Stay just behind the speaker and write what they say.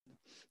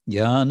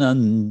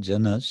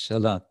Jnananjana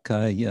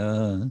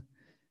Shalakaya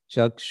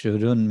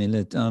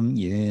Chakshurunmilitam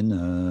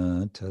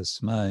Yena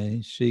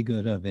Tasmai Shri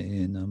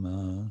Gurave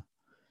Namah.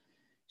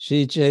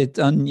 Shri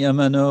Chaitanya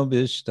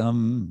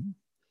Manobishtam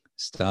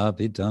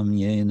Stapitam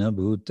Yena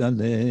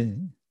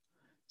Bhutale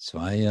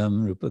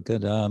Swayam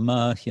Rupakada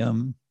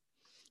Mahyam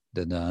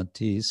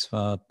Dadati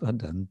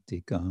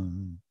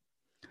Svapadantikam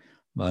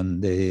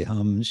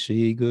Vandeham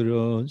Shri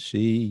Guru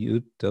Shri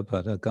Yutta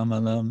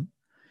Parakamalam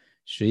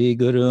Shri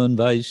Gurun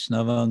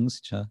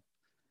Vaishnavangscha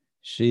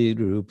Shri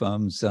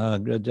Rupam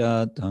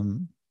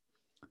Sagrajatam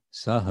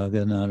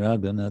Sahagana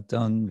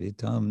Raghunatang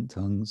Vitam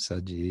Tang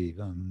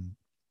Sajivam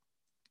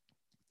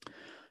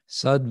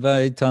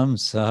Sadvaitam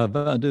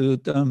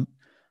Savadutam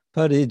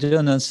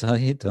Parijana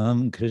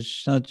Sahitam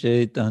Krishna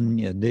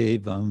Chaitanya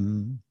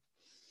Devam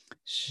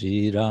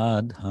Shri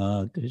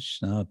Radha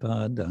Krishna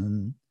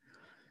Padan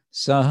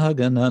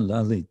Sahagana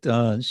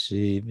Lalita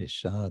Shri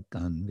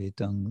Vishatan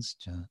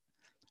Vitangscha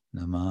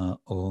Nama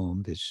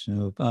Om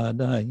Vishnu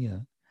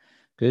Padaya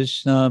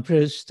Krishna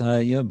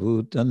Prestaya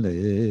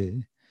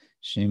Bhutale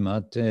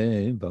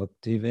Shrimate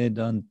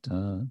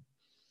Bhaktivedanta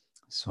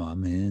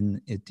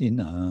Swamin Iti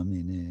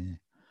Namine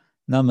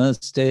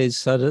Namaste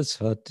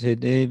Saraswati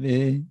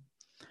Devi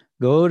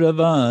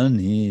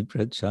Gauravani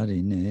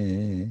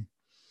Pracharine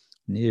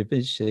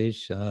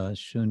Nirvishesha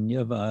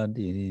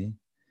Shunyavadi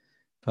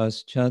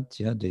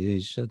Paschatya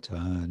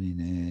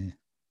Deshatarine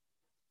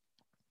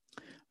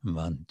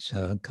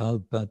Vancha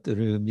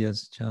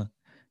Kalpatarubhyascha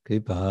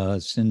Kripa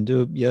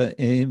Sindhubhya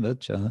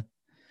Evacha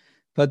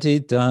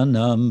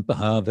Patitanam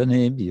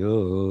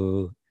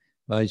Pavanebhyo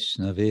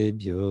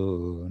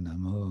Vaishnavebhyo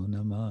Namo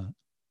Namah.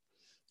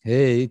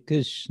 Hey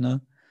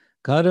Krishna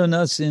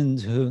Karuna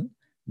Sindhu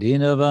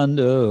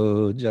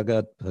Dinabandhu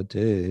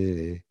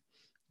Jagatpate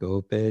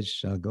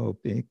Gopesha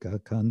Gopika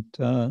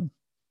Kanta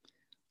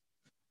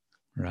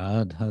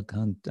Radha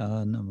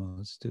Kanta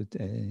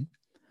Namostute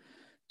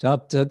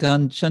Tapta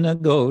Kanchana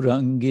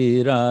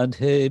Gaurangi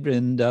Radhe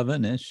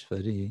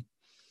Vrindavaneshwari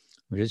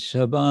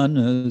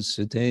Vrishabhanu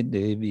Sute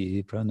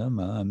Devi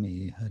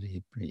Pranamami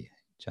Hari Priya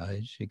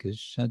Jai Shri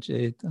Krishna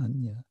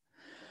Chaitanya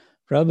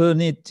Prabhu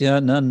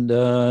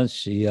Nityananda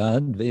Shri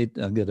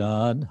Advaita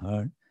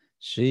Gadadhar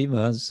Shri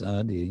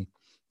Vasadi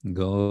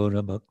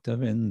Gaura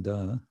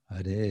Bhaktavinda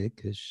Hare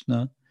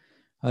Krishna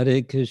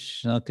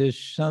Krishna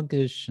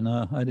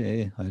Krishna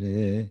Hare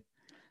Hare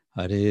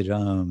Hare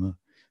Rama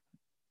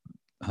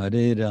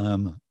Hare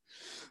Rama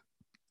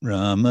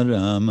Rama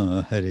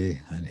Rama Hare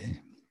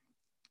Hare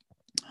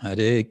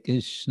Hare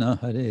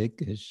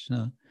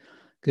Krishna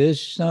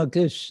Krishna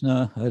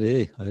Krishna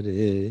Hare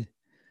Hare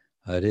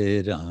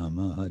Hare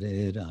Rama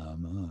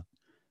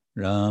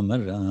Rama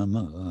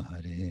Rama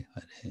Hare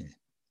Hare.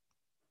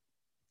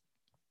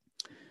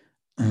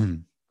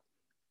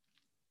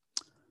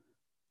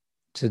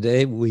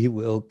 Today we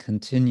will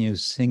continue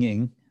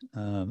singing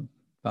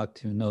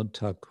Bhaktivinoda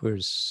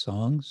Thakur's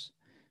songs,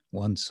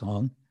 one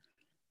song.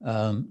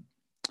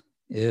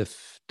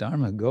 If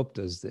Dharma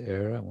Gupta is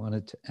there, I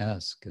wanted to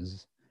ask,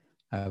 because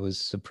I was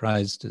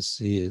surprised to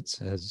see it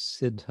says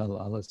Siddha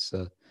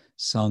Lalasa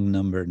song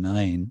number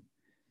 9.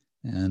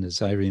 And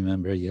as I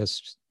remember,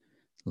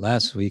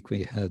 last week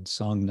we had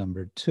song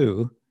number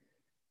 2.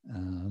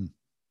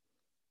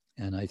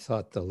 And I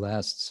thought the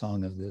last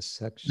song of this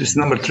section. This is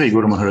number 3,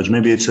 Guru Maharaj.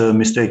 Maybe it's a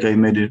mistake. I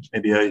made it.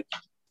 Maybe I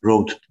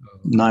wrote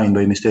 9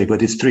 by mistake,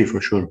 but it's 3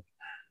 for sure.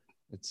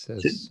 It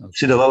says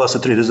Siddha Lalasa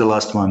 3. This is the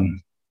last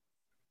one.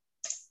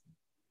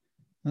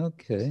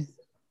 Okay.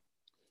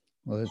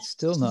 Well, it's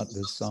still not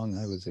the song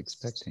I was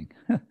expecting.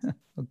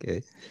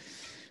 Okay,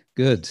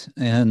 good.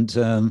 And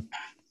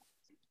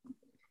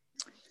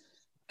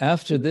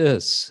after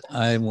this,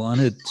 I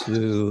wanted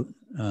to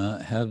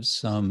have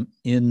some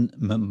in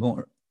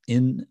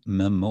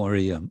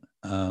memoriam,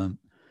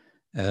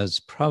 as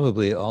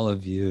probably all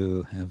of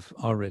you have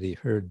already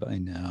heard by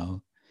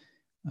now,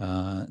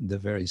 the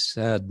very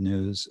sad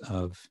news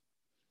of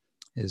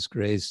His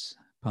Grace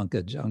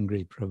Pankaj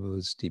Angri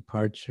Prabhu's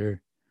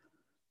departure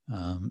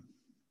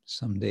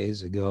some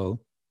days ago.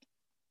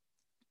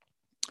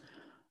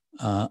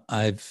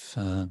 I've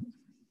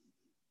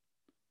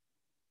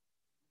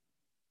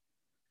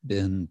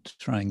been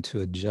trying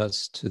to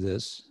adjust to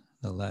this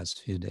the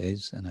last few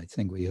days, and I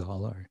think we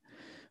all are.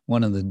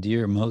 One of the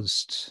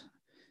dearmost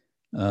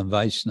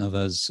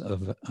Vaishnavas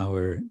of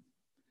our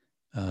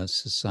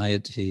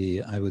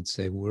society, I would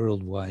say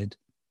worldwide,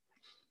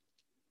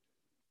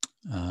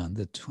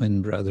 the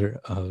twin brother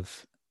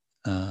of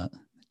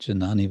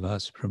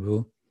Jananivas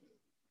Prabhu.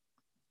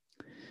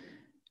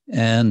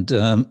 And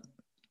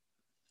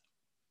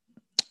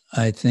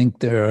I think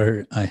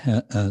there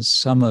are,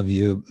 some of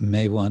you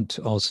may want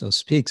to also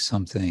speak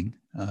something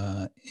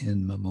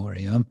in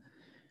memoriam.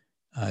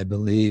 I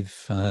believe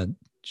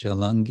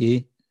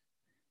Jalangi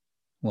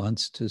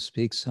wants to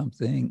speak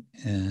something,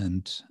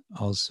 and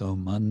also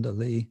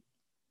Mandali.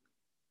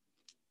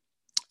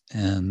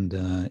 And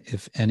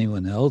if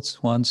anyone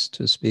else wants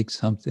to speak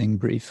something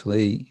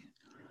briefly,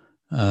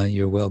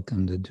 you're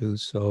welcome to do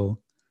so.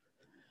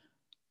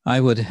 I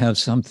would have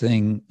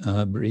something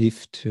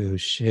brief to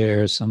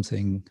share,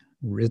 something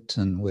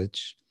written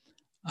which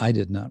I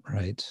did not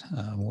write.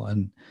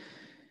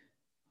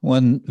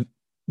 One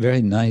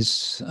very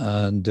nice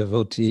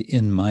devotee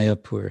in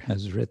Mayapur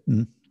has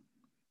written.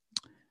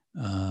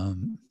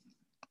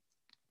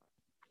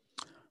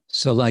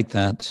 So like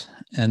that,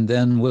 and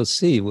then we'll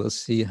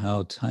see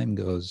how time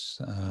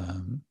goes.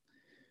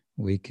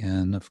 We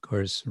can, of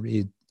course,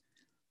 read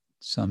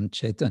some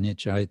Chaitanya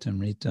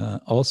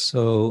Charitamrita.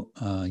 Also,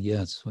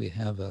 yes, we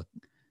have a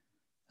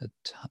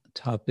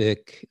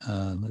topic.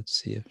 Let's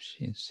see if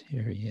she's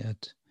here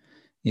yet.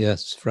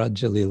 Yes,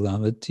 Frajali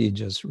Lavati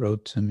just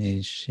wrote to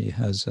me. She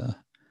has a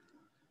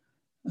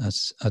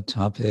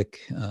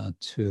topic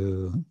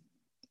to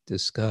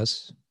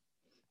discuss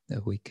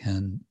that we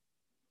can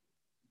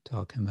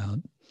talk about.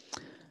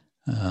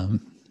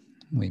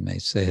 We may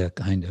say a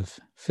kind of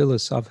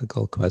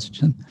philosophical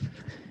question.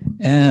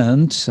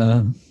 And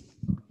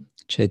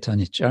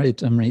Chaitanya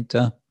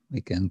Charitamrita,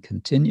 we can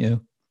continue.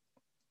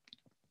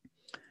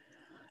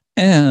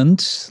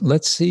 And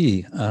let's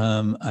see,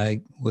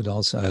 I would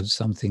also have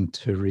something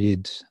to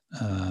read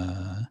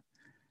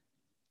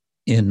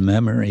in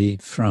memory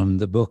from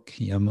the book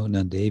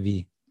Yamuna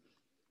Devi,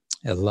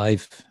 A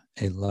Life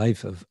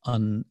of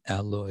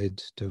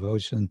Unalloyed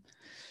Devotion.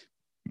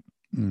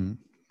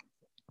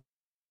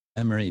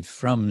 Memory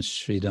from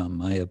Sridham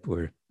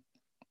Mayapur.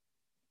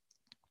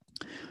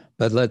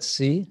 But let's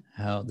see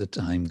how the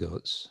time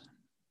goes.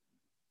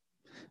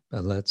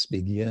 But let's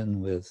begin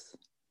with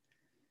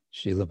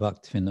Srila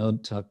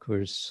Bhaktivinoda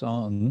Thakur's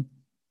song,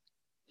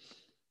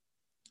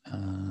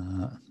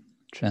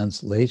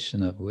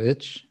 translation of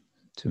which,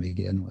 to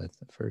begin with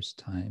the first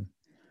time,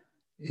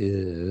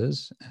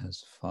 is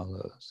as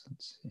follows.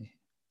 Let's see.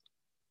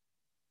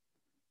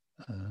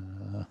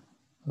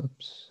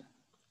 Oops.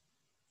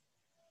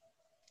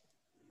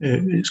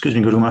 Excuse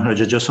me, Guru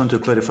Maharaj, I just want to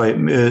clarify.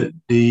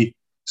 The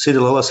Siddha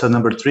Lalasa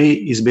number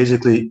 3 is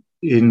basically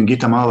in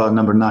Gita Mala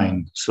number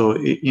 9. So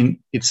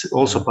it's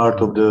also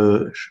part of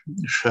the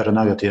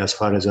Sharanagati as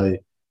far as I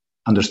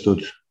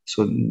understood.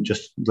 So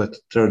just that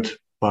third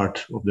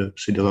part of the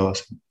Siddha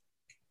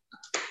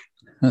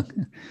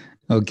Lalasa.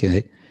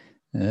 Okay.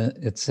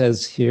 It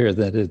says here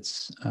that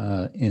it's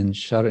in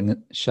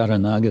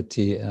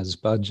Sharanagati as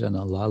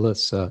Bhajana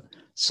Lalasa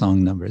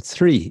song number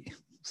 3.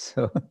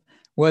 So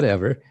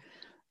whatever.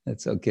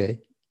 That's okay.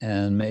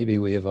 And maybe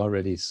we have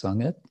already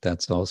sung it.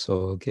 That's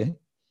also okay.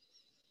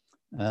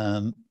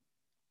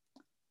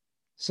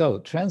 So,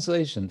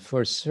 translation: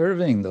 for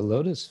serving the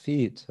lotus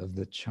feet of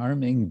the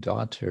charming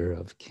daughter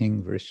of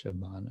King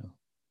Vrishabhanu,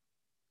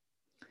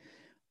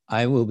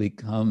 I will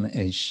become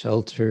a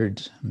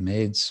sheltered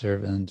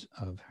maidservant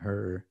of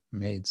her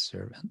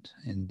maidservant.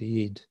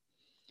 Indeed,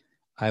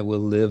 I will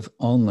live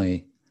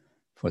only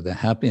for the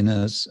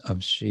happiness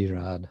of Sri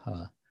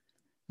Radha,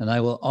 and I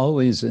will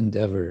always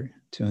endeavor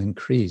to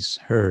increase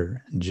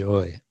her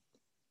joy.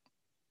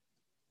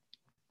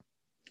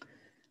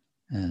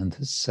 And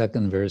the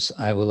second verse,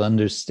 I will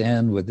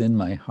understand within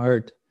my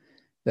heart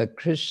that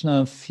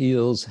Krishna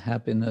feels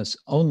happiness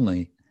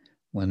only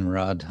when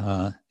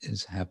Radha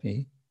is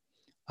happy.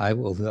 I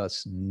will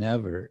thus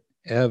never,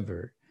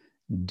 ever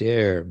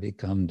dare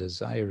become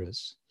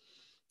desirous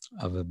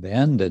of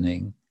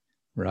abandoning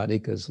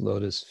Radhika's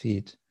lotus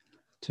feet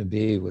to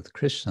be with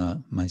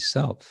Krishna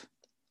myself.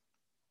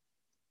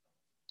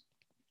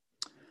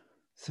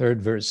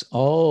 Third verse,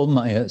 all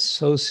my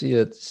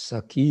associate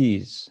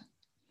Sakhis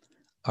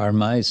are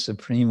my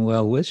supreme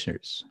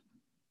well-wishers.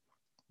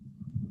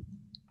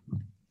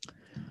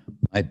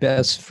 My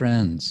best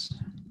friends,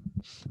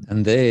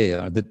 and they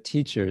are the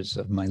teachers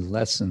of my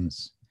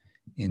lessons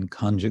in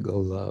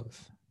conjugal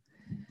love.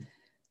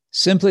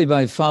 Simply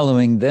by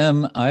following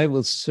them, I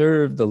will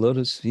serve the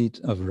lotus feet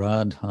of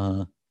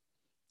Radha,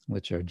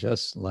 which are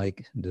just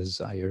like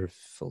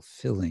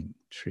desire-fulfilling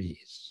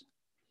trees.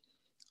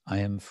 I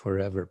am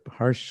forever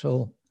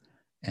partial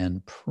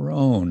and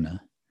prone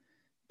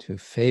to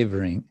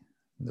favoring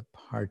the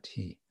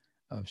party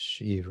of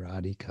Sri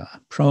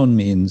Radhika. Prone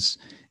means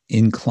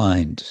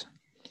inclined,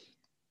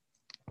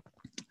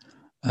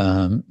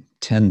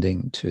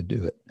 tending to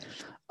do it.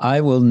 I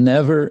will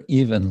never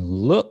even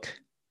look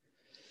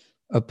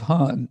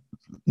upon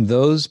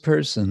those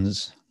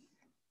persons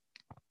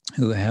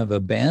who have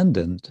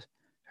abandoned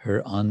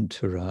her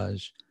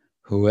entourage,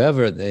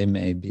 whoever they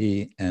may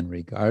be, and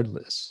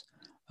regardless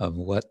of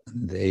what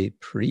they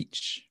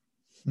preach.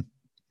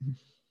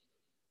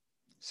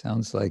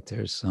 Sounds like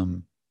there's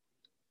some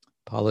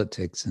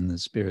politics in the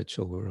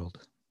spiritual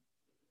world.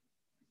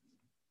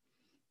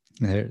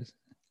 There's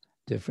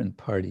different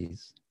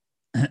parties.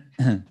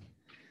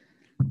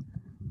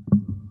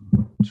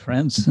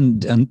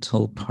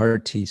 Transcendental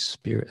party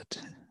spirit.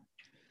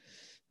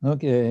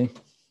 Okay.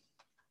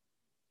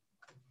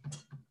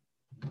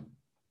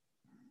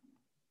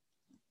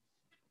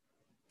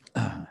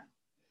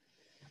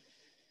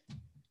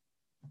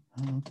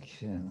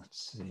 Okay,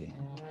 let's see.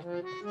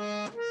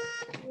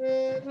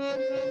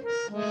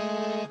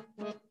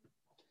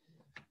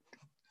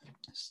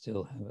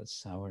 still have a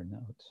sour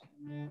note.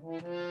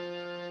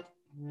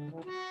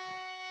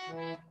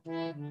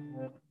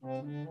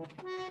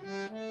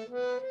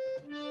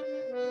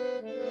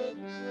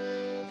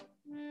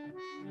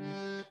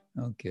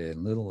 Okay, a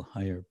little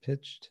higher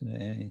pitch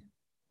today.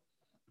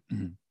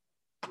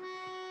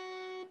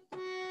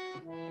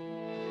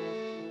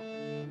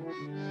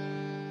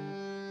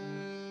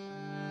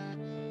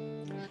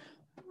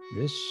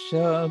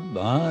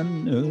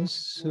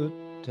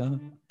 Rishabhanusutta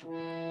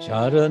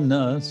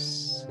Charana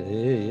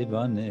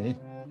Sevane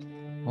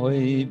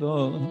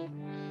Hoibo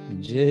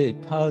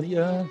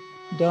Jepalya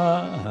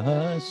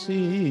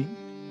Dasi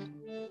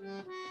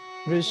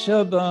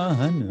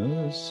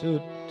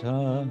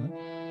Rishabhanusutta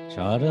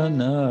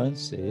Charana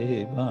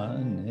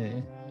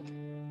Sevane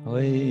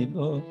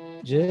Hoibo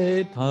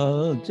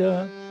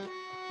Jepalya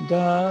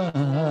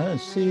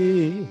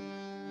Dasi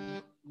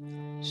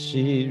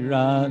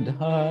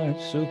Shiradhar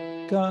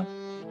Sukha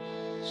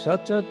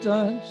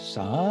Satata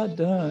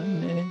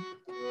Sadhane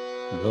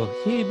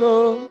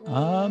Rohibo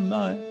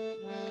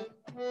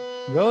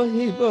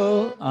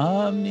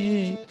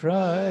Ami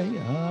Prayasi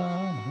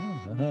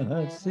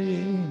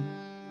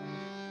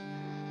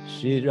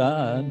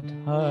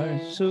Shiradhar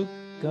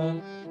Sukha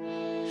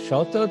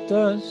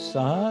Satata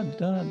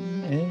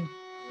Sadhane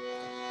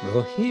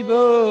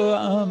Rohibo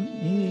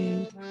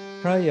Ami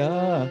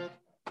Prayasi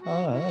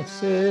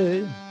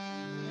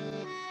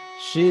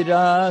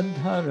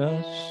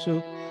Shiradhara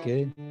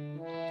Sukhe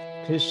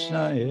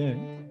Krishna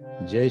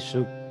Jai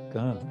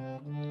Sukha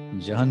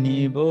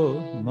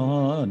Janibo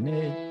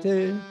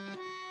Monete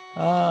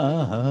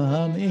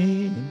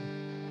Ami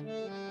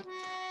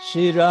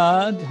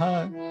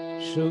Shiradhar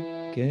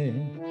Sukhe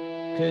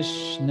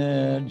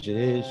Krishna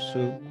Jai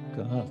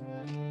Sukha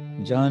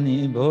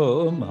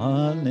Janibo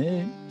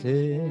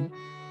Monete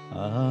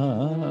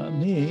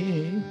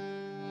Ami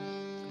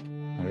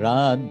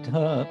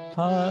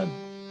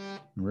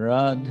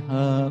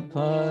Radha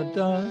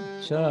Pada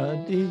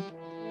Chadi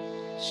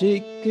Shri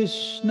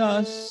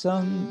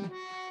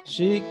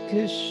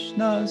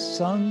Krishna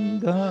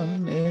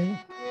Sangame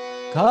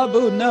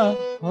Kabuna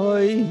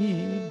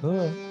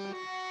Hoibo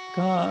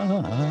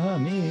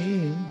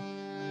Kami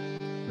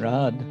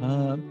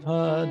Radha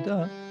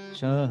Pada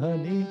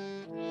Chadi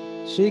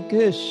Shri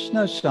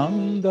Krishna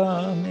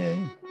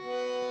Sangame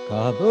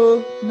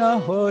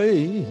Kabuna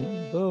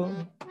Hoibo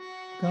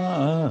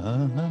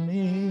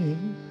Kami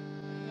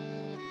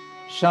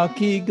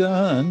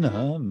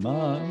Shakigana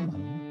Mama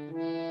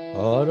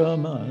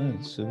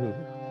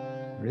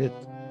Paramasurrit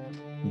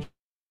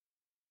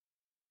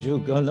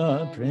Jugala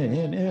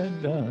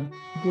Premera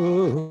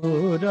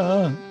Gura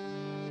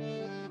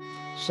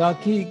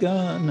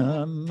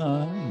Shakigana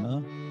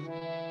Mama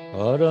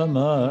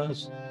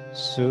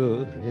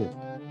Paramasurrit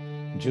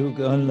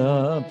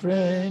Jugala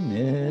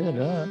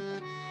Premera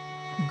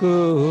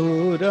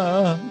Gura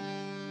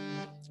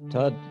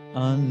Tad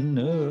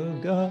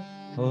Anuga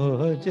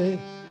Hoje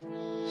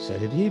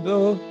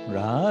Sevibo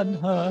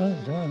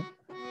Radhara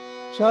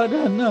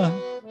Charana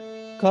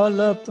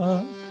Kalapa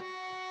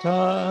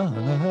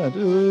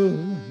Taru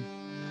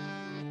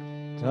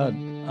Tad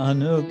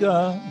Anuga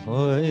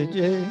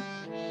Hoje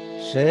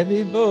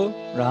Sevibo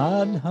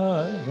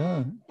Radhara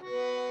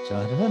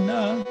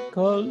Charana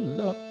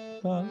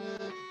Kalapa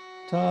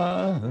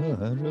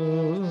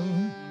Taru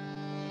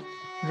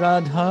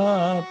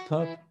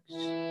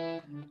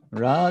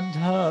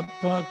Radha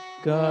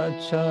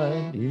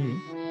Pakachari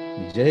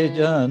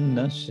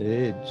Jejana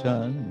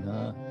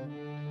Sejana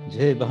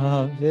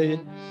Jebhave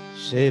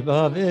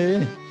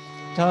Shebhave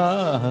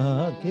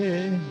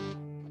Take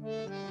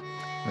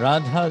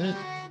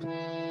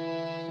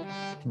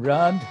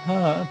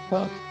Radha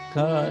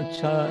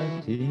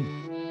Pakachari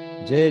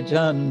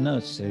Jejana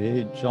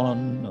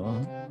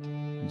Sejana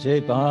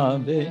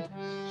Jebhave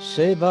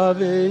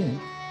Shebhave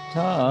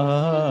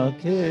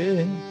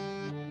Take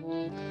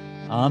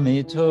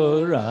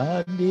Amito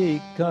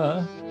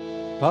Radhika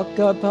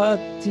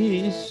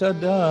Pakapati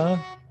Sada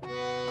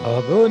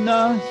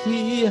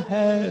Kagunahi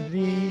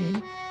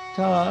Hari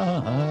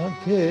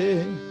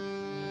Take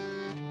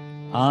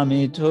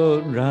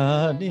Amito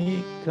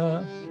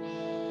Radhika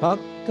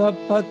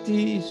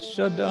Pakapati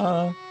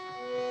Sada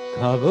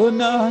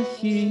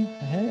Kagunahi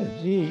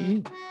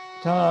Hari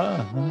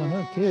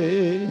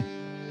Take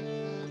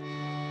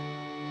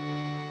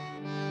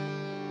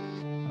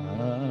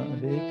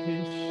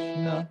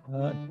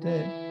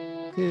Hare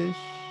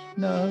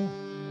Krishna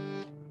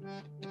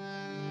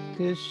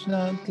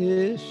Krishna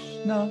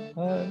Krishna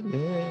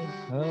Hare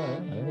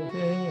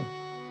Hare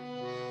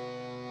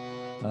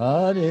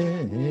Hare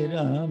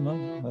Rama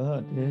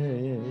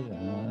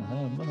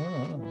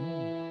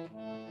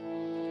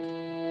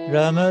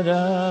Rama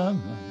Rama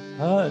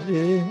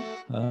Hare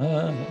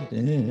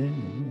Hare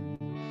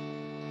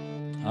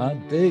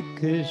Hare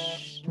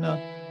Krishna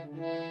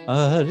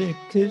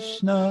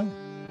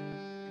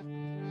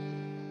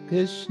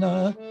Krishna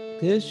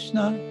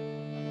Krishna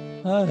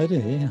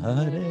Hare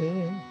Hare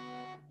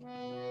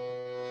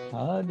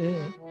Hare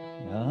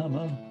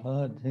Rama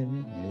Hare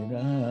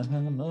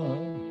Rama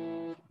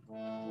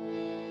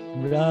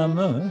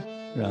Rama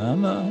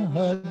Rama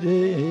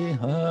Hare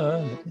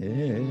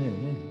Hare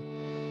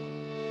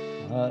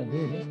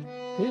Hare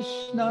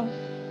Krishna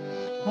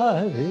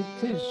Hare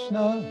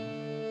Krishna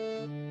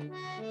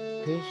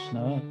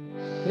Krishna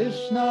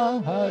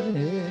Krishna Hare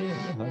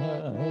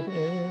Hare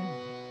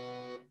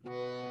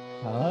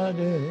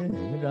Hare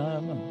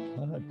Rama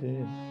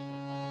Hare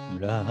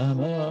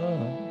Rama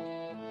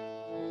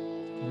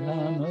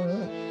Rama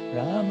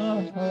Rama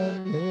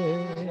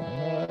Hare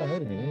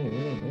Hare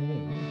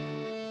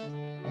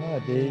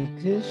Hare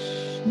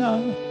Krishna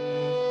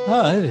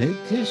Hare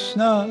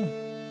Krishna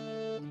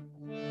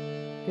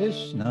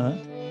Krishna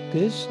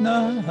Krishna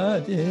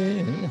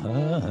Hare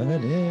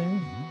Hare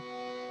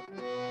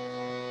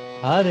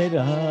Hare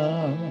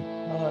Rama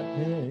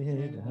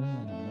Hare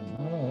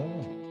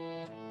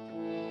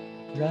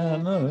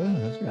Rama Rama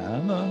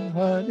Rama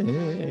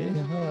Hare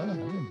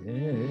Hare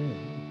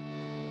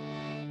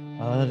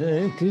Hare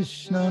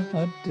Krishna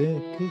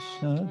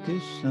Krishna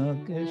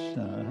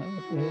Krishna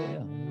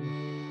Hare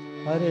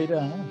Hare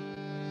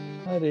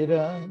Hare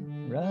Ram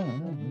Ram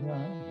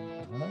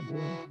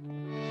Hare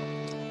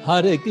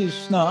Hare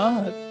Krishna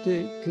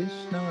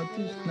Krishna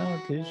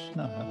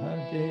Krishna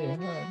Hare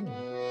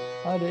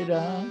Hare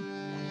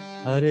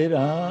Hare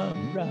Ram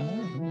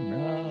Ram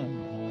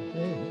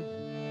Hare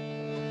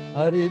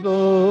Haribo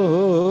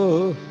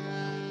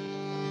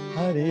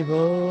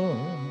Haribo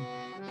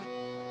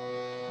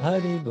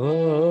Haribo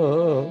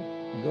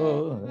Go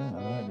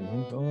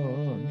Haribo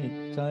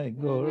Nitai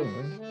Go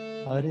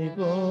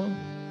Haribo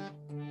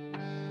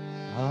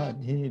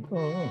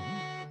Haribo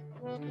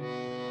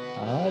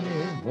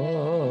Haribo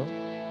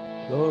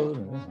Go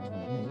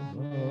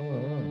Haribo.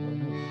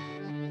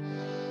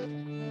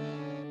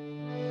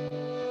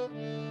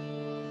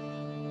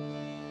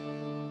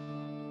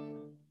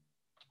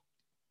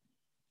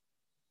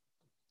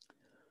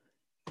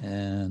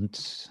 And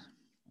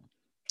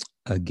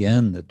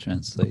again, the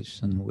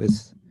translation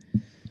with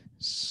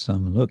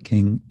some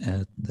looking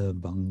at the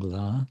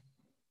Bangla.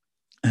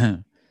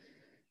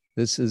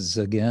 This is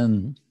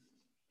again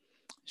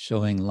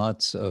showing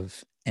lots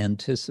of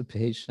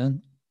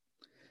anticipation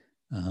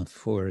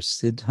for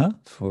siddha,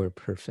 for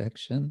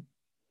perfection,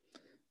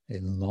 a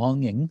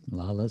longing,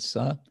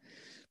 lalasa.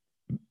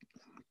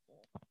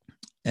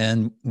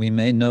 And we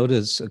may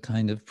notice a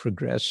kind of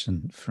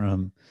progression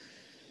from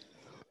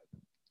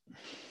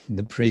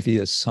the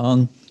previous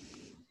song.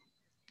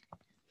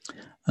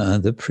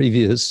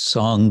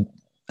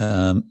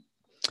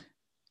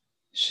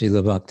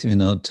 Srila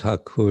Bhaktivinoda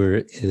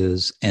Thakur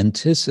is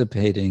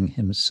anticipating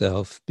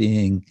himself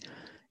being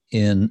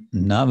in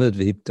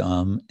Navadvip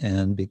Dham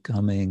and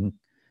becoming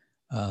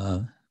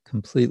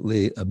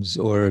completely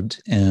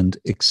absorbed and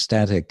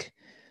ecstatically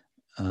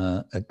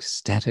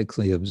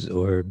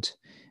absorbed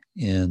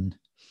in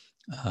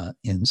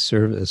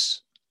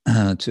service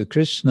to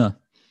Krishna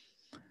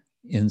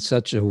in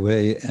such a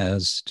way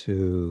as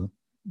to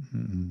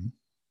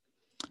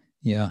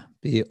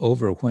be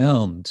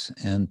overwhelmed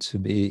and to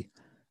be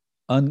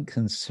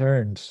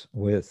unconcerned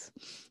with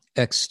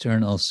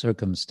external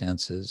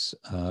circumstances,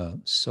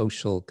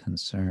 social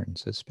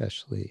concerns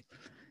especially.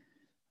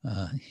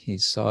 He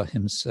saw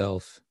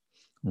himself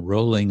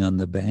rolling on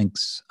the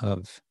banks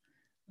of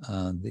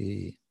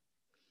the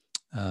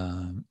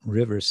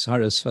river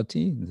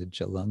Saraswati, the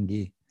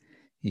Jalangi.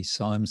 He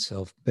saw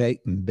himself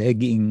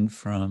begging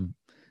from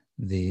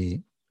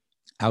the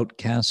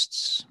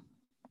outcasts,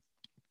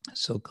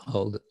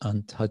 so-called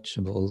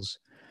untouchables,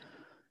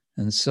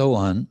 and so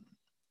on.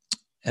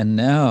 And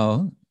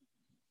now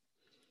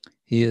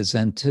he is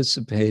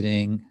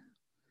anticipating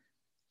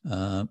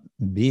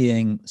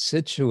being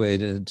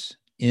situated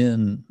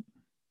in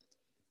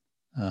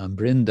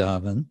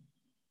Vrindavan,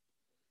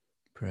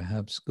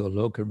 perhaps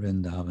Goloka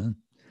Vrindavan,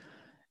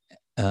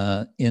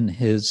 in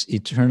his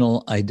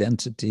eternal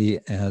identity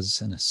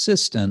as an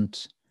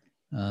assistant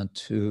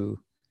to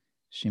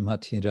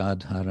Srimati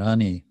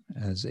Radharani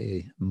as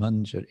a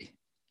Manjari.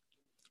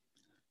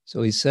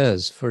 So he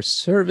says, for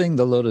serving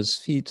the lotus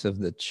feet of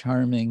the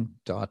charming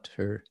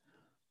daughter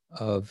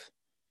of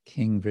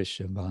King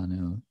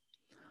Vrishabhanu,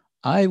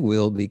 I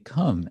will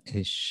become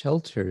a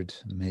sheltered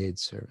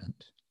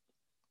maidservant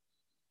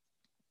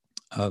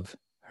of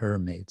her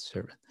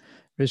maidservant.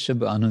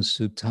 Vrishabhanu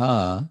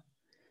Sutta,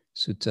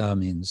 Sutta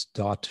means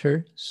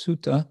daughter,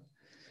 Sutta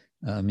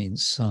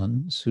means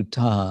son,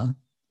 Sutta,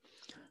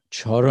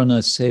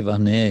 Charana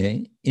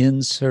Sevane,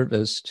 in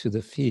service to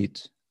the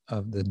feet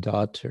of the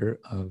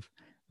daughter of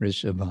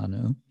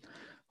Vrishabhanu.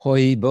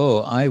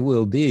 Hoibo, I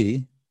will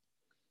be,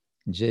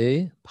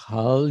 Je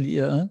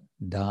Palya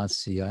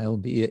Dasi, I'll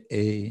be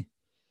a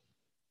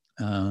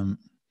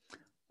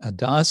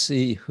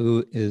dasi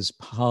who is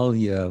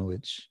Palya,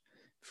 which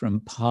from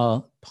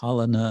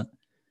Palana,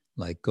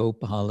 like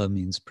Gopala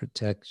means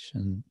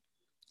protection.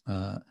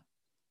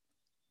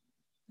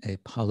 A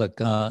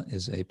palaka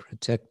is a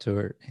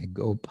protector, a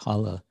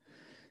Gopala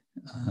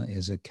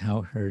is a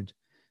cowherd.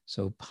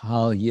 So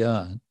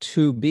palya,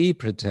 to be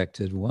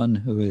protected, one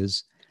who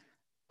is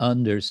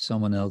under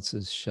someone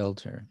else's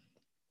shelter.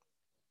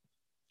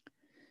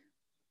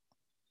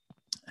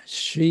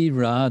 Shri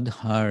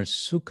Radhar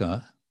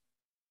Sukha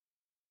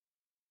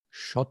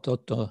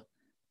Shototo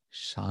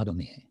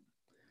Sadhane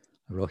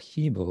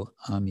Rohibo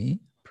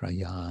Ami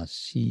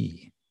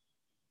Prayasi.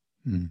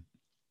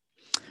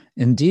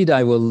 Indeed,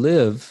 I will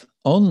live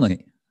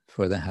only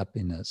for the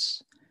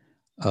happiness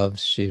of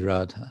Shri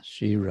Radha,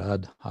 Shri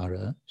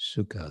Radhara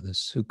Sukha, the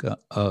Sukha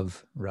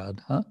of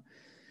Radha,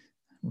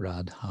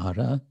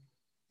 Radhara,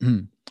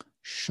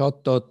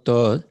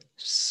 Shototo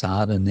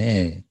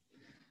Sadhane,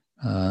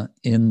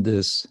 in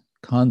this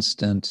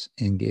constant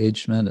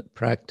engagement,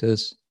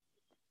 practice.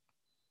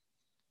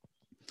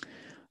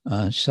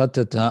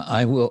 Shatata,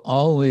 I will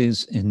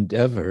always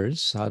endeavor,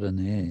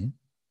 sadhane,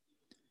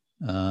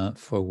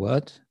 for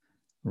what?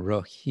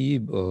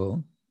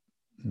 Rohibo,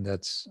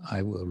 that's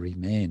I will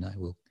remain, I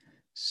will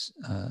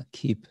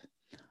keep.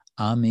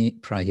 Ami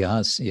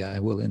prayasi, I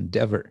will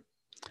endeavor.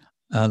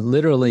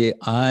 Literally,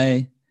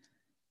 I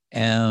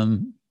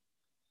am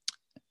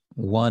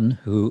one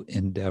who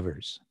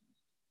endeavors.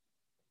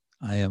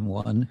 I am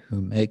one who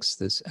makes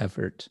this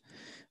effort.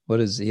 What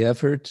is the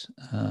effort?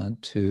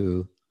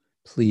 To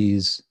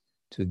please,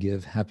 to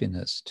give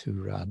happiness to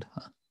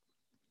Radha.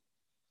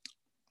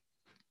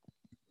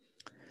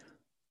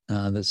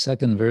 The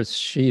second verse,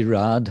 Shri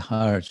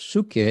Radhar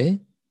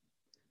Sukhe,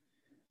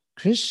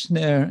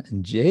 Krishna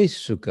Jai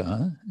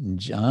Sukha,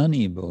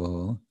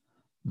 Janibo,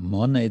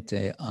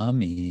 Monete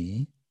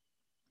Ami.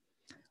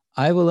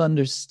 I will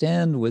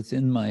understand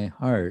within my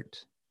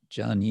heart,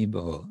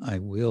 Janibo, I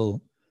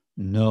will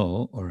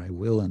know or I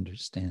will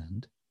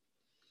understand.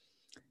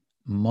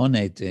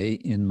 Monete,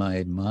 in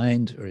my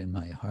mind or in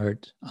my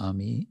heart,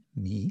 Ami,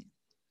 me.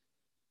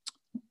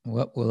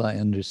 What will I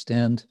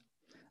understand?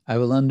 I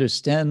will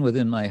understand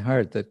within my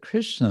heart that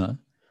Krishna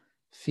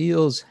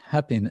feels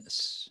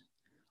happiness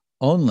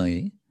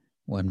only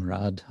when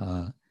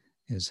Radha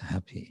is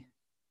happy.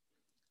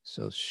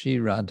 So Shri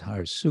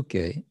Radhar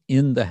Sukhe,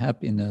 in the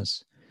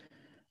happiness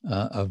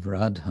of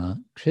Radha,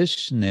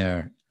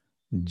 Krishna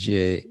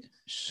Jai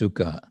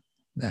Sukha,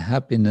 the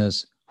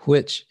happiness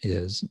which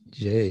is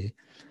Jai,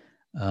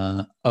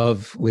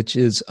 which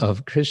is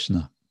of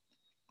Krishna,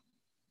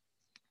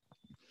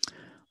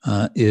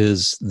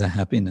 is the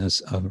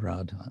happiness of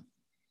Radha.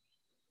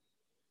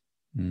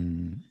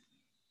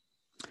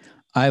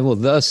 I will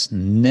thus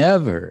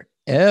never,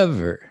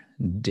 ever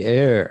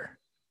dare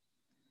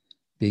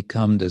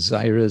become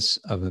desirous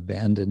of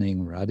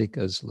abandoning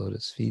Radhika's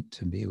lotus feet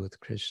to be with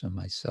Krishna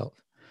myself.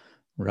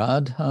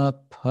 Radha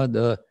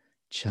pada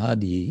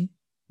chadi,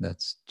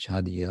 that's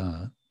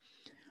chadiya,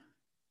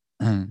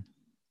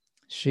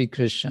 Shri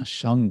Krishna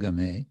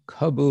Shangame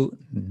Kabu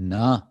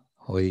na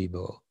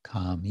hoibo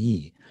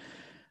kami.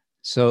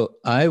 So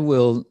I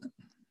will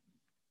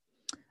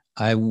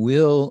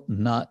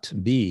not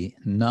be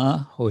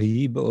na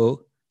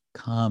hoibo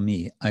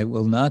kami. I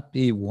will not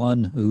be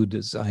one who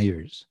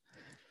desires.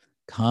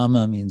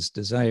 Kama means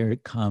desire.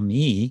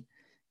 Kami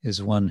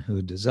is one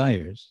who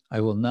desires.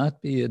 I will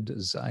not be a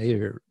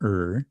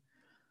desirer.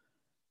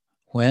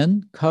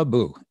 When?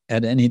 Kabu,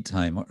 at any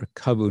time, or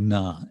kabu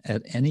na,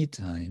 at any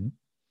time.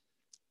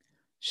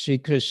 Shri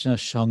Krishna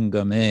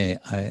Shangame,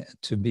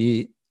 to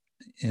be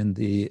in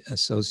the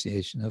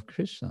association of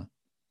Krishna.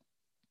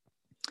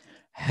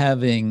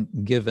 Having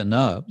given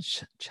up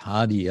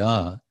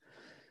Chadiya,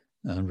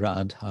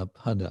 Radha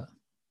Pada,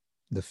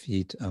 the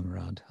feet of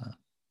Radha.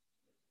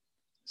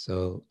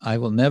 So I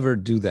will never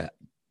do that,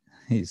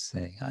 he's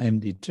saying. I am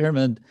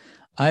determined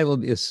I will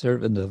be a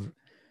servant of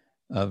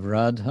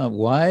Radha.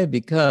 Why?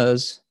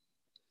 Because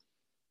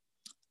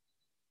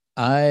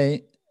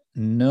I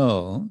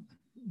know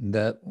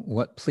that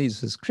what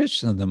pleases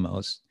Krishna the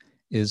most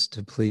is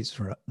to please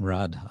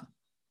Radha.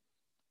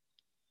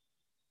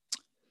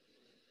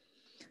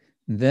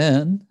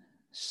 Then,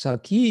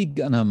 Saki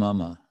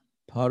Ganamama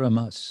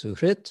Parama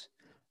Suhrit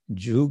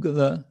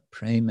Jugala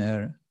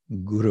Premer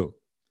Guru.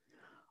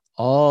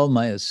 All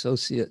my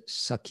associate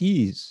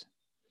Sakis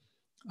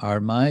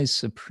are my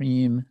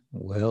supreme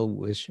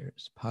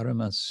well-wishers.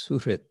 Parama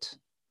Suhrit.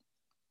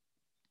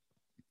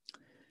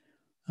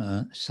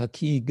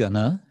 Saki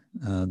Gana,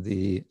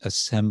 the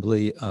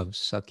assembly of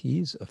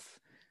Sakis,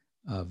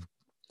 of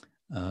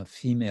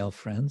female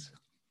friends.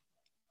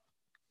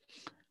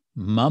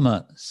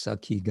 Mama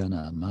Saki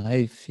Gana,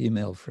 my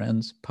female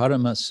friends.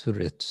 Parama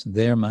Suhrit,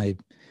 they're my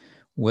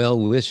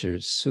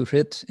well-wishers.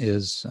 Suhrit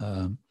is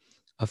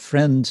a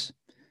friend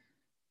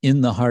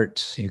in the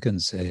heart, you can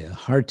say, a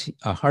hearty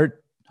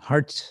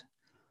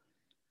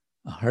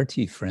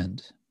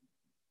friend.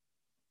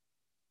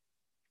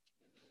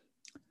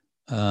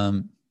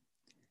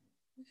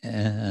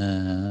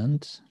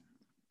 And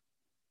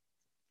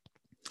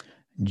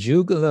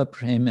Jugala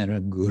Premera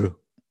Guru.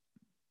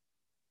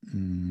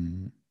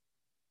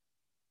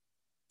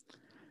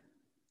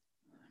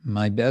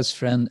 My best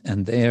friend,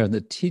 and they are the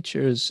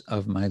teachers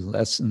of my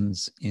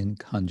lessons in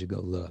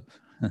conjugal love.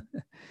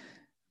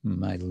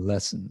 My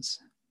lessons.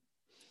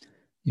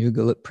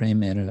 Yugala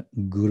Premera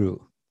Guru.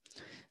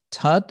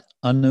 Tat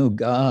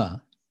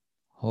Anuga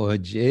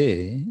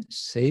Hoje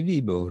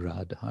Sevibo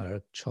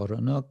Radhar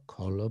Chorana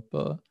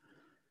Kolapa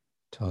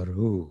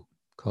taru,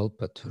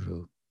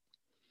 kalpataru.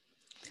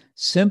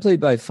 Simply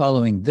by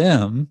following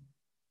them,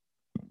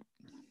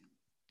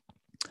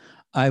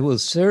 I will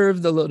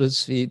serve the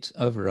lotus feet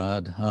of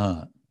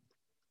Radha.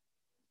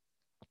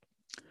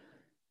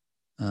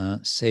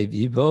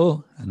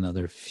 Sevivo,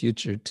 another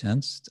future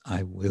tense,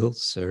 I will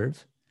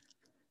serve.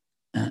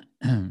 Tat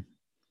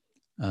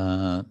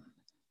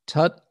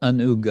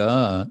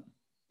anuga,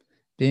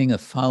 being a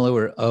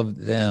follower of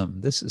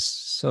them. This is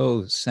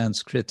so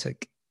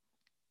Sanskritic.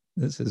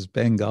 This is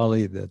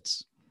Bengali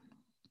that's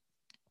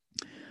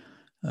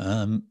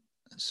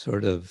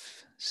sort of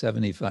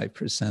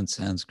 75%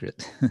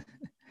 Sanskrit.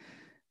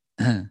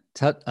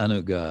 Tat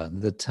anuga.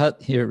 The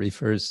tat here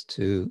refers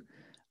to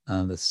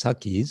the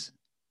Sakis.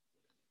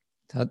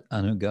 Tat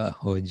anuga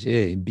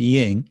hoje,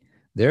 being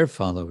their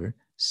follower.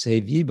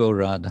 Sevibo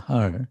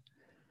radhar.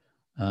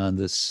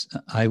 This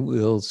I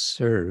will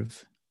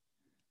serve.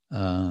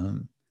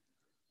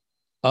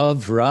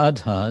 Of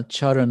Radha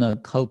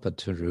Charana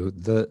Kalpataru,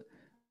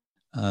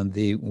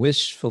 the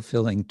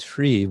wish-fulfilling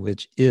tree,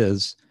 which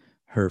is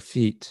her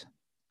feet,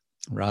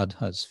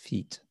 Radha's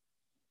feet.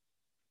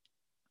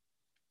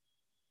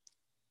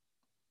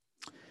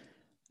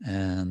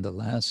 And the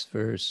last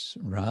verse,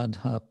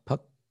 Radha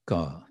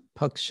Pakka.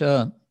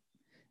 Paksha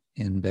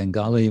in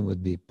Bengali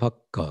would be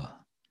Pakka.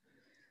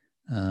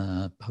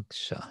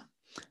 Paksha.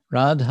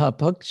 Radha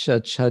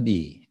Paksha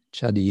Chadi,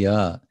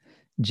 Chadiya.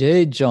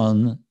 Jai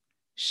John,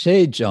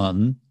 She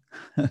John,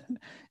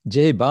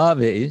 Jai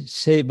Bhave,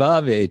 Se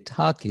Bhave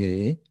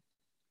Take.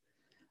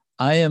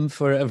 I am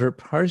forever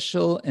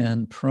partial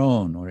and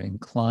prone or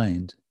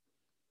inclined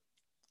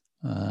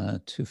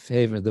to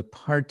favor the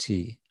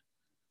party,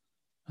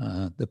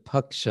 the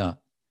paksha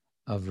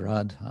of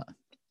Radha.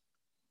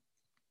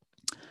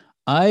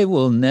 I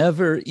will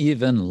never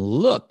even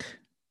look.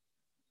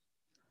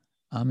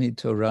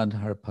 Amito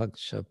Radhar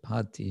Paksha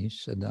Pati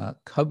Shada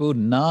Kabu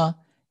na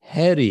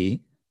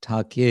Heri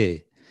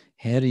Take.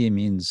 Heri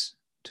means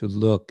to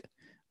look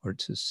or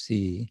to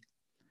see.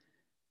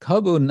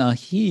 Kabu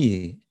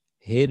nahi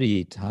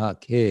heri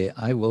take.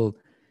 I will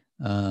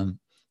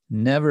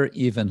never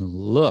even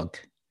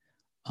look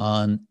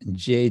on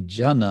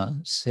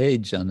Jana, Se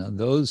Jana,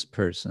 those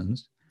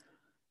persons,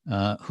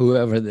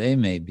 whoever they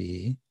may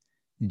be,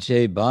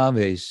 Je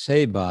Bhave,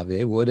 Se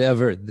Bhave,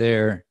 whatever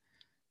their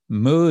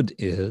mood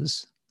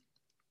is.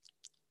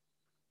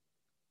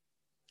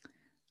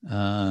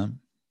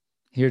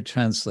 Here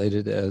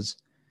translated as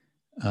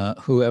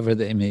whoever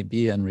they may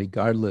be and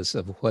regardless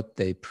of what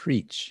they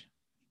preach.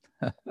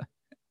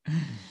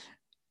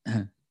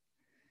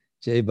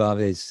 Jai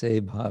Bhave,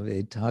 Se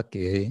Bhave,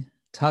 Take.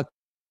 Take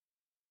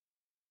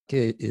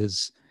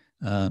is,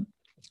 how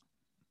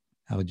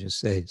would you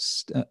say,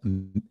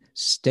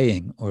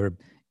 staying or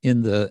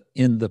in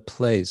the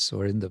place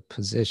or in the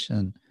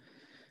position,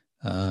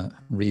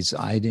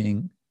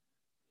 residing.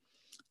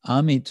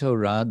 Amito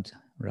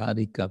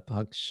Radhika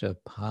Paksha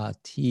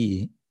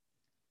Pati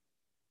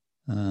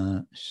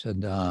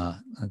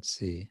Shada, let's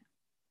see.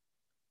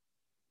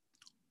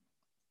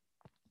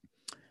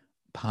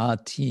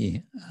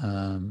 Pati,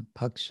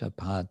 Paksha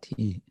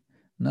Pati.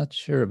 Not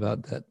sure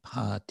about that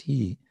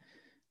Pati.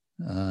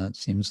 It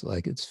seems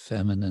like it's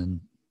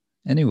feminine.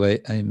 Anyway,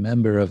 a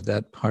member of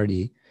that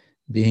party,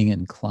 being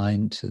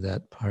inclined to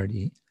that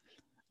party.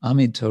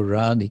 Amito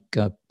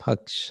Radhika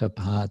Paksha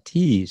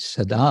Pati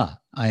Sada.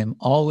 I am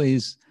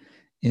always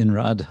in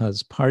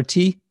Radha's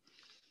party.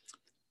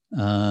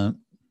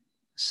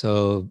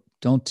 So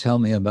don't tell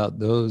me about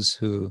those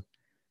who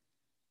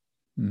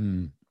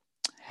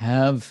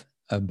have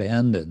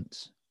abandoned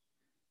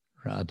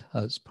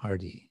Radha's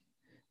party.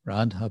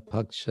 Radha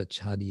Paksha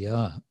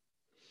Chadiya.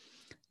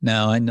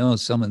 Now, I know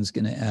someone's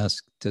going to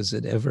ask, does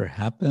it ever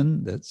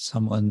happen that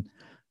someone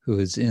who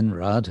is in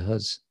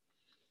Radha's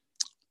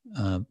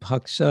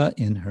Paksha,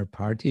 in her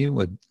party,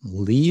 would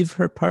leave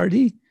her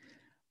party?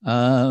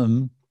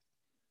 Not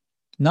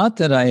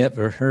that I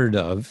ever heard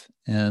of,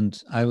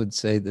 and I would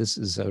say this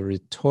is a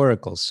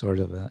rhetorical sort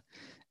of a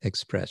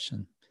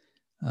expression.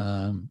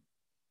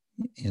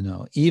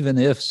 Even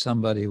if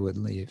somebody would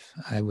leave,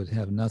 I would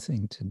have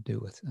nothing to do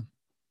with them.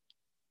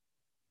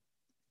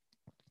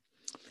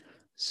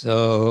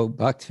 So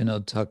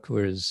Bhaktivinoda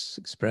Thakur is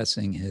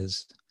expressing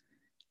his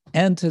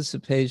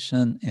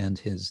anticipation and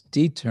his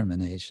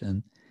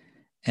determination,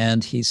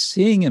 and he's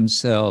seeing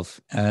himself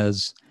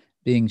as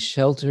being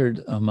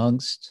sheltered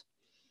amongst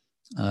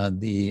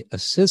the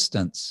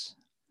assistants,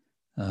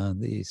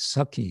 the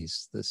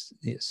Sakis,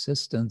 the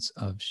assistants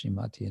of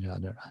Srimati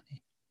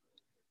Radharani.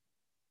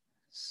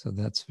 So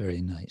that's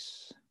very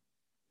nice.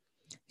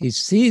 He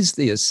sees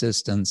the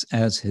assistants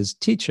as his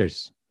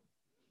teachers.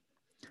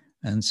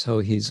 And so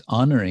he's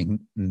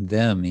honoring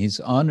them. He's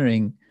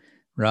honoring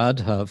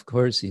Radha, of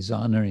course. He's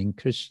honoring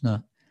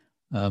Krishna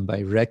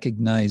by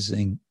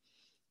recognizing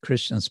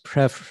Krishna's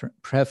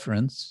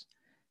preference.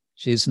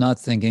 She's not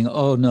thinking,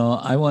 oh no,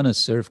 I want to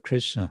serve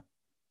Krishna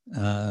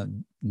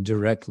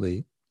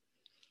directly,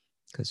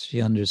 because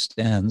she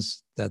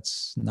understands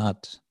that's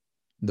not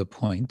the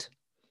point.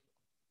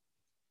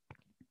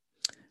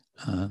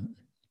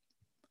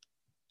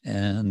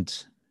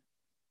 And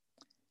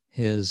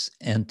his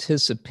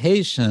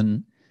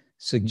anticipation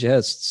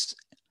suggests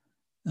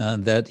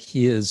that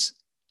he is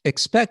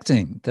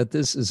expecting that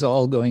this is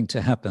all going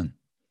to happen.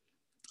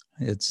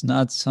 It's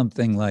not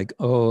something like,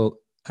 oh,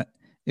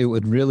 it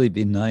would really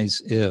be nice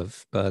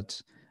if,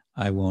 but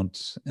I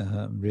won't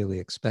really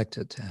expect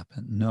it to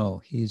happen.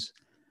 No, he's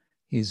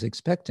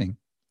expecting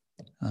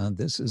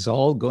this is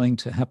all going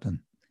to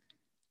happen.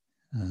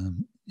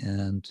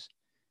 And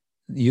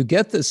you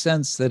get the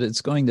sense that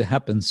it's going to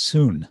happen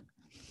soon.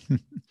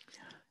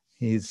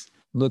 He's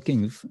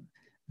looking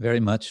very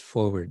much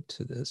forward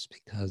to this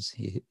because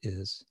he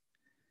is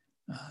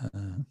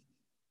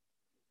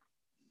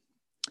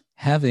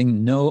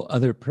having no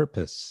other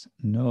purpose.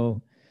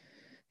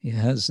 He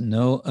has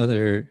no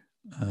other,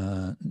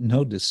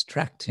 no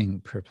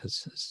distracting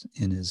purposes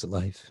in his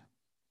life.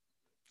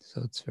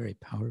 So it's very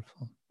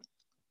powerful.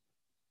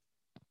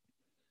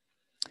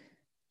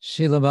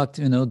 Srila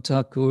Bhaktivinoda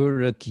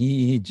Thakur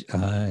ki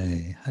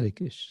jai. Hare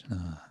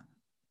Krishna.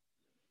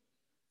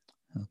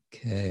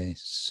 Okay,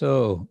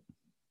 so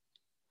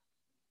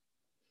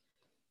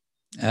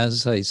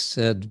as I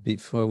said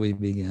before we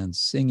began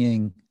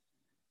singing,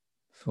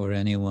 for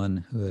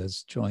anyone who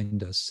has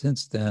joined us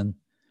since then,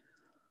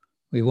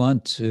 we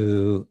want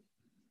to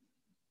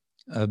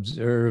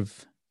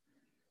observe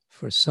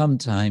for some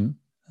time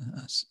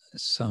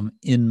some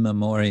in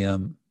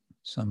memoriam,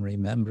 some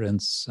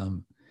remembrance,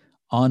 some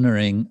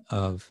honoring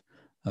of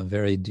a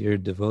very dear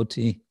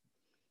devotee,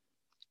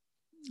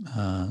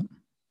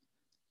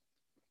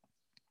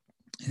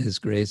 His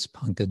Grace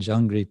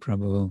Pankajangri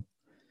Prabhu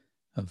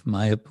of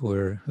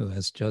Mayapur, who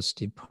has just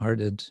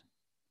departed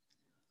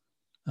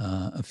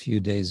a few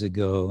days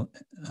ago,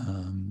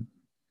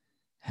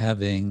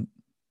 having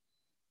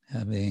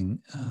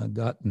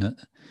gotten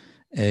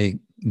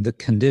the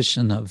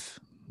condition of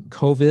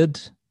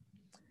COVID,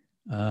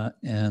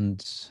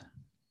 and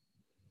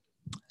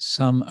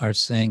some are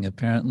saying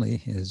apparently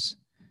his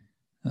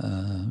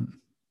the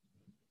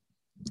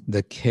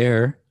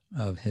care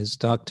of his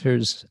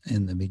doctors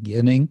in the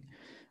beginning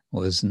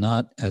was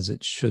not as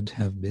it should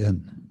have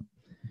been.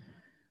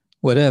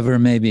 Whatever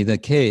may be the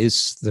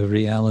case, the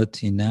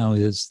reality now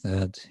is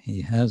that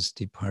he has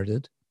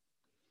departed.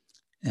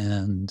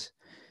 And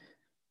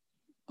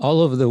all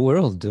over the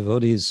world,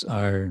 devotees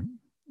are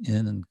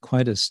in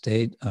quite a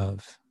state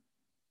of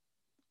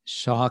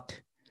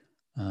shock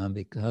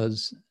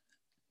because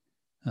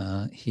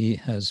he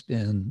has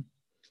been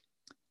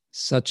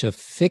such a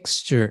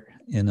fixture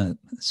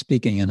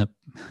speaking in a,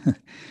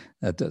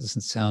 that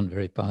doesn't sound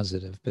very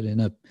positive, but in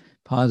a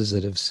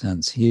positive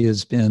sense, he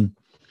has been,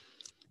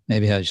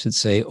 maybe I should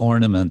say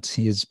ornament.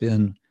 He has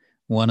been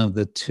one of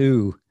the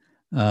two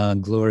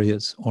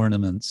glorious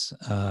ornaments,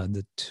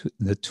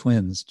 the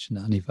twins,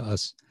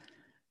 Jananivas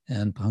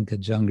and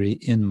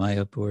Pankajangri in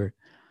Mayapur.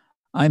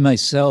 I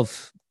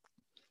myself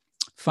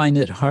find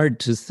it hard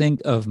to think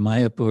of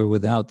Mayapur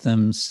without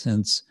them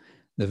since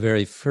the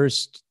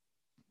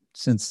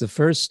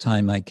first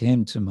time I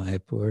came to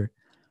Mayapur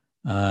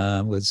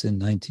was in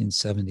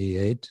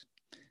 1978.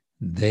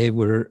 They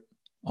were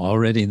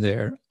already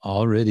there,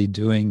 already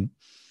doing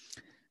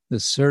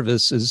the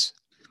services,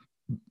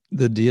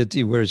 the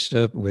deity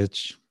worship,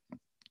 which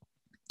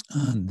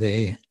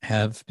they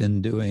have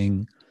been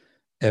doing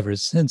ever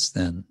since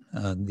then.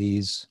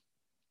 These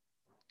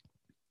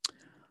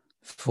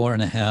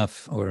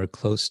 4.5 or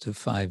close to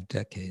 5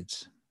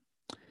 decades.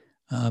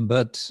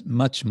 But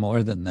much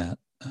more than that.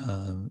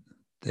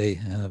 They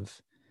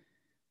have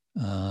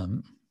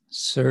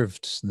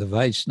served the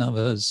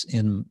Vaishnavas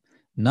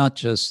not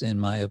just in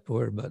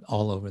Mayapur, but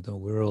all over the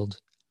world.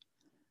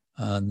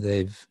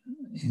 They've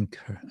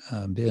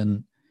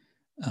been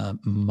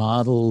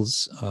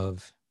models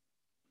of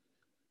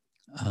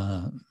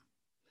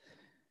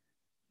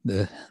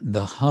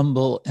the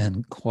humble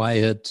and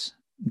quiet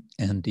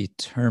and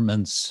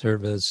determined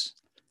service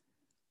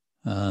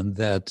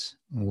that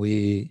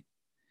we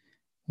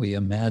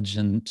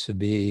imagine to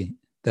be,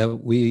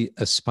 that we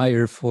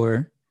aspire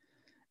for.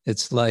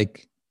 It's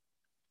like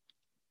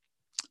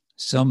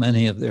so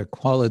many of their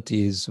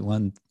qualities,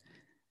 one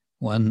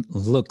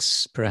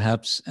looks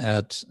perhaps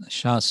at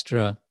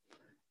Shastra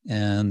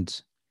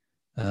and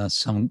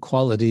some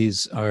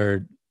qualities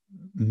are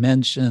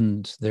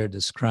mentioned, they're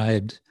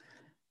described,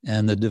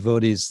 and the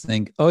devotees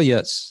think, oh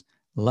yes,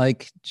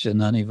 like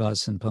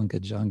Jananivas and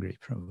Pankajangri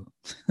Prabhu.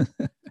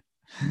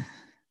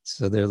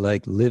 So they're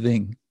like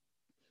living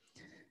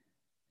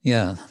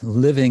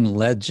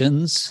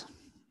legends,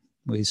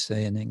 we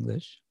say in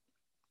English.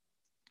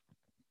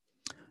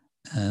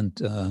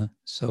 And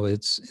so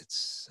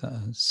it's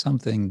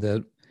something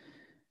that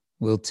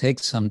will take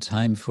some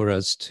time for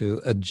us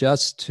to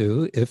adjust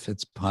to, if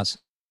it's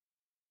possible,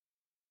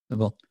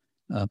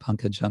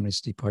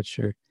 Pankajangri's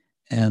departure.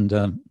 And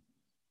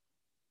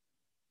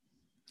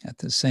at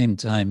the same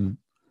time,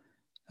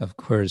 of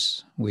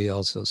course, we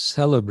also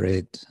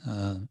celebrate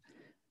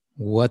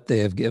what they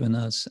have given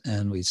us,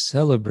 and we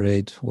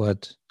celebrate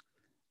what,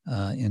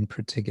 in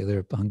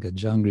particular,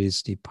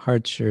 Pankajangri's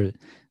departure,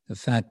 the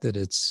fact that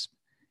it's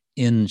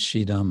in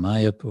Sridham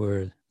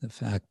Mayapur, the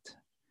fact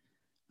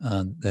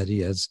that he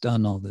has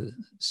done all the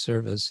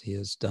service he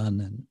has done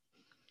and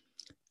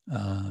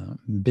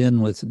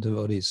been with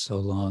devotees so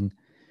long,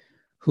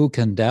 who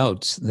can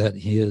doubt that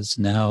he is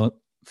now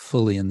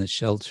fully in the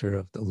shelter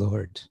of the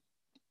Lord?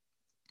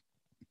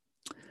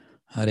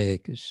 Hare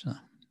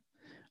Krishna.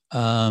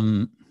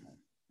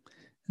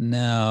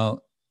 Now,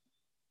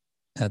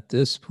 at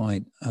this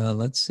point,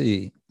 let's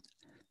see.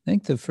 I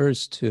think the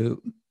first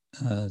two,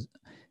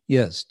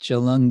 yes,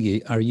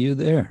 Jalangi, are you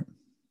there?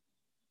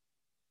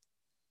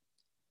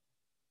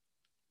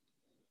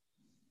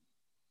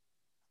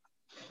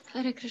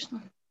 Hare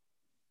Krishna.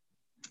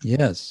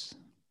 Yes.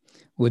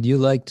 Would you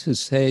like to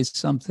say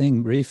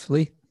something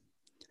briefly?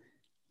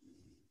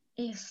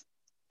 Yes.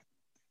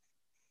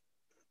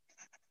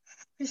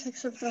 Please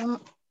accept the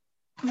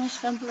most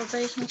humble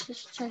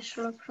obeisances, Jai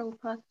Srila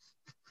Prabhupada.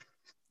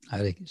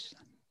 Hare Krishna.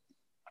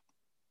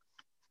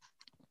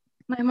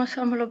 My most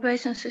humble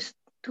obeisances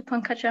to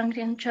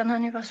Pankajangri and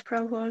Jananivas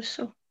Prabhu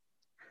also.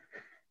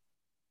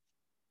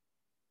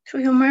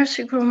 Through your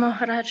mercy, Guru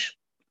Maharaj,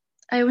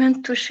 I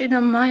went to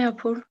Sridham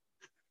Mayapur,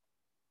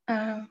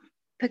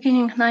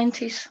 beginning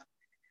 90s.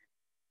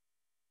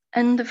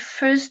 And the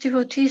first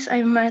devotees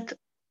I met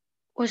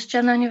was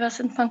Jananivas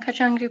and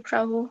Pankajangri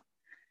Prabhu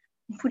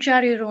in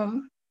Pujari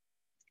room.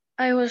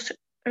 I was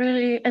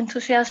really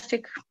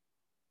enthusiastic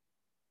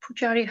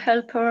Pujari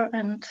helper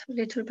and a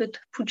little bit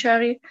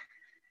Pujari.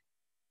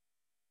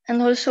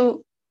 And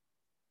also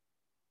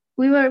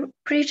we were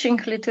preaching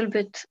a little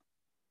bit.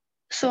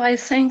 So I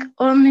think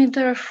only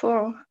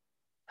therefore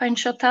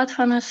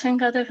Panchatattva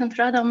Nrsingadev and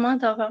Radha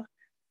Madhava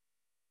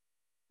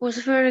was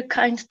very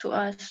kind to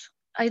us.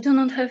 I do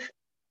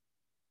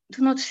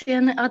not see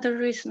any other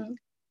reason.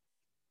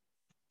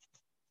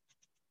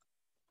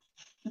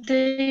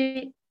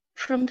 They,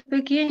 from the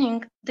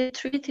beginning, they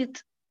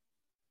treated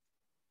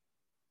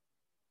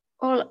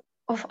all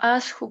of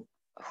us who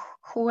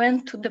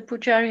went to the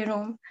Pujari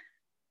room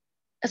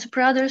as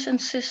brothers and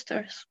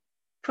sisters.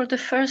 For the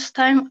first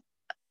time,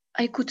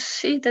 I could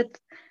see that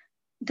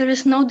there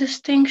is no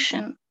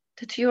distinction,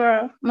 that you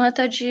are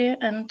Mataji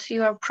and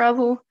you are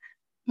Prabhu.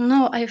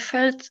 No, I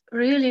felt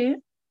really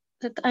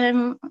that I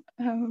am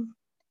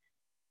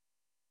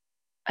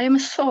a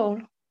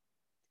soul.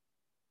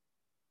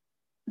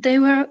 They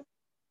were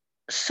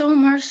so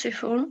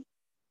merciful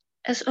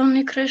as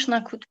only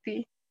Krishna could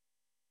be.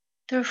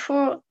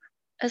 Therefore,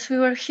 as we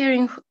were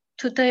hearing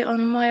today on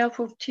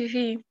Mayapur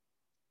TV,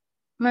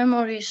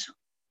 memories,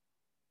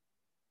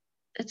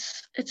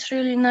 it's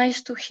really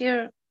nice to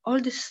hear all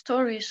these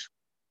stories.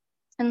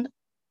 And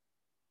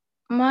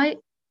my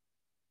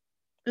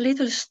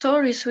little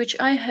stories which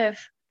I have,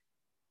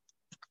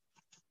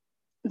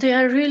 they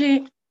are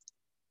really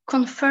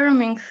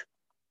confirming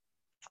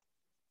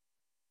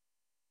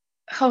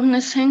how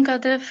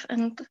Nrsingadev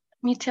and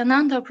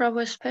Nityananda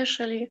Prabhu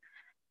especially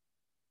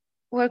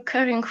were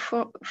caring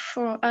for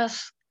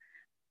us,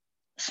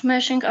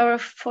 smashing our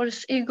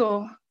false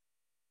ego.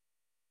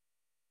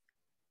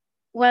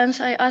 Once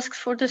I asked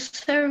for the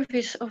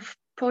service of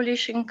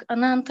polishing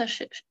Ananta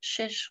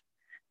Shesh,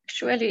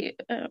 actually,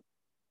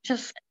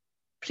 just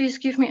please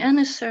give me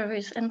any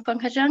service. And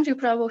Pankajangri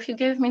Prabhu, he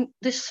gave me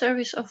this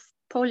service of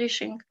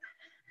polishing.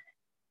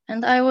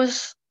 And I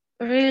was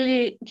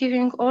really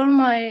giving all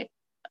my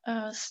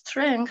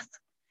strength.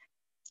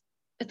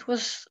 It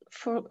was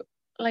for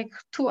like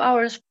 2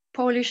 hours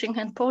polishing.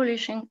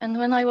 And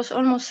when I was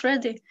almost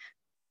ready,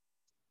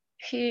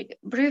 he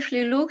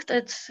briefly looked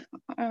at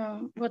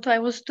what I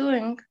was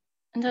doing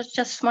and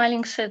just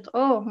smiling said,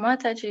 "Oh,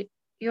 Mataji,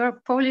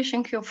 you're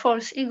polishing your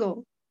false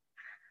ego."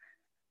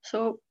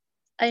 So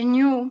I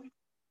knew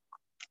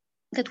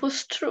that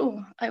was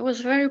true. I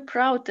was very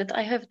proud that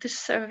I have this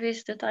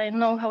service, that I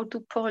know how to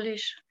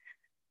polish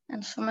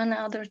and so many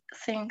other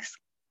things.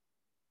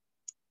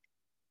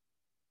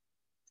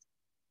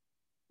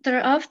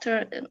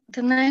 Thereafter,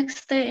 the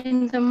next day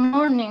in the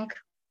morning,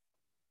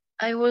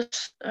 I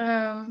was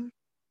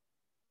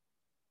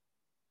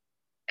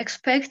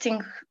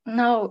expecting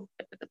now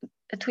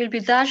it will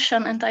be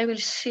darshan and I will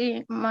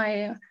see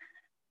my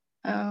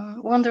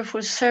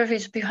wonderful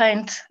service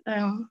behind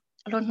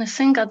Lord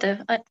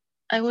Nrsingadev.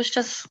 I was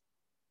just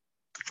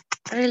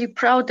really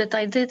proud that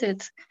I did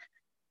it.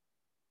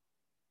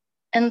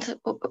 And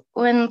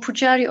when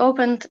Pujari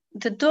opened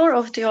the door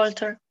of the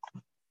altar,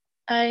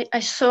 I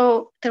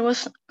saw there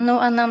was no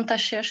Ananta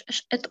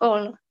Shesh at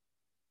all.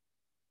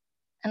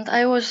 And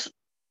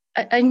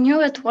I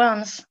knew at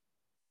once,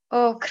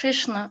 oh,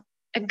 Krishna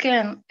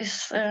again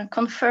is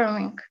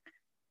confirming,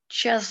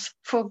 just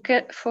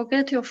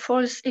forget your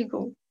false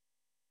ego,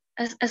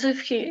 as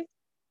if he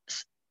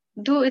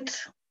did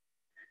it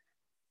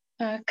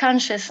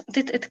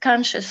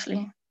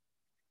consciously.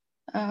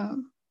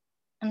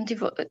 And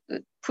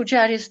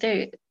pujaris,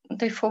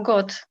 they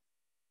forgot,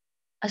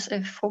 as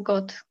if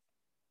forgot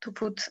to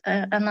put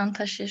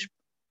Ananta Shesh.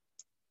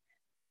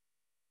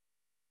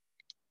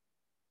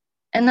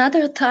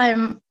 Another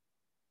time,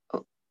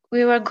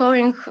 we were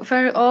going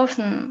very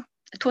often.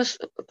 It was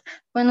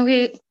when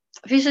we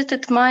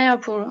visited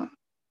Mayapur,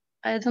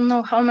 I don't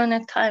know how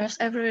many times,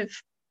 every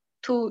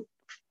 2-3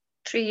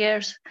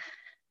 years.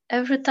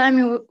 Every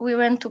time we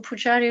went to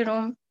Pujari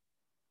room,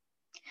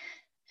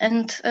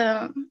 and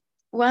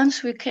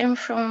once we came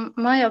from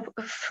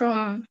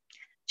from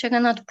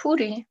Jagannath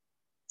Puri,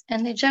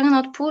 and in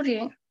Jagannath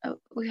Puri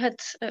we had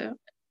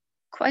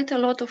quite a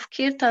lot of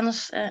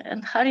kirtans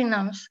and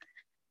harinams,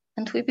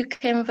 and we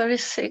became very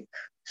sick.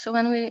 So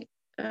when we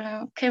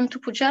came to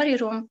Pujari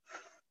room,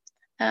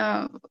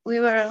 we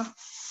were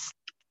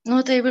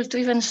not able to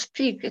even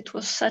speak. It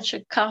was such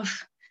a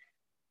cough.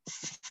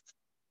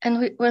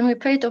 And when we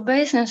paid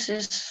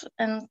obeisances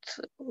and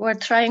were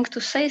trying to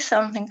say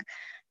something,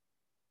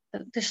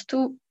 these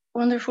two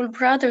wonderful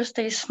brothers,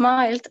 they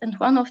smiled, and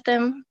one of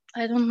them,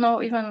 I don't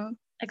know even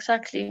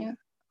exactly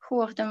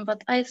who of them,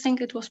 but I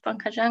think it was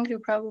Pankajangri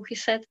Prabhu. He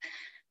said,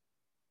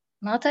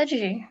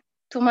 "Mataji,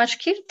 too much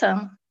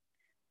kirtan."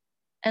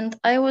 And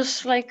I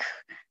was like,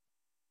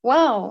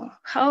 wow,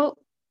 how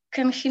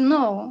can he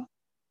know?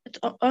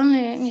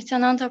 Only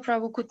Nityananda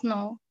Prabhu could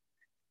know,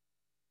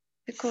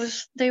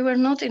 because they were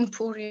not in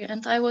Puri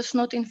and I was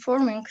not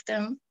informing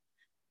them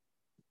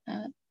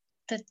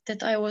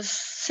that I was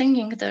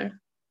singing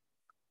there.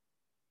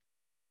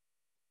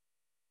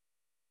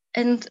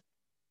 And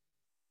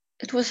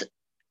it was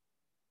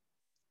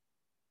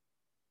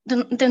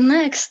the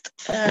next,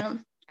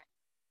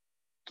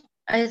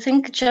 I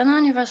think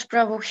Jananivas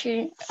Prabhu,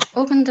 he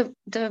opened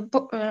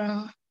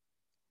the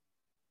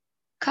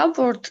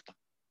cupboard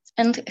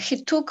and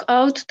he took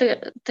out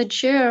the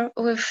jar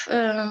with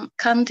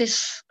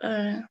Candice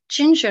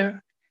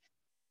ginger.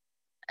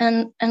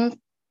 And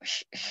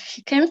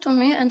he came to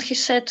me and he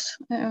said,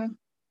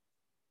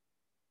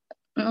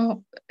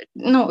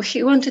 no,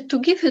 he wanted to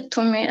give it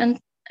to me,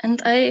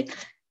 and I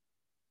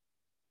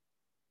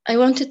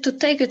wanted to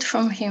take it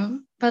from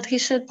him, but he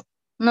said,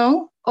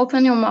 no,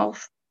 open your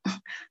mouth.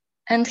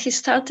 And he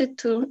started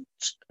to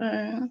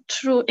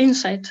through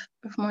inside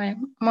of my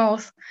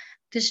mouth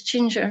this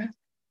ginger.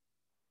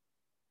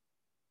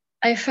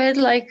 I felt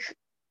like,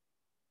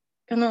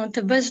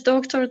 the best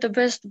doctor, the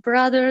best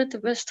brother, the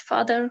best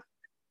father.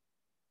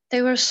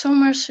 They were so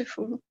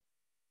merciful.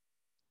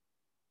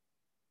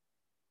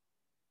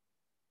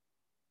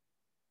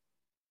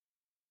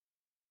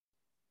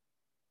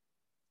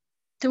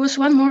 There was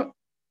one more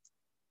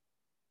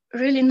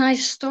really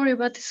nice story,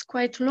 but it's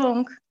quite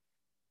long.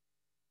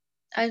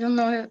 I don't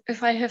know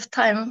if I have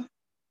time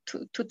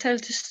to tell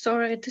this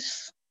story. It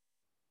is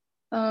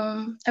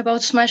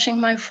about smashing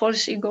my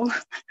false ego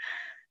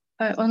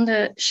on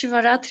the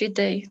Shivaratri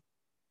day.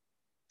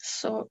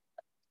 So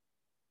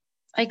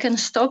I can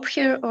stop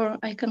here or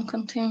I can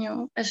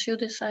continue as you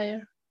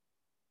desire.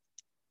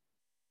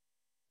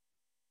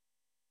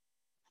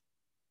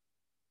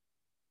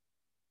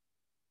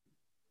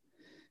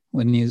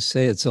 When you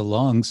say it's a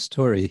long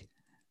story,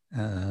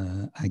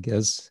 I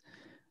guess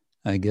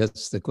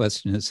the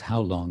question is how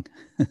long?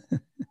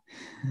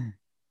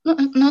 No,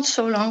 not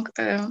so long.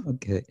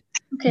 Okay.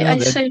 Okay, no, I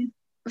say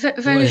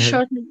very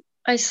shortly.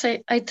 I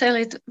tell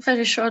it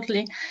very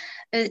shortly.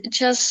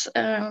 Just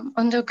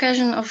on the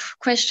occasion of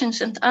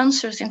questions and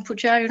answers in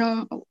Pujari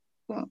room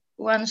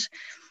once,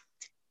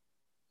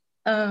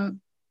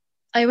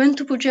 I went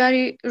to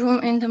Pujari room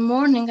in the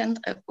morning and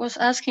I was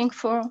asking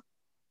for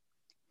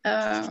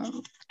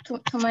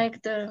to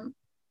make the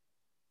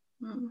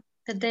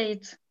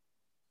date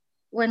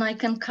when I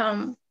can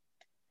come,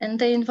 and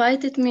they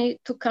invited me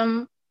to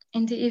come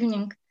in the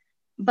evening.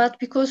 But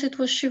because it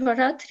was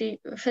Shivaratri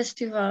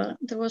festival,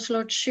 there was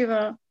Lord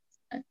Shiva,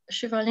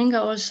 Shivalinga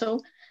also.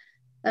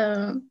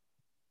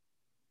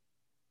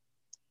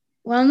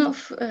 One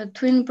of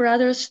twin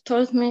brothers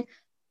told me,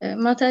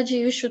 Mataji,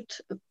 you should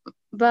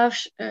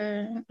bath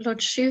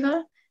Lord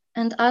Shiva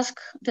and ask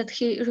that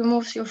he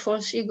removes your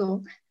false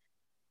ego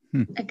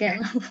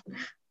again.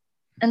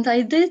 And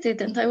I did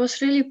it, and I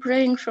was really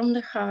praying from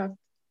the heart.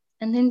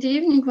 And in the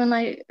evening, when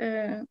I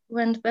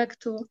went back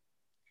to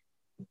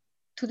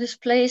this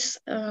place,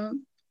 there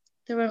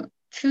were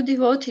few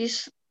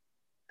devotees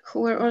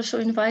who were also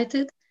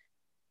invited,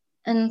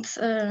 and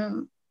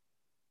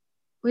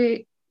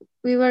we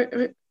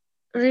were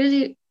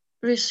really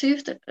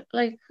received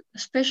like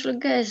special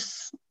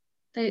guests.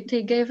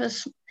 They gave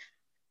us,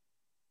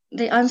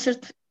 they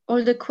answered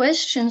all the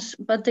questions,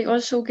 but they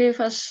also gave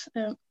us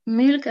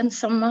milk and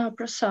some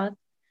Mahaprasad.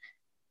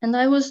 And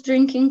I was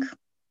drinking,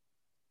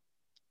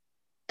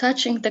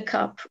 touching the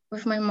cup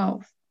with my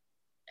mouth.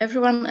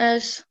 Everyone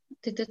else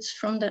did it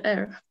from the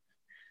air.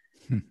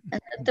 And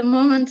at the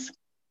moment,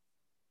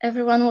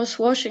 everyone was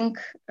washing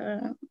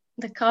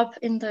the cup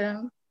in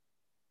the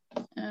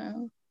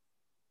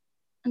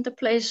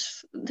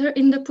place there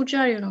in the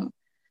Pujari room.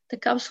 The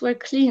cups were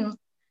clean,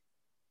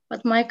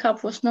 but my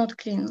cup was not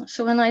clean.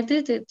 So when I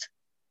did it,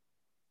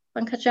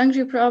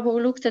 Pankajangri Prabhu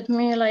looked at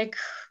me like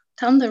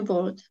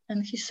thunderbolt,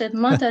 and he said,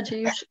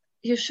 Mataji,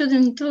 you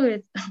shouldn't do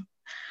it.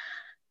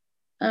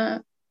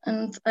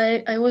 And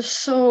I was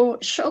so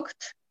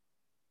shocked.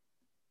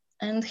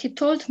 And he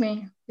told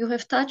me, you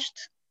have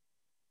touched,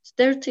 it's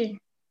dirty.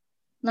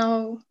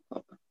 Now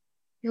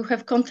You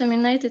have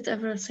contaminated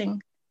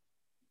everything.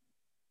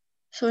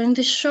 So in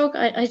this shock,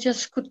 I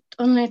just could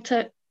only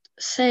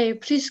say,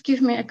 please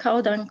give me a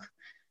cow dung.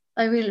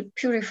 I will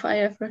purify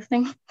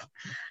everything.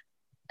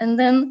 And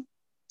then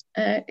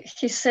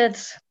he said,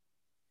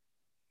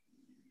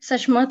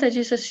 such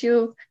Matajis as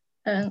you,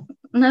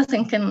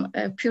 nothing can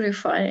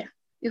purify.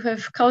 You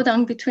have cow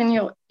dung between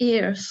your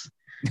ears.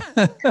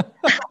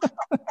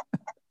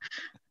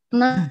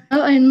 Now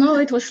I know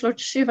it was Lord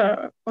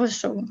Shiva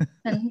also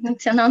and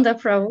Nityananda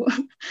Prabhu.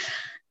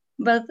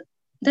 But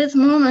that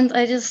moment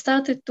I just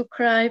started to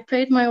cry,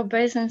 paid my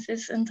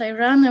obeisances, and I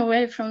ran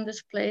away from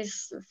this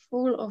place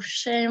full of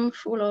shame,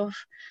 full of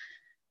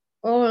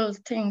all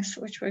things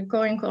which were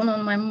going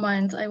on my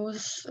mind. I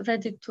was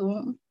ready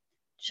to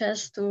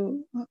just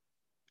to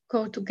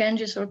go to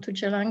Ganges or to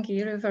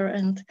Jalangi River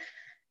and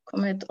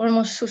commit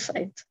almost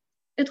suicide.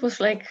 It was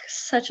like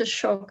such a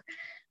shock.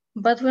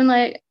 But when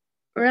I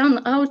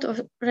ran out of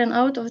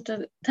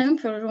the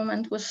temple room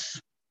and was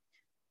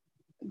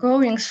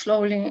going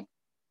slowly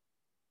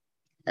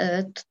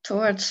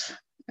towards,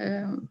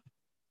 I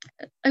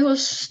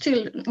was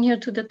still near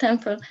to the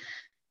temple.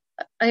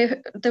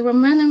 There were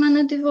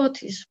many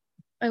devotees.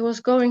 I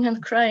was going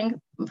and crying,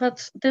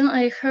 but then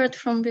I heard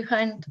from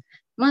behind,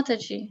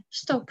 Mataji,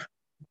 stop,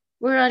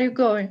 where are you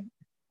going?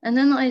 And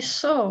then I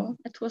saw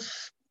it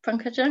was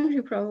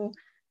Pankajangri Prabhu.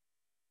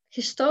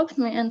 He stopped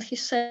me and he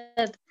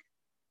said,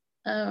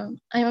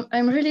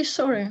 I'm really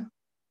sorry.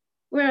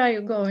 Where are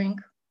you going?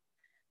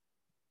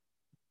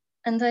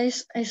 And I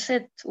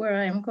said where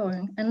I am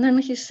going. And then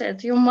he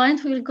said, your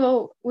mind will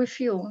go with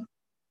you.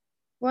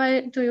 Why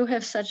do you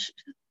have such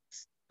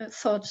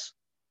thoughts?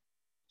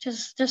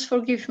 Just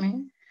forgive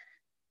me.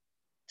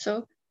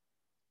 So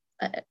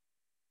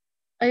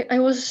I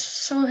was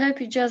so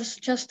happy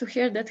just to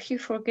hear that he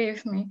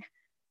forgave me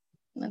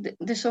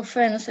this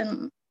offense,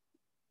 and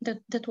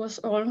that was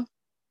all.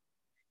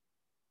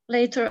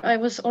 Later, I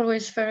was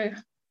always very,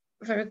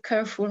 very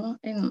careful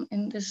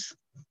in this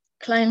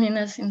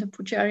cleanliness in the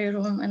Pujari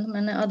room and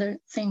many other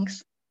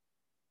things.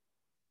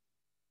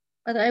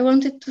 But I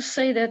wanted to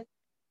say that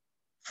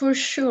for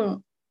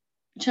sure,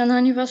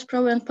 Jananivas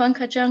Prabhu and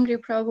Pankajangri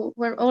Prabhu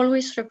were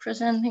always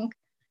representing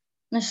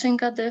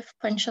Nrsingadev,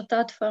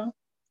 Panchatattva,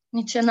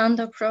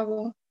 Nityananda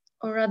Prabhu,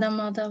 or Radha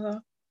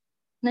Madhava.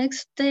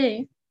 Next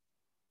day,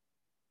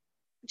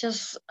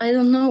 just I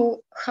don't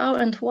know how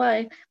and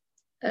why,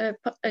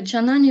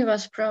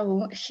 Jananivas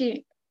Prabhu,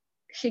 he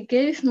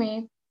gave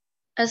me,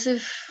 as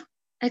if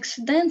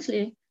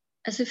accidentally,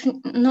 as if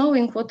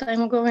knowing what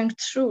I'm going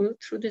through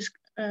this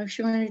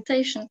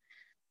humiliation,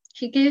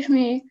 he gave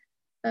me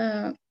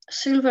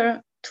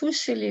silver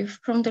tulsi leaf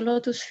from the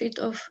lotus feet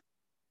of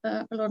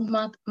Lord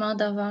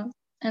Madhava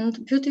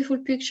and beautiful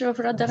picture of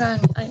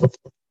Radharani.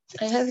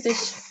 I have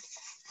this.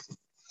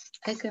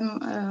 I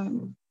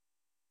can.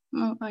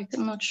 No, I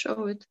cannot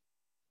show it.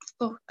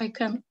 Oh, I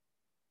can.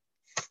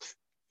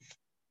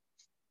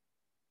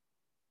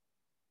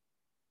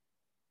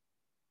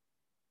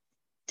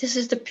 This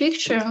is the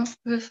picture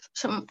with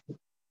some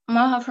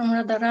Maha from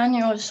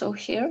Radharani also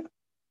here.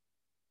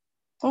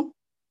 Oh,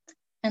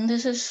 and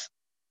this is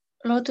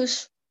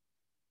lotus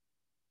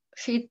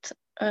feet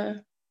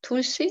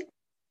tulsi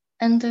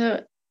and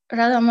the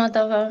Radha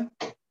Madhava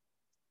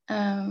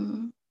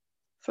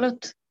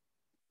flute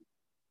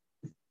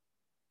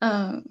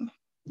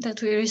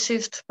that we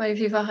received by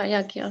Vivaha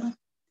Yagya,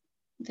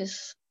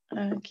 this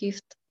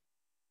gift.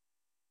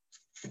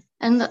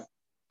 And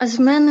as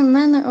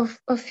many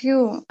of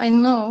you I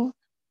know,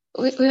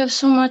 we have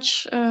so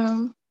much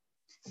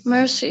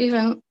mercy,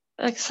 even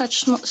like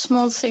such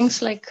small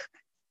things like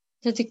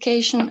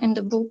dedication in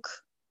the book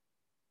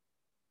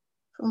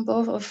from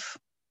both of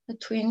the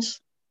twins.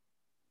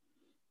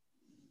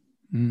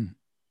 Mm.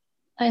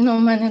 I know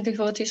many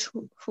devotees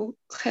who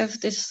have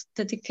these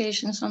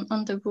dedications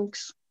on the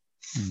books.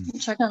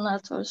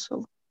 Jagannath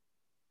also.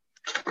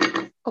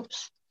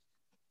 Oops.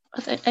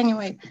 But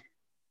anyway,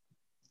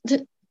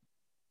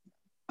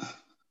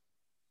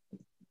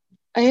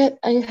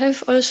 I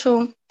have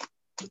also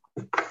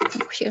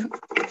here,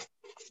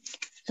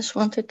 just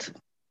wanted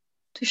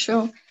to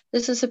show.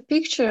 This is a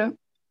picture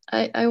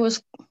I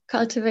was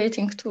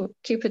cultivating to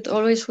keep it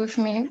always with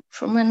me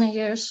for many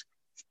years.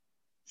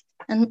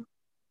 And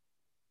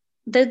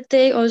that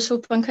day also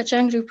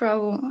Pankajangri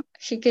Prabhu,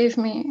 he gave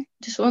me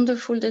this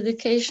wonderful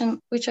dedication,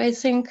 which I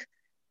think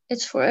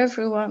it's for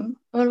everyone.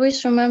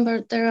 Always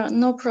remember there are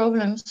no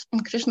problems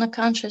in Krishna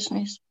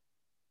consciousness.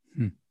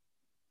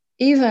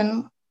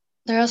 Even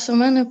there are so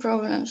many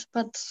problems,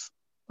 but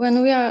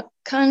when we are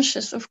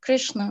conscious of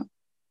Krishna,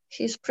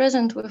 he is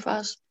present with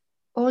us.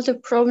 All the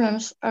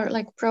problems are,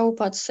 like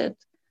Prabhupada said,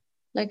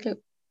 like a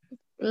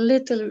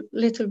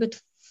little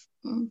bit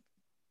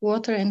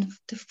water in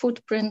the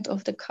footprint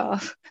of the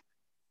calf.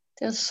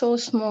 They're so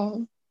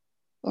small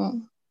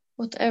or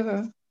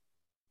whatever.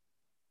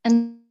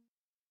 And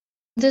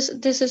this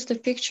is the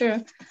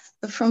picture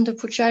from the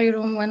Pujari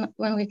room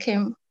when we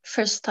came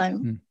first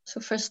time. So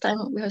first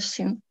time we have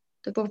seen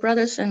the Both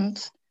Brothers and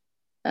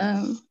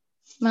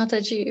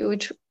Mataji,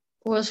 which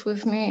was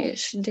with me,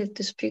 she did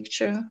this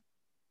picture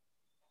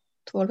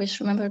to always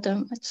remember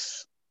them.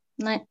 It's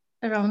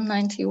around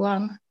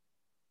 91, I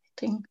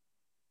think.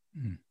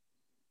 Mm.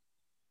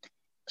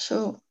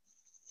 So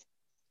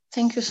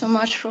thank you so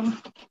much for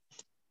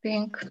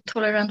being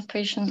tolerant,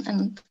 patient,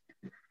 and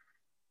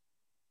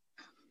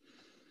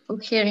for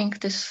hearing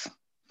these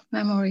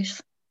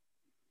memories.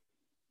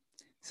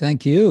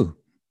 Thank you.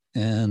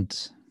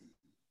 And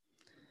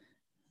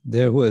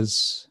there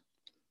was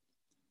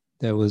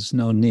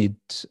no need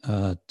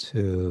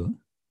to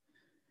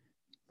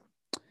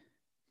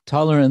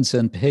tolerance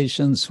and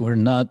patience were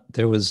not,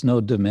 there was no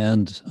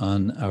demand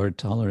on our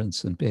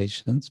tolerance and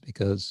patience,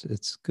 because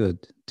it's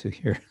good to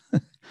hear.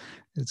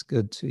 It's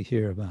good to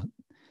hear about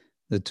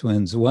the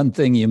twins. One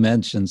thing you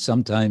mentioned,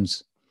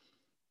 sometimes,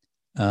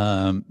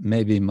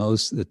 maybe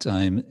most of the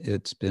time,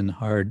 it's been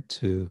hard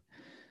to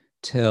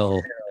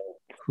tell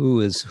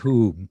who is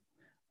who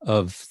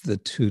of the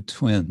two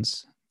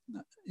twins.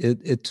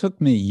 It took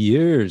me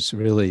years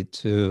really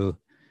to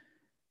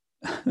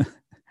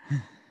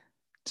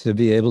to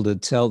be able to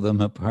tell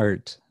them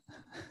apart.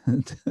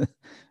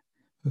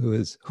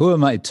 Who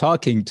am I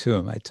talking to?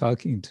 Am I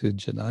talking to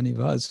Janani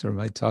Vas, or am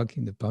I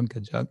talking to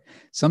Pankajang?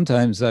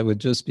 Sometimes I would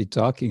just be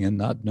talking and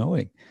not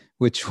knowing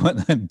which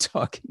one I'm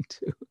talking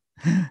to.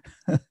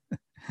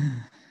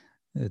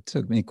 It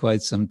took me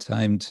quite some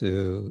time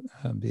to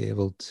be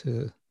able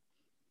to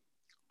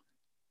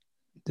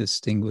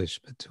distinguish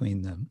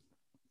between them.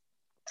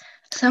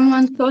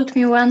 Someone told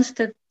me once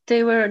that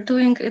they were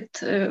doing it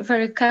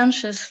very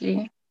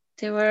consciously.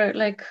 They were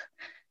like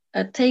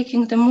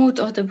taking the mood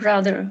of the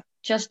brother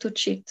just to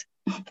cheat.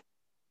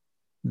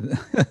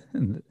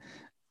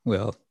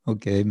 Well,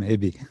 okay,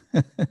 maybe.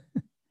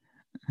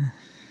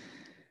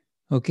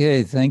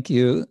 Okay, thank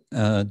you,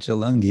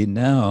 Jalangi.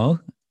 Now,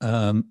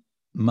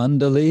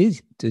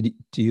 Mandali,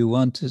 do you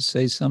want to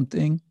say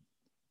something?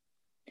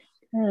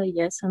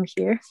 Yes, I'm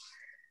here.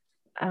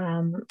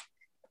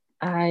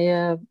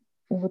 I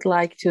would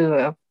like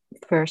to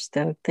first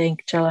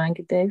thank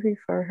Jalangi Devi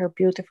for her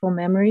beautiful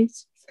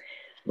memories,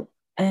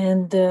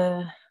 and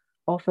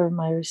offer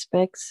my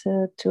respects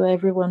to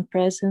everyone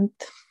present.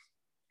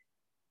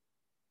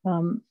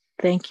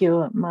 Thank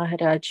you,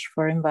 Maharaj,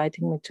 for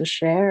inviting me to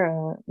share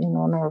in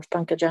honor of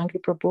Pankajangri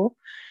Prabhu.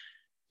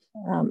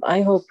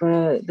 I hope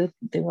the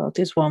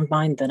devotees won't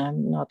mind that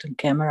I'm not on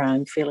camera.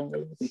 I'm feeling a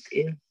little bit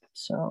ill,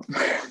 so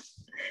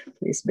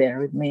please bear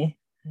with me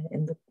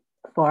in the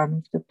form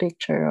of the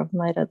picture of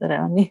my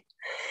Radharani.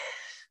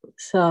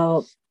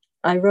 So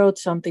I wrote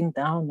something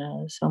down,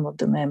 some of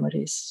the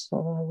memories, so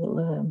I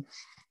will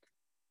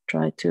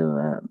try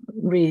to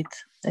read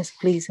as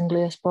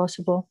pleasingly as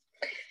possible.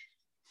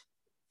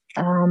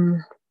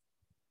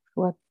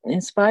 What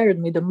inspired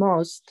me the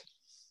most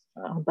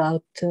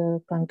about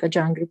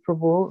Pankajangri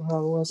Prabhu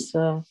was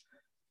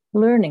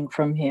learning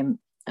from him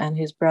and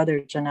his brother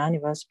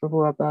Jananivas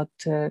Prabhu about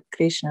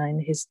Krishna in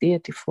his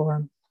deity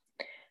form.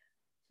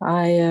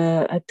 I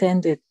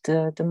attended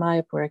the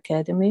Mayapur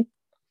Academy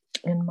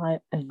in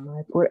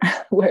Mayapur,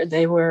 where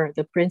they were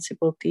the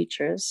principal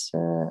teachers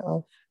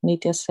of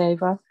Nitya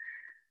Seva,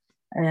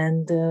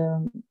 and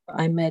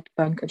I met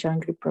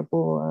Pankajangri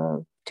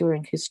Prabhu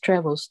during his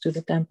travels to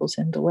the temples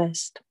in the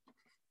West.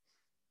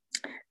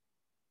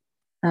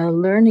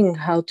 Learning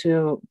how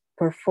to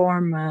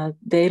perform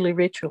daily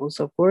rituals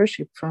of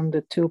worship from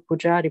the two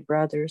Pujari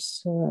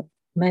brothers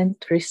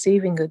meant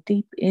receiving a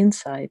deep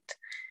insight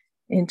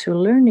into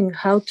learning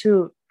how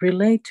to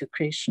relate to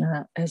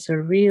Krishna as a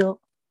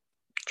real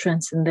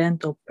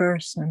transcendental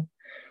person.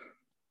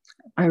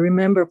 I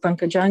remember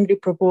Pankajangri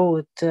Prabhu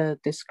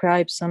would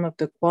describe some of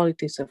the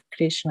qualities of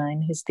Krishna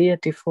in his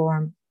deity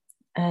form,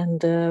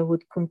 and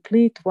would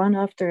complete one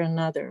after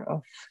another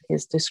of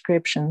his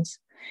descriptions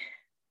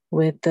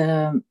with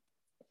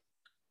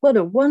what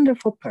a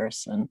wonderful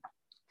person,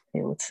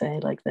 he would say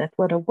like that,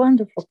 what a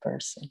wonderful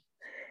person.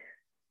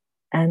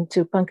 And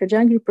to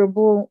Pankajangri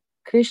Prabhu,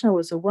 Krishna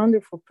was a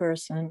wonderful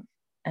person,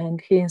 and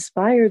he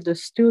inspired the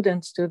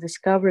students to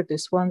discover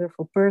this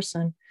wonderful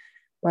person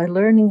by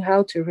learning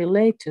how to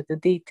relate to the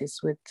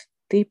deities with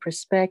deep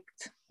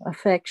respect,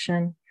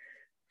 affection,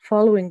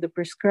 following the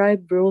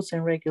prescribed rules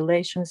and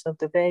regulations of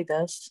the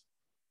Vedas.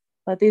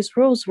 But these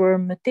rules were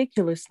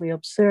meticulously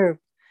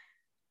observed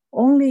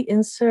only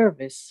in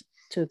service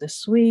to the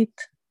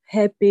sweet,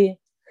 happy,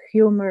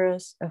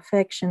 humorous,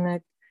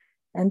 affectionate,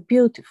 and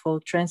beautiful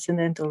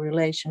transcendental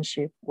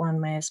relationship one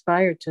may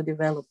aspire to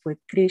develop with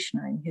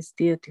Krishna in his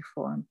deity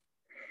form.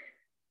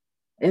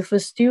 If a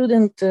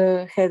student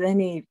had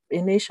any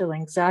initial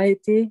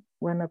anxiety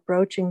when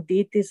approaching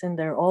deities in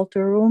their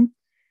altar room,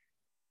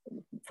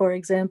 for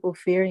example,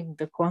 fearing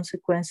the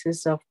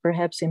consequences of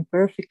perhaps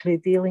imperfectly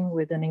dealing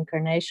with an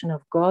incarnation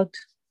of God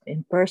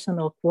in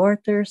personal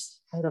quarters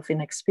out of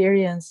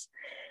inexperience,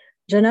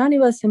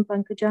 Jananivas and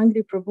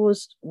Pankajangri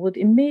Prabhus would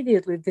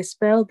immediately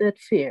dispel that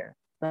fear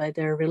by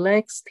their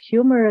relaxed,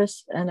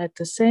 humorous, and at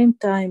the same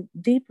time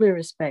deeply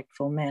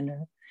respectful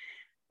manner.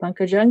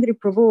 Pankajangri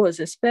Prabhu was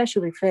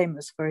especially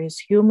famous for his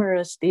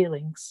humorous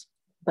dealings,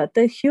 but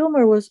the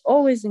humor was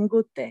always in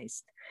good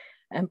taste,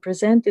 and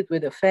presented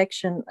with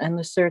affection and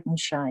a certain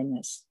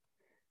shyness.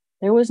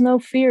 There was no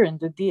fear in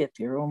the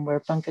deity room where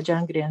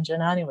Pankajangri and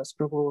Janani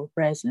Prabhu were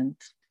present.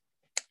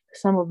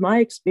 Some of my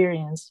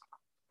experience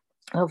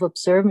of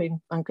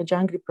observing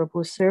Pankajangri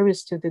Prabhu's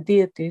service to the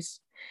deities,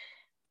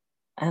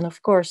 and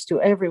of course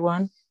to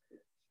everyone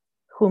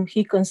whom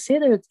he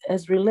considered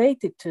as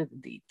related to the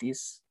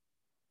deities,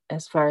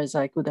 as far as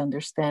I could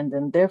understand,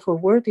 and therefore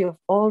worthy of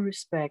all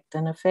respect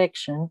and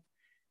affection,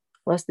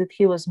 was that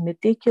he was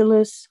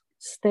meticulous,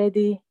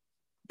 steady,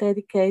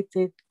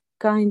 dedicated,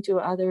 kind to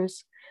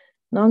others,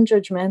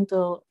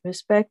 non-judgmental,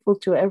 respectful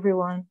to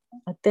everyone,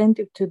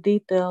 attentive to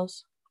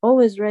details,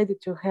 always ready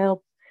to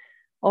help,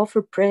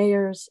 offer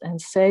prayers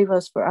and save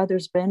us for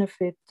others'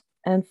 benefit,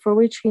 and for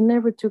which he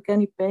never took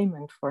any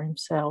payment for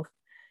himself,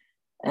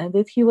 and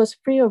that he was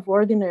free of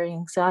ordinary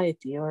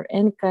anxiety or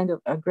any kind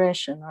of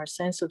aggression or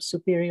sense of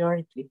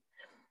superiority.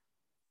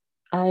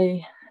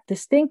 I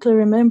distinctly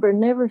remember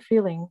never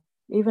feeling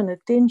even a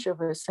tinge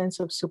of a sense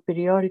of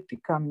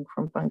superiority coming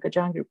from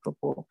Pankajangri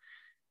Prabhu.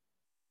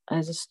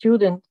 As a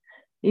student,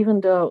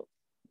 even though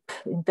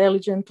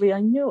intelligently I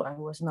knew I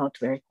was not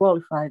very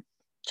qualified,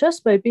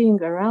 just by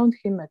being around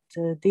him at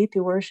deity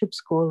worship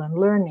school and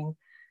learning,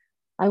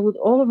 I would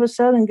all of a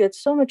sudden get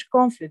so much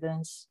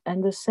confidence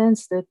and the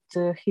sense that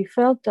he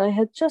felt I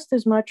had just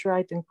as much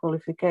right and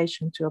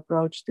qualification to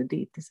approach the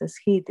deities as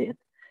he did,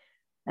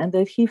 and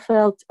that he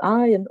felt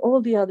I and all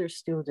the other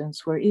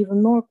students were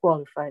even more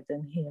qualified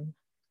than him.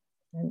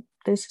 And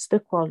this is the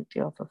quality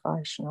of a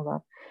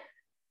Vaishnava.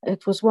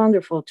 It was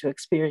wonderful to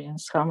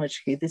experience how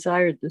much he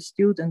desired the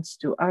students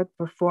to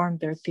outperform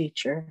their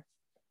teacher.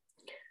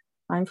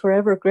 I'm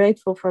forever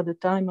grateful for the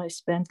time I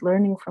spent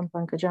learning from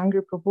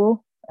Pankajangri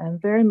Prabhu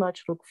and very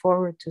much look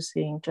forward to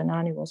seeing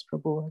Janani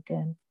Prabhu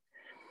again.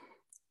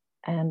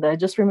 And I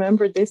just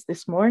remembered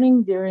this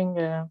morning during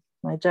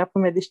my japa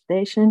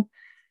meditation,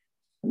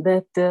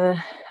 that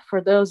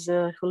for those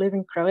who live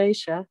in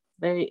Croatia,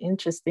 very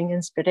interesting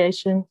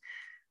inspiration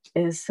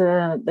is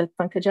that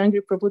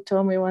Pankajangri Prabhu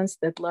told me once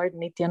that Lord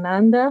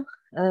Nityananda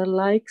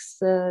likes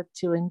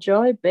to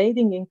enjoy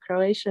bathing in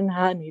Croatian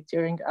honey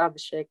during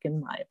Abhishek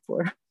in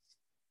Mayapur.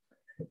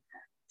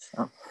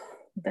 So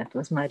that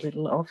was my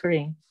little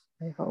offering.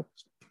 I hope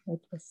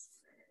it was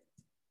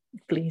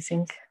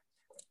pleasing.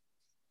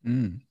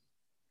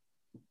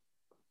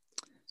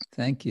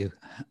 Thank you.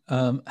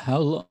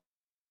 How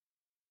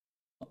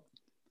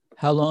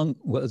long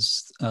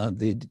was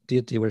the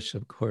deity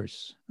worship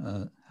course?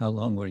 How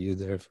long were you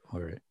there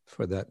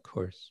for that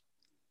course?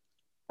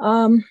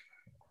 Well,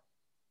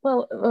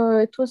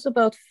 it was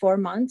about 4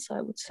 months,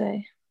 I would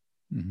say.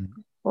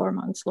 4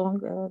 months long.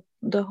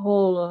 The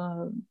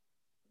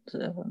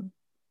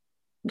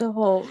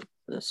whole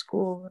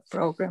school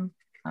program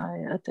I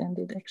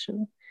attended,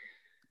 actually.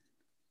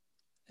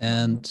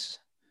 And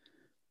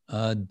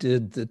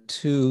did the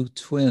two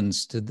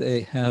twins, did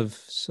they have,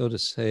 so to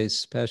say,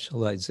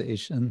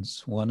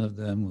 specializations? One of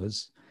them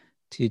was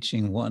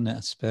teaching one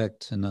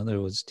aspect, another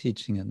was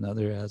teaching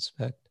another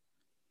aspect?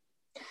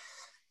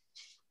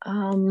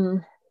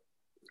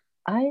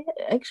 I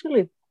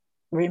actually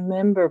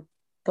remember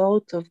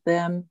both of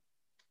them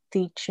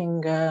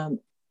teaching the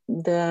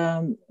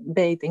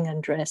bathing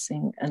and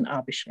dressing and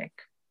Abhishek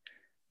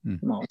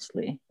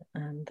mostly,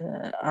 and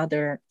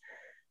there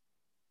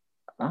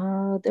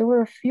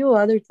were a few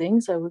other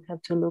things I would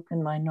have to look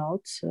in my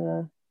notes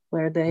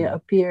where they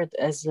appeared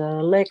as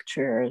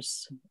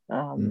lecturers.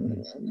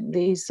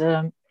 These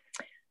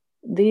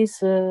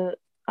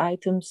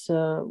items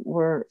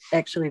were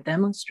actually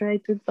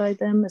demonstrated by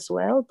them as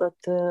well, but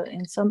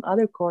in some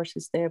other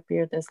courses they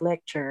appeared as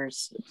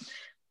lectures,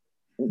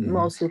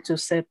 mostly to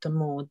set the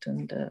mood,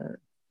 and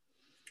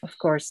of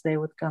course they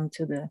would come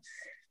to the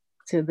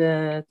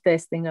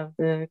testing of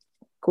the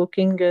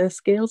cooking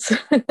skills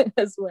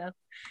as well,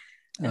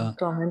 and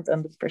comment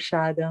on the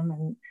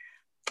prasadam.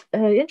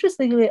 And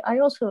interestingly, I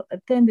also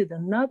attended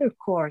another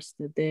course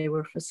that they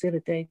were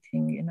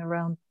facilitating in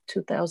around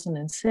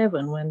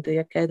 2007, when the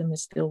academy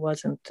still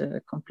wasn't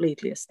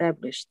completely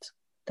established.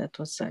 That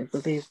was, I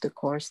believe, the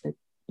course that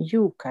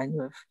you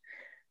kind of,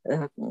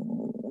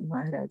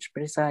 Maharaj,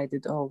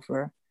 presided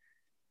over.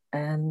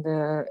 And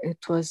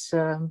it was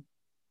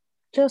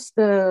just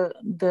the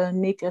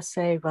Nitya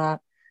Seva,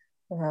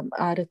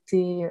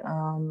 Arati,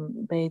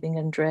 bathing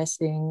and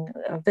dressing,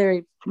 a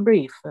very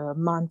brief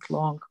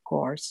month-long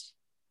course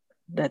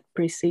that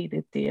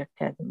preceded the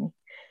academy.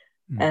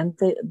 And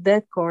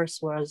that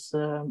course was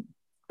the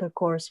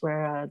course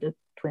where the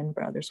twin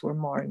brothers were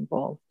more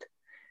involved,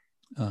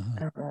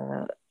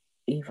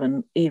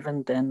 even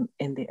than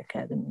in the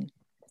academy.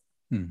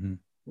 And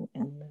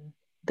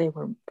they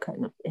were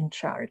kind of in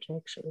charge,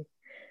 actually,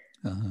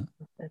 of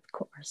that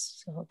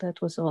course. So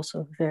that was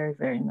also very,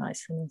 very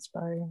nice and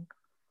inspiring.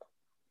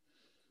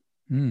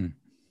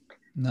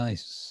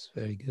 Nice,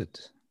 very good.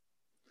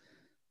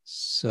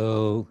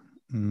 So,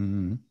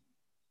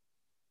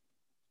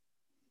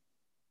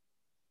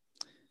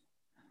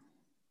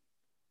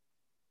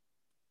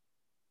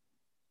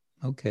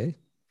 okay,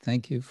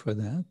 thank you for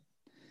that.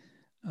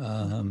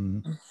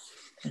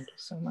 Thank you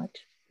so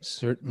much.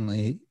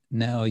 Certainly,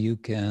 now you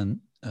can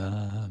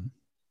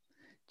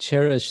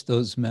cherish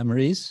those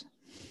memories.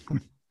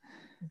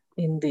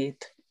 Indeed.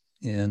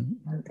 In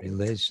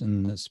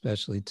relation,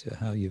 especially to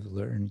how you've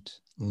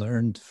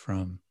learned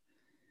from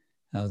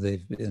how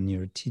they've been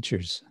your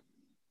teachers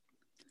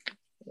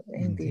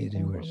in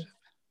deity worship.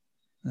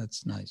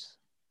 That's nice.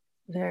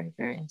 Very,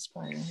 very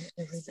inspiring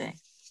every day.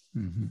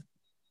 Mm-hmm.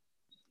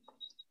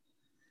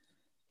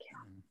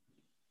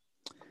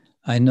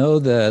 I know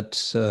that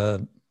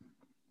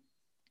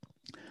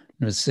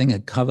Nrsimha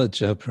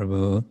Kavacha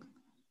Prabhu,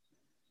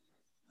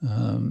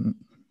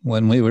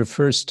 when we were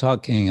first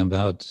talking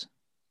about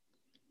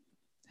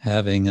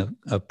having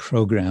a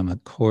program, a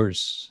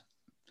course,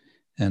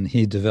 and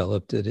he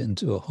developed it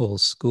into a whole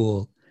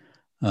school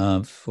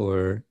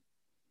for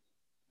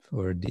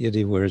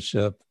deity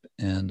worship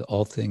and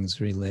all things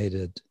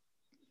related.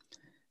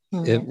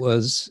 It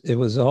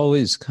was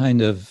always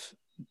kind of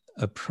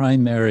a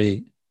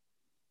primary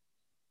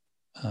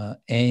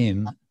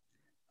aim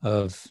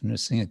of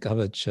Nrsimha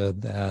Kavacha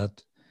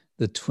that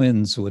the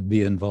twins would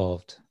be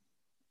involved.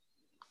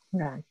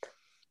 Right.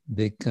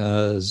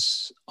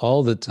 Because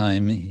all the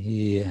time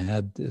he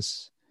had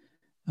this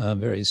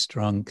very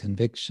strong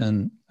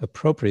conviction,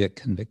 appropriate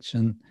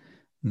conviction,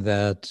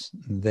 that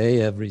they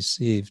have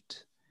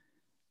received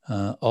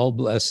all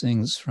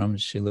blessings from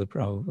Srila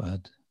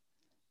Prabhupada.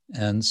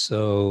 And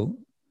so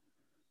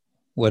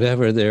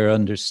whatever their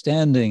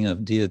understanding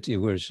of deity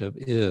worship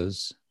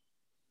is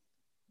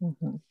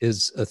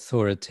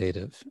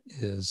authoritative,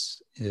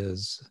 is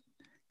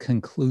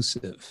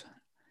conclusive,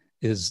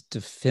 is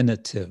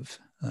definitive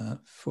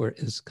for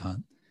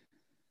ISKCON.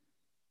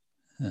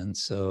 And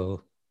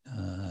so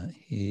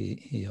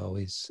he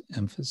always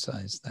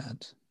emphasized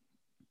that.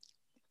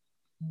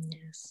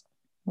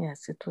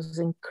 Yes, it was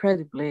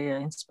incredibly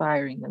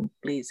inspiring and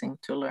pleasing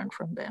to learn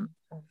from them.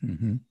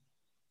 Mm-hmm.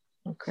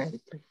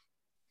 Incredibly.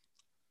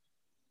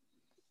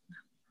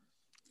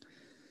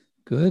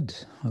 Good.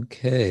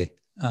 Okay.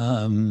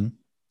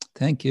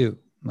 Thank you,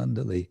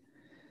 Mandali.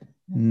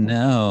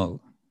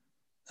 Now,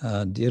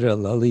 Dira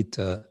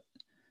Lalita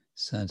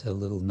sent a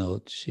little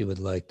note. She would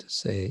like to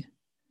say,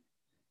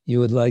 you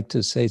would like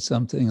to say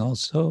something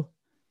also,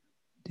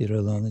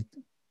 Dira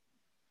Lalita?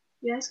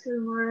 Yes,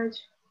 Guru Maharaj.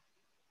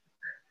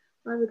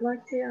 I would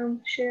like to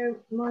share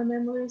my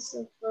memories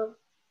of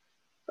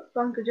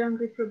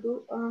Pankajangri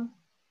Prabhu.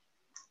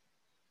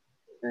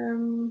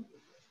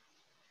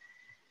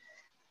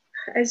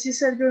 As you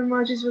said, Guru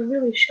Maharaj, it was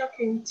really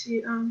shocking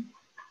to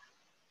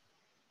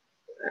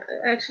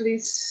actually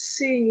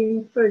seeing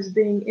him first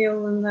being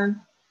ill and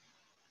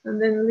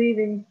then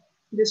leaving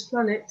this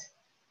planet.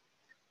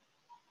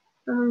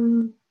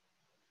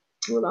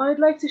 Well, I'd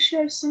like to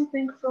share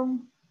something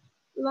from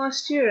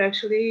last year.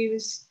 Actually, it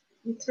was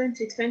in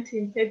 2020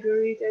 in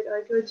February that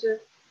I got a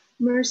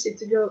mercy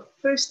to go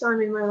first time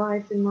in my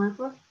life in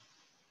Mayapur.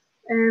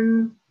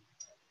 And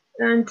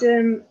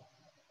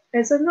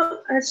as I'm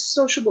not a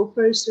sociable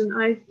person,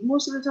 I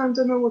most of the time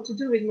don't know what to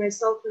do with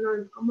myself, and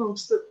I'm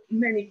amongst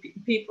many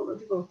people or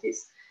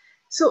devotees.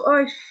 So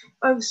I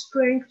was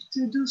praying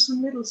to do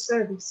some little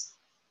service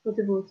for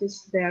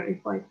devotees there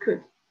if I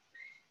could.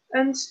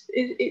 And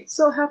it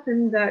so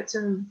happened that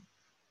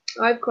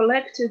I've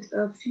collected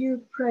a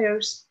few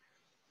prayers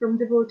from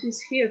devotees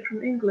here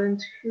from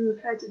England who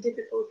had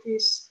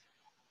difficulties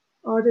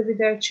either with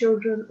their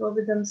children or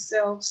with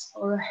themselves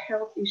or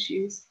health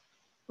issues.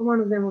 One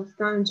of them was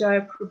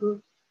Dhananjaya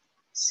Prabhu.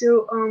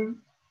 So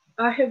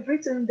I have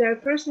written their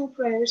personal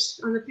prayers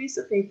on a piece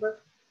of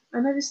paper,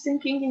 and I was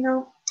thinking,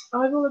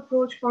 I will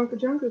approach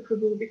Pankajangri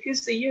Prabhu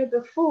because the year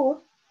before,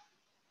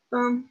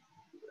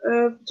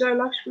 Jai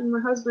Lakshman,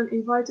 my husband,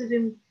 invited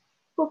him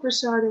for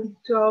prasadam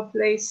to our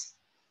place,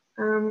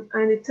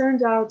 and it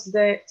turned out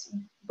that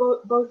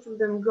both of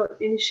them got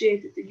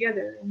initiated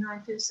together in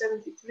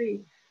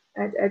 1973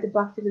 at the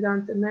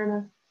Bhaktivedanta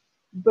Manor,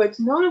 but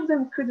none of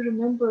them could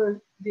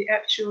remember the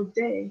actual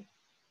day.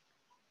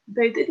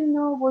 They didn't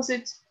know was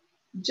it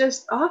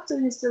just after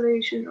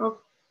installation of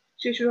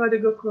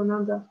Shishurada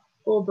Gokulananda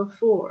or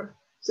before.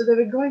 So they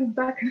were going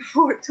back and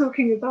forth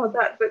talking about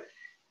that, but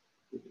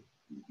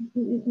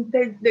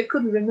they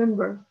couldn't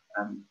remember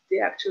the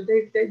actual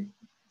day.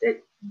 They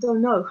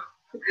don't know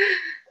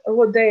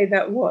what day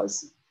that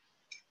was.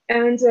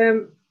 And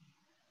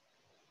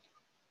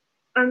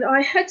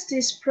I had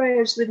these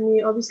prayers with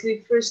me,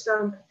 obviously, first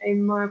time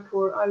in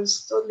Mayapur. I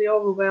was totally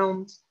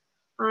overwhelmed.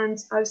 And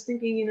I was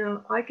thinking,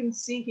 I can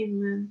see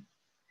him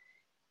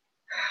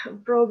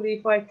probably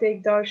if I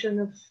take darshan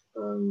of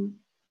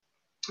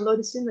Lord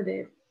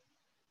Nrsimhadev.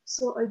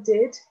 So I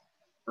did,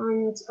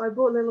 and I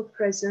bought a little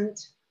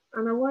present,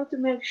 and I wanted to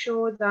make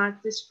sure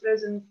that this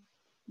present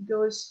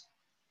goes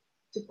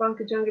to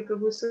Pankajangri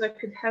Prabhu so I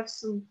could have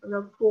some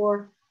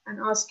rapport and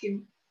ask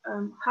him,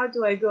 how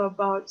do I go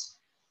about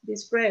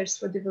these prayers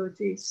for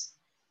devotees?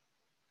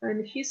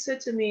 And he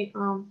said to me,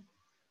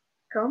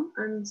 come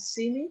and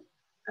see me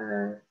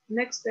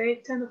next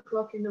day, 10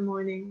 o'clock in the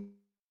morning,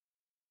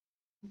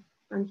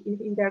 and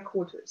in their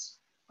quarters.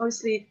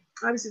 Obviously,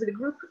 I was with a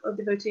group of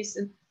devotees,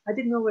 and I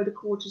didn't know where the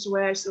quarters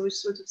were, so I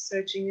was sort of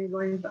searching and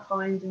going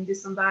behind and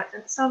this and that.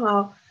 And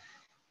somehow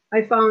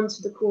I found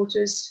the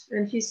quarters,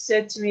 and he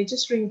said to me,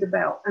 just ring the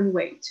bell and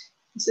wait.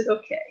 I said,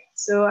 okay.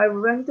 So I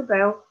rang the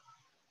bell,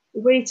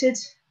 waited,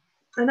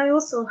 and I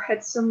also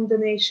had some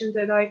donation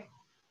that I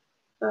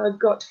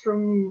got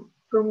from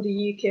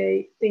the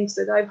UK, things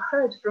that I've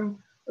heard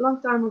from a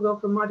long time ago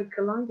from Mother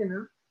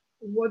Kalangana,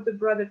 what the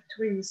brother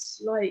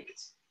twins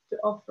liked to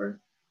offer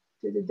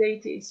to the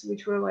deities,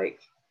 which were like,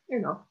 you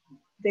know,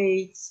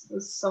 dates,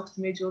 those soft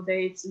middle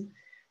dates and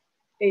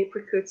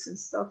apricots and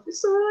stuff.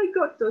 So I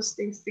got those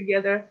things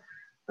together.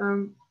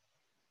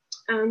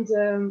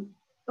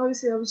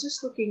 Obviously I was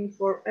just looking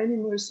for any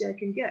mercy I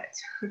can get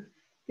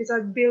because I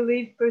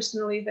believe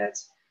personally that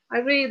I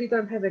really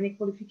don't have any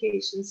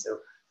qualifications. So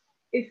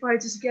if I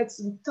just get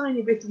some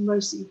tiny bit of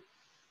mercy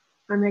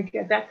and I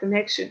get that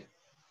connection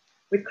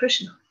with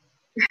Krishna.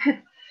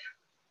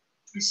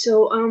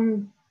 So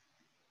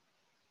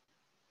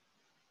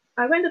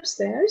I went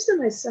upstairs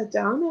and I sat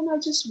down and I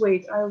just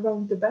waited. I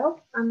rang the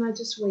bell and I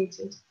just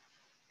waited.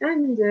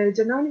 And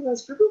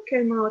Jananivas Prabhu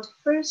came out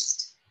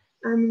first,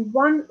 and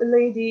one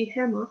lady,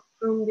 Hema,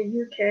 from the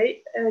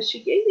UK,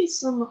 she gave me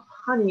some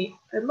honey.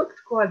 It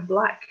looked quite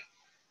black,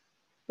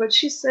 but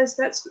she says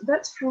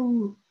that's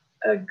from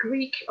a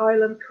Greek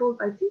island called,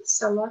 I think,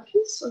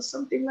 Salakis or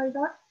something like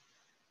that.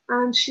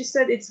 And she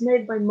said it's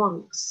made by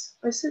monks.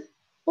 I said,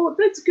 oh,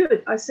 that's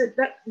good. I said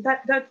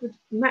that would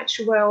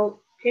match well.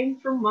 Came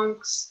from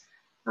monks,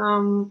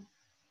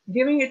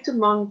 giving it to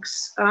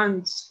monks,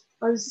 and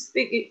I was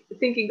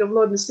thinking of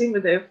Lord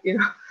Nrsimhadev, you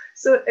know.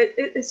 So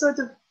it sort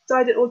of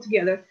tied it all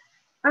together.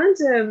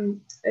 And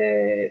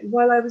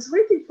while I was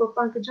waiting for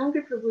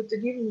Pankajanga Prabhu to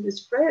give him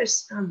these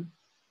prayers,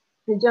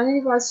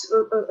 Jananivas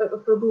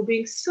Prabhu,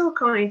 being so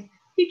kind,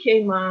 he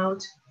came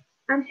out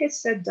and he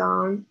sat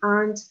down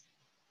and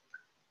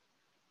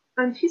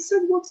he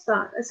said, what's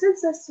that? I said,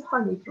 that's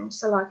honey from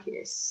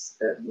Salakis,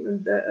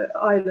 the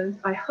island.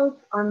 I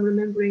hope I'm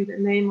remembering the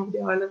name of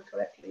the island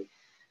correctly.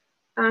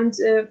 And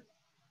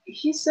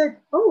he said,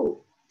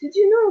 oh, did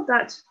you know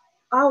that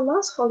our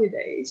last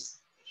holidays,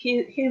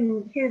 his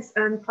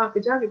and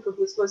Pankajanga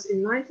Prabhu's was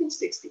in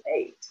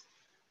 1968.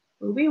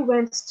 We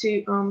went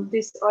to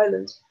this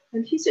island.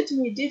 And he said to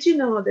me, did you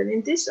know that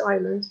in this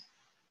island,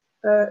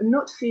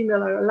 not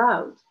female are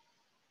allowed?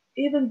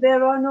 Even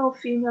there are no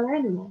female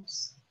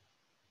animals.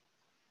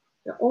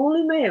 They're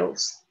only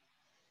males.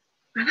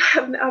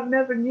 And I've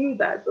never knew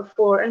that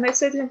before. And I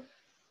said to him,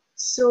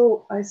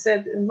 so I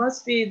said, it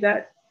must be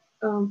that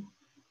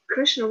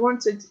Krishna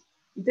wanted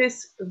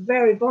this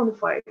very bona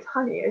fide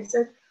honey. I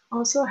said,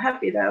 I'm so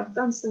happy that I've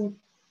done some,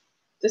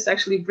 just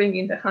actually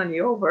bringing the honey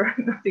over,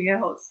 nothing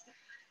else.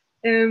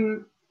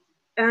 And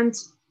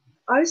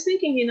I was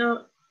thinking, you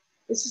know,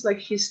 this is like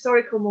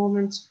historical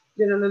moment.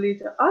 Lila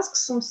Lalita, ask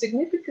some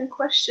significant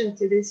question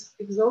to this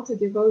exalted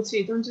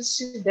devotee. Don't just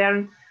sit there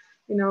and,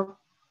 you know,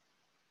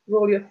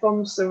 roll your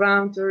thumbs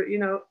around or, you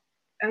know.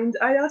 And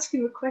I asked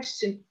him a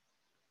question.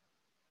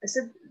 I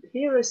said,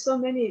 here are so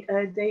many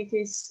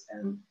deities.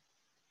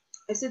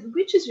 I said,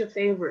 which is your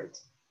favorite?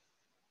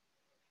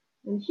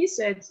 And he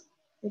said,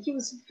 and he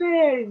was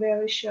very,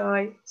 very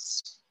shy,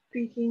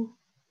 speaking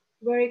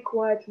very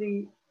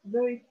quietly,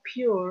 very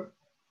pure.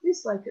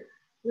 He's like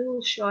a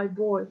little shy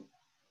boy.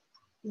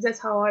 That's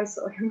how I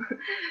saw him.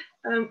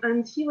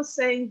 And he was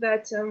saying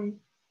that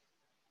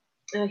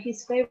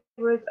his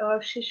favorite are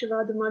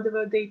Shishivada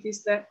Madhava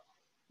deities that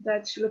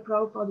Srila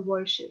Prabhupada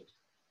worshipped.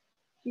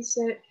 He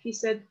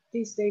said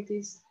these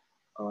deities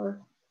are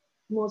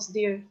most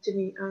dear to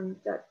me and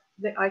that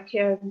I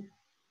care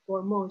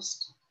for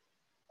most.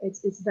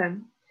 It's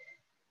them.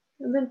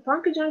 And then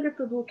Pankajanga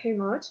Prabhu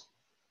came out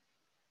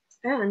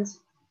and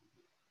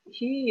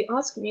he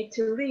asked me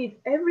to read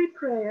every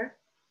prayer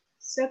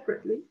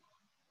separately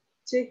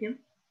to him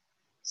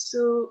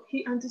so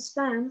he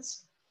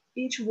understands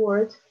each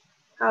word,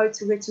 how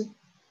it's written,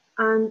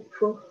 and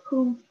for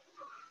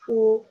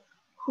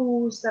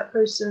who's that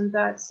person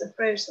that the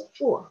prayers are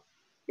for.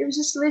 He was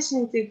just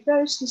listening to it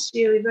very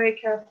sincerely, very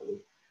carefully.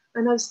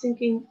 And I was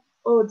thinking,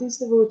 oh, these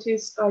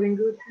devotees are in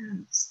good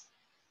hands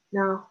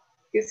now,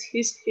 because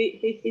he's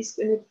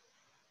gonna,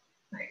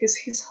 because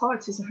his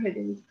heart is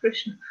already with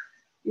Krishna.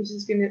 He's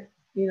just gonna,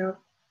 you know,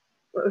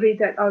 read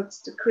that out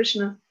to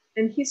Krishna.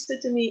 And he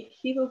said to me,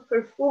 he will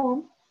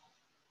perform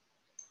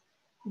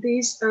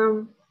these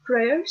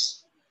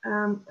prayers,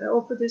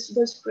 offer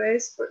those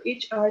prayers for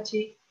each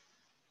arati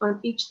on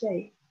each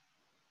day.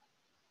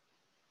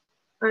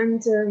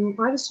 And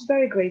I was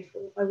very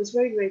grateful. I was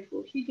very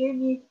grateful. He gave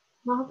me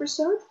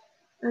Mahaprasad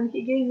and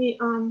he gave me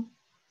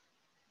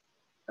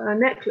a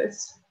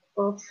necklace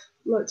of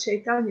Lord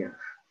Chaitanya.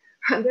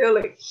 And they were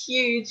like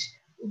huge,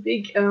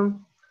 big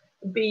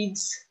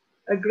beads,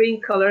 a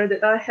green color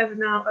that I have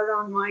now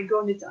around my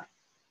gonita.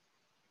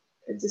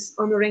 Just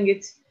honoring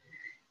it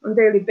on a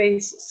daily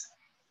basis.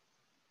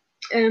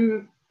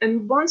 And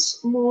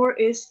once more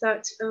is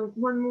that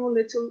one more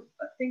little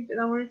thing that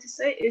I wanted to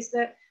say is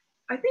that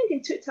I think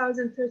in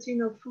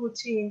 2013 or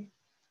 14,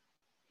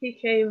 he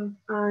came,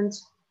 and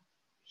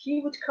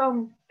he would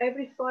come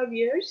every 5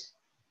 years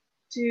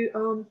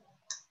to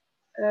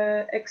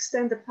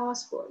extend the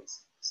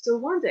passports. So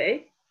one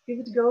day he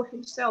would go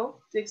himself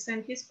to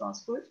extend his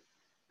passport,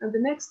 and the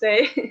next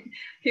day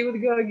he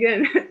would go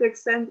again to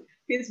extend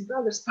his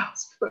brother's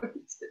passport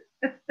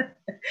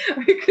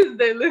because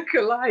they look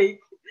alike.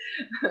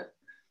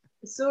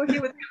 So he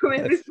would come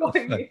every 5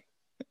 years.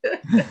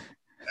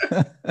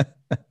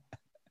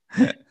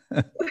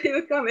 He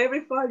would come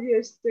every 5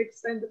 years to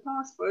extend the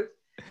passport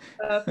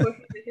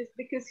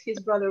because his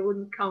brother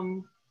wouldn't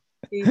come.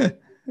 He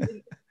didn't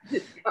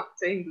come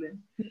to England.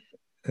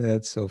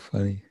 That's so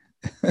funny.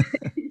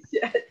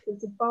 Yeah,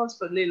 it's a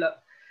passport, Lila.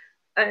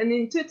 And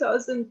in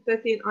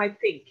 2013, I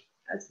think,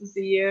 that was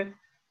the year,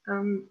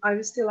 I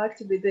was still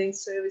actively doing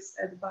service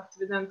at the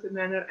Bhaktivedanta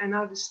Manor, and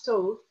I was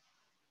told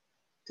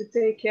to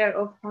take care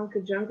of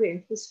Pankaj Jhangri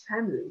and his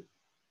family.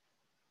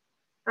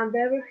 And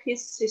there were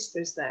his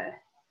sisters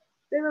there.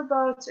 There were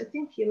about, I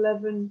think,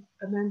 11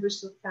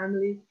 members of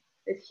family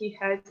that he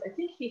had. I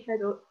think he had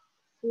 4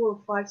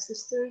 or 5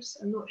 sisters,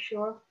 I'm not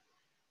sure.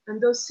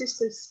 And those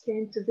sisters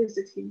came to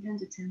visit him in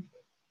the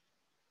temple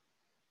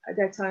at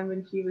that time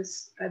when he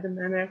was at the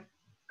manor.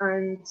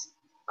 And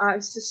I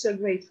was just so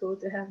grateful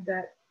to have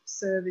that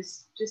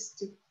service, just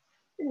to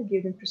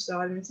give them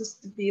prasadam, and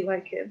just to be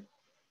like a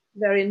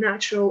very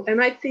natural.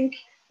 And I think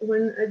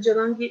when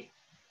Jalangi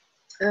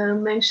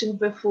mentioned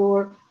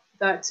before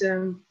that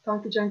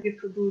Pankaj Jhangri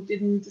Prabhu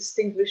didn't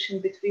distinguish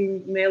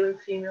between male and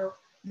female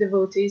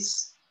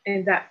devotees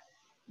in that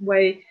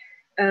way,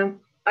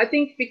 I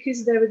think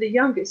because they were the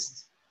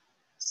youngest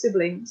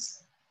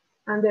siblings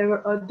and they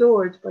were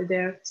adored by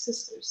their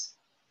sisters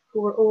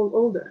who were all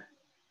older.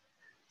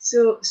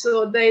 So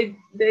they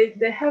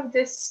have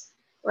this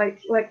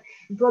like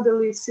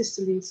brotherly,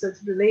 sisterly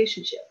sort of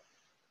relationship.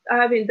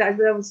 I mean, that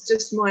was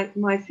just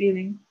my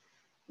feeling.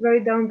 Very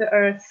down to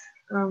earth,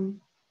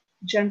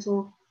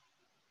 gentle,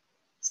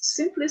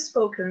 simply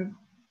spoken,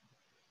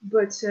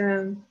 but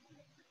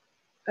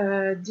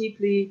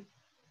deeply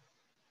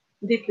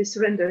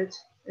surrendered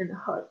in the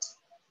heart.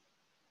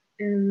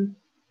 And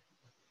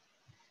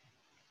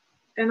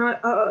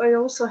I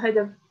also had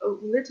a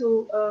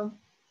little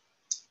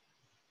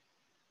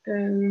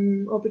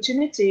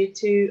opportunity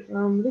to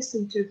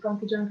listen to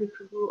Pankaj Jhangri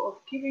Prabhu of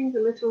giving the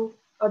little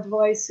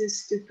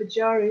advices to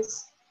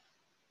pujaris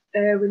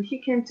when he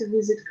came to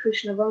visit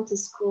Krishnavanta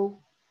school.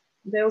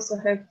 They also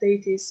have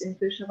deities in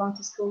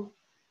Krishnavanta school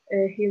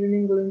here in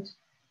England,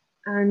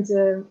 and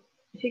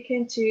he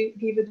came to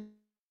give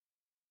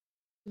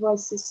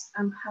advices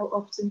on how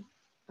often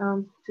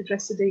to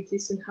dress the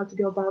deities and how to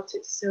go about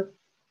it. So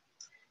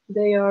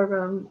they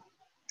are.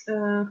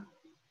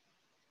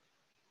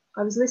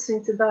 I was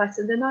listening to that,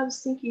 and then I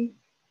was thinking,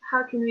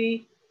 how can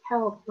we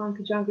help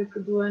Pankaj Jhangri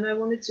Prabhu? And I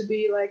wanted to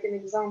be like an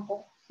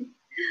example.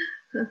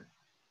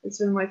 That's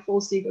when my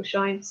false ego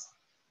shines.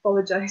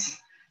 Apologize.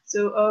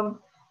 So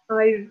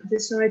I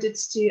decided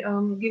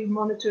to give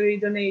monetary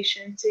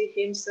donation to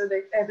him so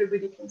that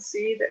everybody can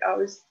see that I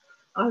was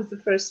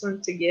the first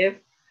one to give.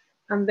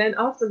 And then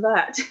after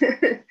that,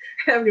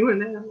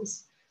 everyone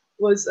else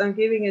was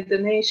giving a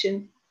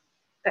donation.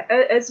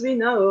 As we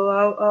know,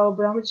 our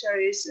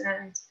brahmacharis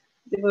and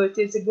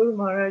devotees, the Guru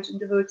Maharaj and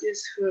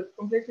devotees who are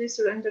completely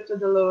surrendered to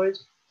the Lord,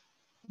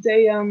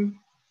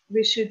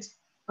 we should,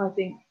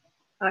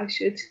 I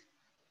should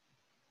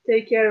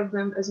take care of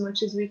them as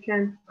much as we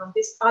can on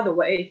this other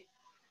way,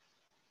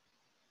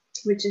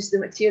 which is the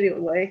material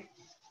way.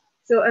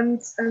 So,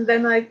 and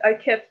then I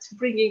kept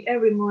bringing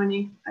every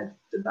morning at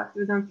the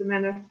Bhaktivedanta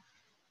Manor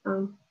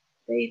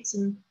dates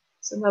and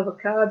some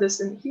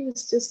avocados, and he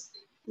was just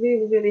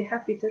really, really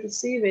happy to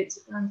receive it.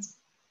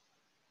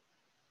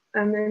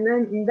 And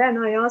then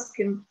I asked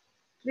him,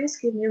 please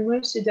give me a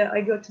mercy that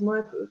I go to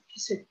Mayapur. He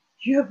said,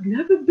 you have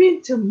never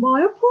been to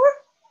Mayapur?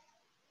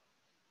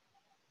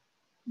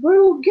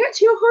 Well, get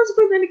your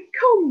husband and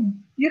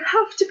come. You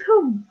have to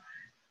come.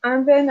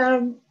 And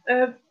then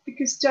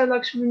because Jai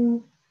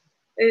Lakshman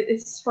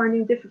is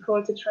finding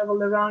difficult to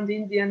travel around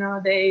India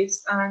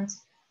nowadays,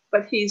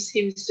 but he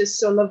was just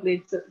so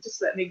lovely to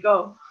just let me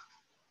go.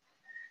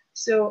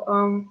 So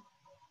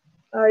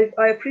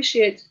I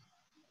appreciate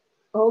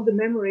all the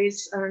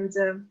memories, and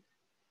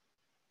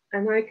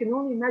I can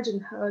only imagine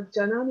how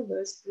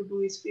Jananivas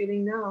Prabhu is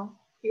feeling now.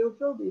 He'll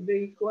probably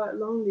be quite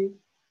lonely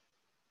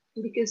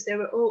because they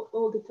were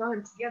all the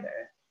time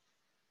together,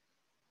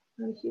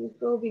 and he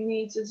probably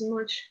needs as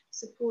much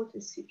support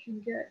as he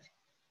can get.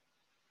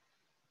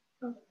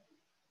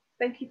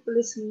 Thank you for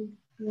listening,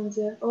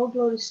 and all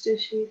glories to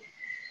Shri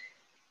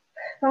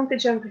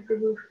Pankaj Jhangri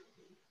Prabhu.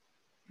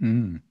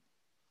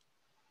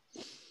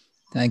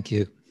 Thank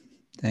you.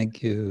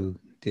 Thank you,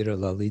 Dira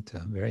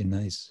Lalita. Very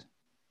nice.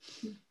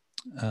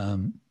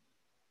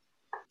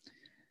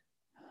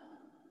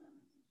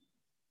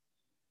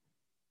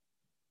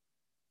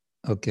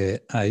 Okay,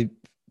 I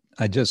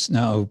just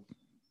now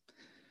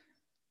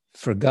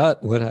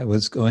forgot what I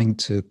was going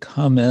to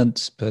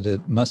comment, but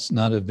it must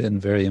not have been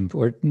very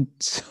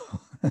important.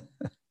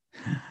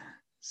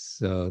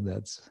 So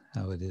that's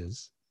how it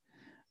is.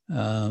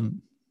 I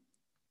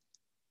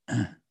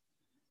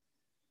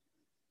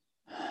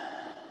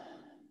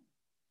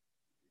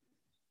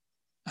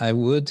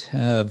would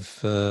have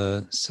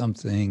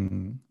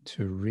something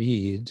to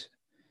read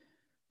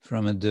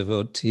from a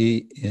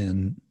devotee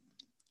in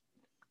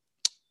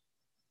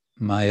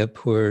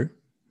Mayapur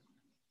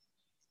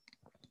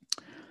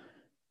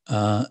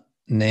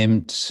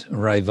named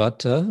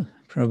Raivata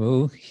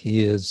Prabhu.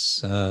 He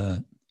is,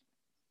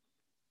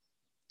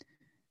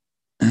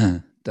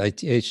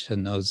 Daityesha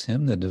knows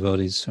him, the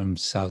devotees from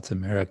South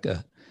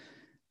America.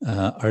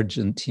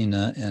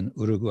 Argentina and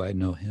Uruguay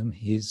know him.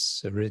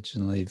 He's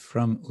originally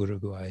from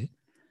Uruguay,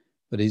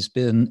 but he's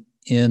been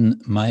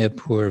in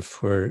Mayapur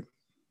for,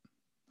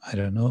 I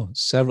don't know,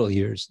 several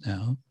years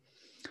now,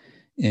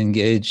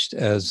 engaged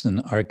as an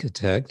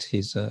architect.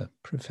 He's a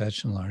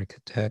professional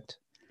architect.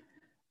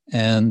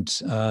 And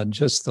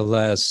just the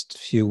last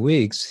few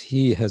weeks,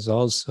 he has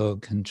also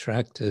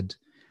contracted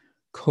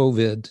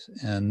COVID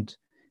and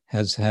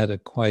has had a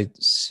quite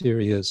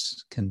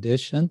serious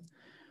condition,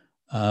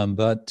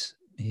 but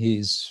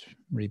he's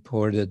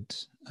reported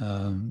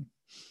in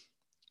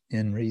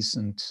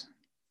recent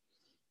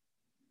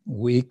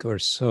week or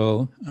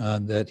so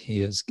that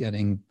he is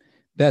getting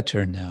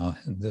better now.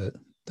 The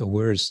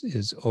worst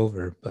is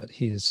over, but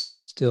he is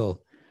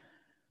still,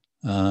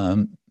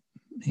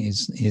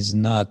 he's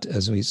not,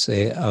 as we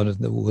say, out of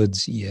the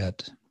woods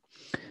yet.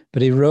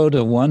 But he wrote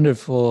a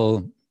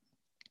wonderful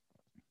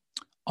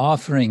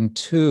offering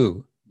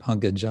to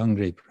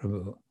Pankajangri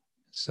Prabhu.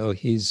 So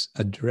he's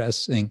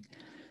addressing,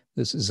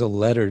 this is a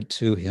letter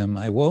to him.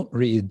 I won't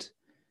read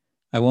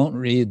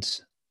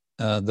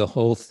the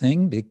whole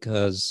thing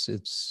because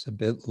it's a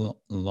bit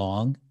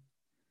long.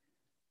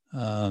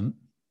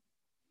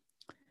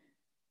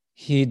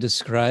 He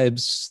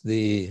describes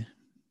the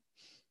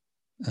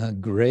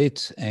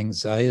great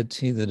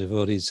anxiety the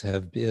devotees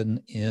have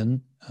been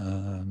in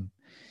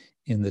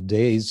the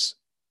days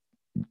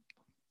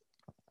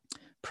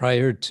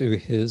prior to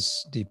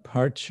his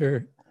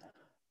departure,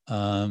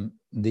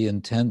 the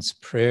intense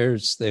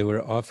prayers they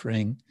were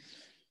offering,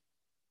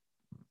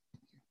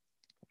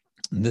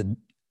 the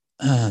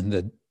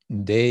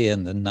day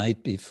and the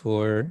night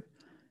before.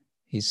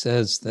 He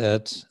says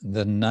that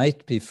the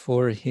night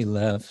before he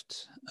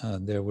left,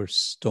 there were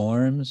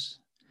storms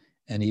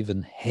and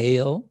even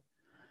hail.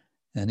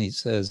 And he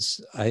says,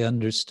 I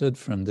understood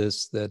from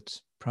this that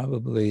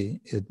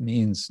probably it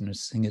means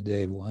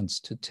Nrsingadev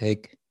wants to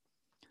take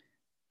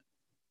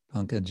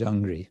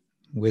Pankajangri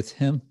with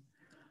him.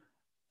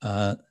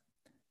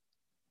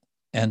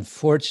 And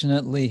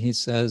fortunately, he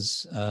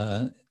says,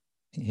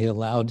 he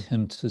allowed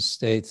him to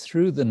stay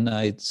through the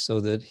night so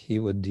that he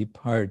would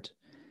depart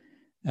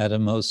at a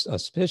most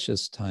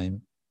auspicious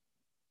time.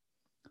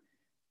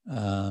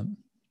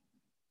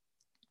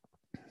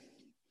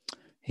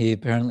 He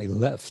apparently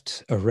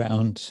left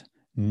around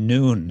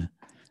noon,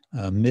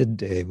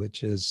 midday,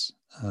 which is,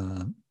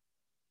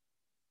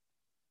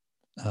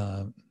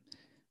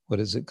 what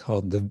is it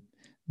called?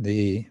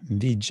 The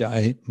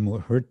Vijay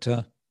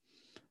Muhurta,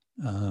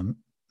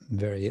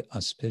 very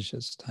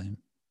auspicious time.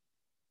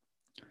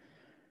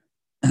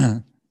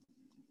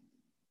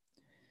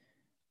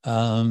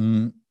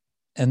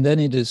 And then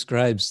he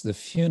describes the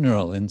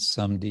funeral in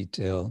some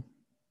detail.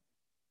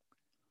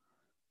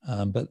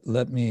 But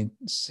let me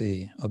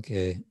see.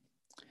 Okay.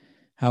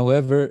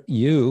 However,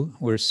 you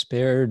were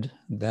spared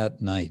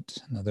that night.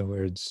 In other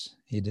words,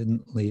 he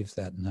didn't leave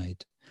that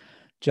night,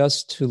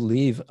 just to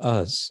leave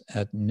us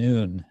at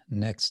noon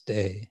next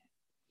day,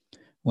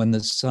 when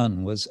the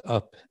sun was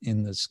up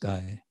in the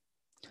sky,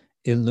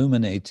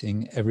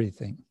 illuminating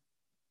everything.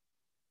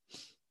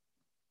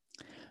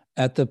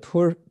 At the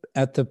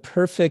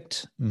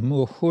perfect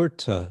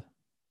muhurta,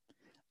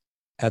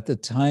 at the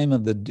time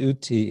of the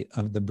duty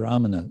of the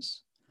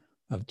brahmanas,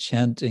 of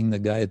chanting the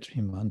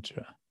Gayatri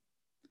mantra,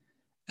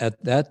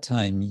 at that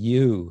time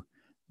you,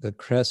 the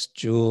crest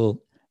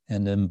jewel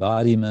and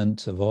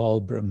embodiment of all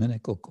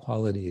Brahminical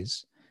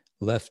qualities,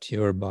 left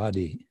your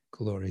body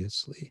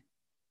gloriously.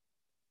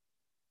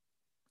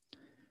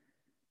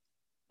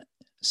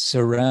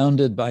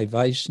 Surrounded by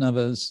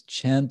Vaishnavas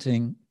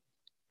chanting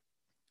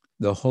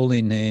the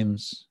holy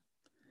names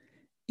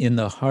in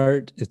the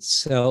heart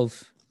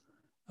itself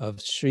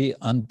of Sri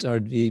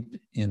Antardvip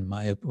in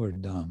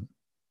Mayapur Dham.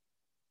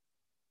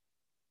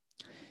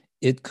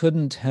 It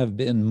couldn't have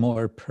been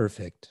more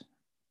perfect.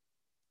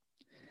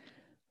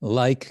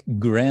 Like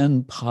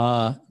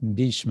Grandpa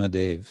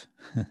Bhishmadev,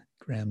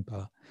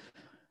 Grandpa,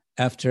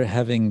 after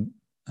having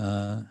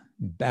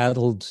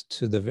battled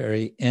to the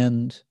very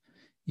end,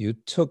 you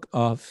took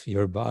off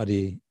your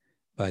body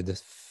by the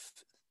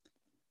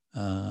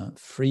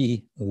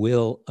free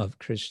will of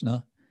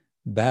Krishna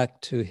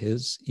back to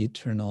his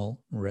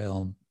eternal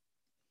realm.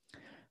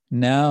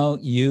 Now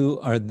you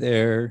are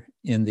there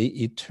in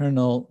the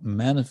eternal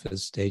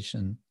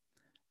manifestation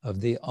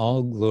of the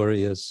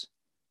all-glorious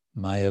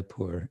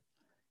Mayapur,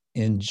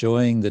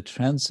 enjoying the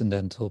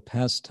transcendental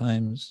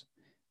pastimes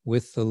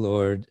with the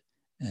Lord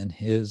and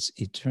his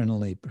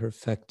eternally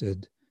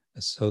perfected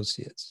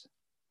associates.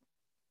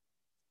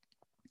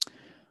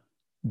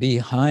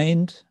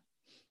 Behind,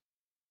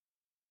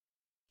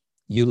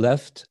 you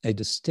left a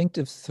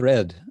distinctive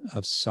thread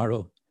of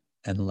sorrow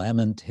and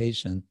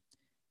lamentation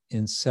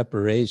in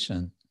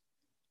separation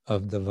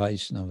of the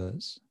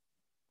Vaishnavas.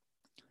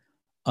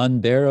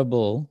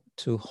 Unbearable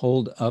to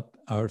hold up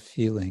our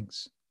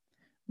feelings,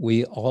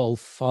 we all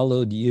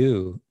followed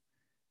you,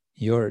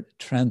 your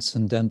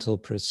transcendental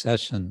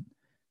procession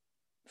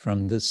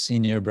from the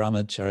senior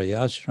brahmacharya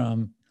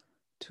ashram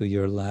to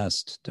your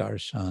last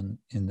darshan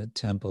in the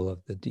temple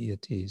of the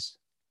deities.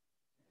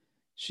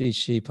 Shri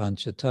Shri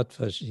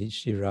Panchatattva, Shri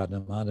Shri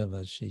Radha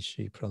Madhava, Shri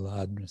Shri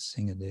Prahlad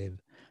Nrsingadev,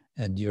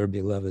 and your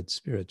beloved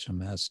spiritual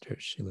master,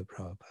 Srila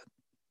Prabhupada.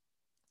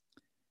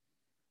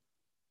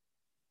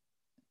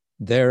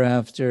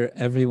 Thereafter,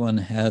 everyone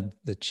had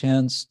the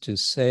chance to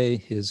say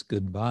his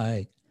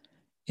goodbye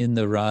in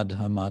the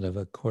Radha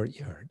Madhava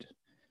courtyard.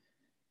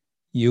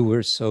 You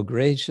were so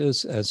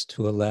gracious as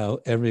to allow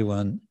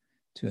everyone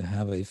to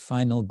have a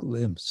final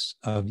glimpse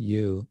of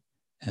you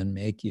and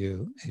make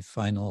you a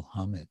final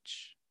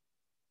homage.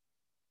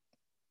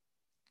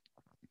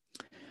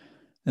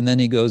 And then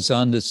he goes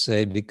on to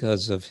say,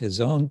 because of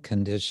his own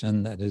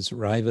condition, that is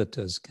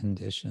Raivata's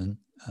condition,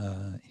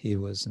 he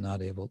was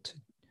not able to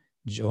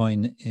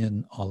join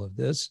in all of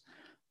this,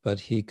 but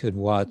he could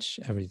watch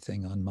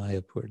everything on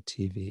Mayapur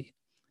TV.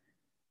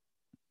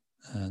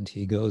 And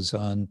he goes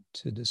on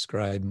to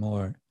describe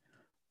more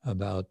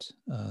about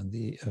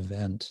the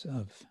event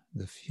of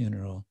the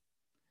funeral.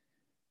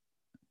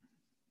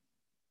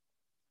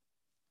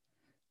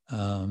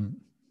 And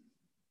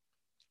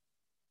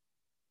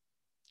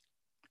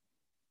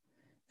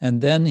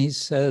then he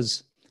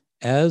says,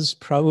 as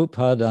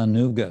Prabhupada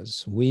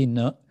Anugas, we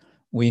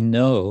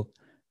know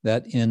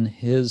that in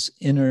his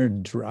inner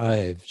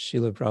drive,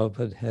 Srila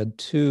Prabhupada had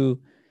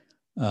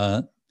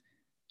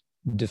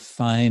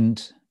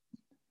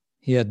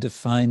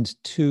defined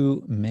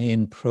two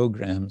main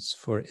programs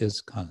for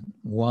ISKCON.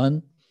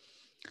 One,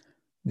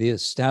 the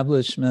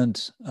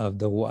establishment of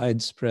the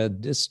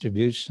widespread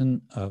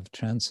distribution of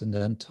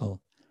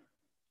transcendental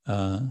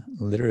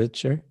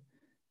literature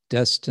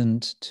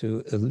destined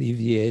to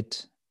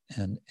alleviate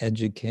and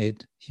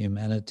educate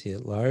humanity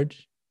at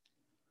large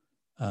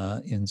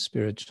in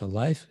spiritual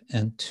life.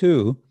 And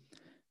two,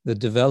 the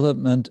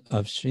development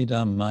of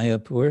Sridham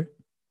Mayapur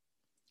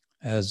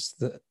as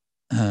the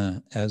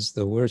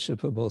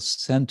worshipable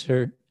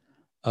center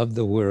of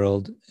the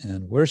world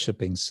and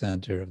worshiping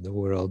center of the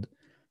world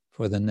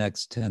for the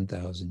next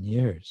 10,000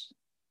 years.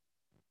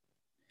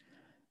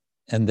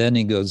 And then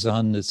he goes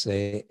on to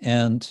say,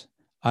 and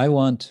I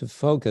want to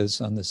focus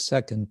on the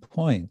second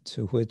point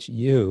to which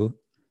you,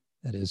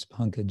 that is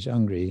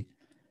Pankajangri,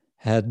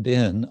 had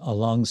been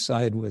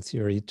alongside with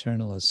your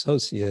eternal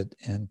associate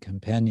and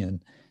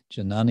companion,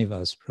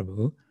 Jananivas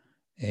Prabhu,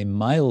 a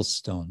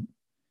milestone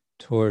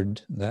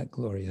toward that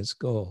glorious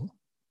goal.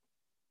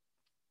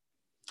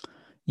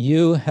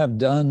 You have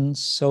done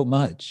so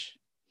much.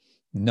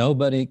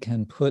 Nobody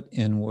can put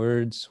in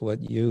words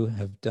what you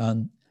have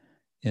done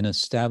in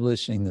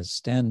establishing the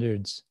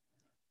standards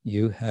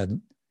you had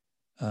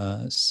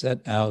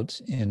set out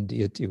in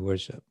deity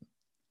worship,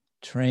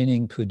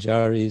 training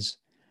pujaris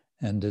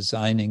and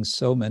designing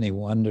so many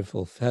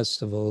wonderful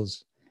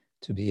festivals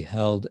to be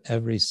held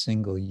every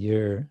single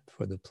year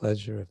for the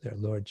pleasure of their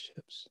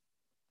lordships.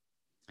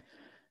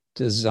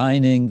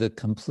 Designing the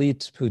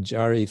complete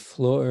pujari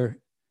floor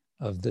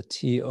of the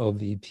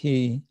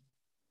TOVP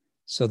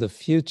so the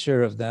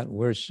future of that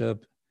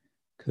worship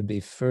could be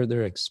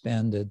further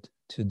expanded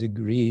to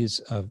degrees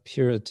of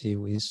purity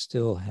we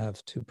still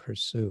have to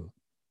pursue.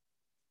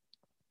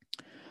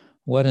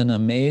 What an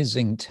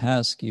amazing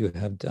task you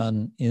have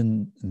done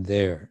in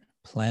there,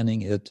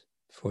 planning it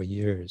for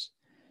years.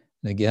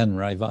 And again,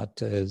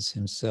 Raivata is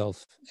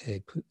himself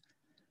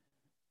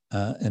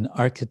an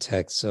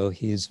architect, so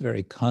he's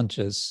very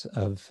conscious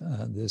of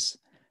this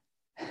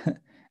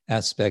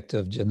aspect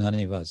of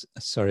Pankajangri,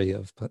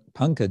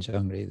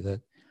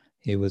 that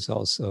he was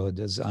also a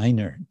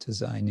designer,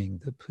 designing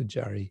the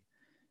pujari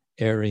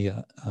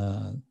area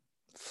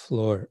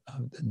floor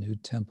of the new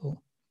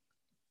temple.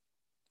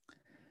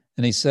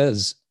 And he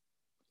says,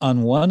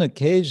 on one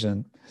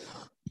occasion,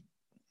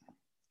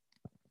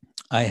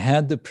 I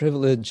had the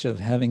privilege of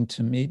having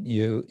to meet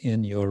you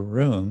in your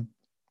room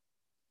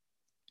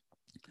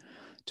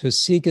to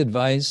seek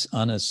advice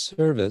on a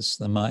service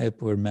the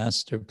Mayapur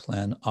Master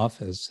Plan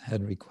Office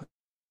had requested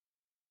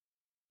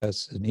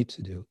me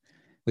to do,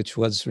 which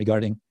was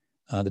regarding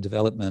the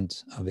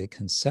development of a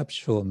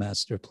conceptual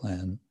master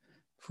plan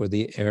for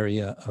the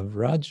area of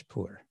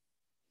Rajpur.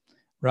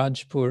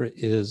 Rajpur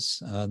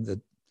is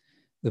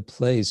the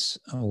place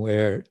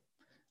where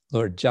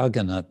Lord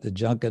Jagannath, the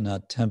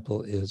Jagannath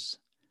temple, is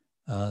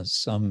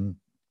some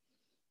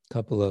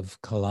couple of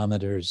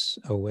kilometers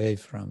away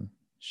from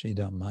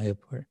Sridham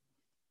Mayapur.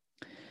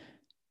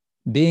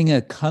 Being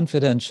a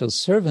confidential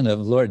servant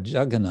of Lord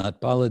Jagannath,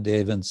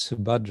 Baladev, and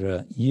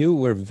Subhadra, you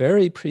were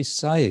very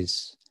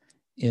precise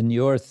in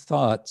your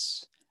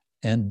thoughts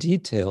and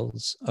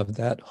details of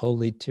that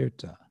holy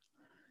tirtha.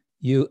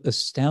 You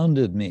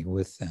astounded me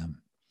with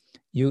them.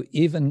 You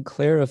even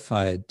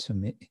clarified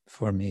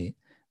for me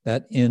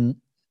that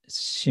in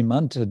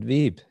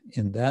Simantadvip,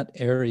 in that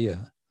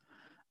area,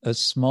 a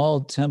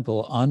small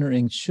temple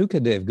honoring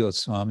Shukadev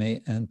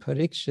Goswami and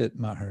Parikshit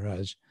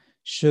Maharaj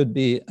should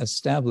be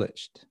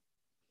established.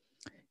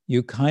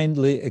 You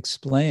kindly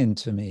explained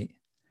to me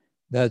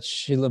that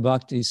Srila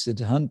Bhakti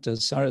Siddhanta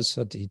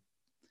Saraswati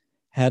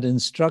had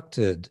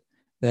instructed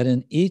that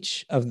in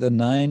each of the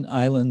 9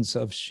 islands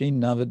of Sri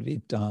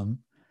Navadvip Dham,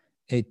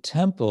 a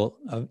temple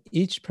of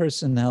each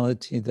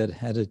personality that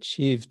had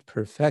achieved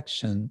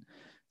perfection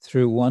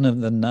through one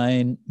of the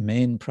 9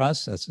 main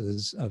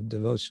processes of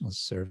devotional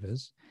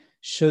service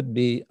should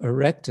be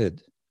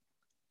erected.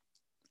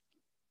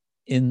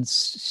 In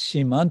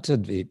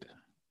Simantadvip,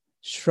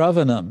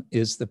 Shravanam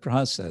is the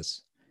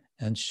process,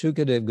 and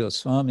Shukadev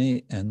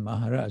Goswami and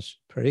Maharaj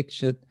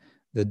Parikshit,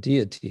 the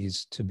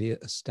deities to be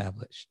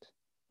established.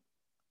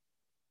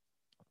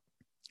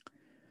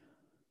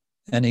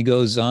 And he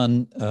goes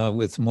on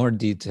with more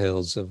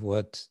details of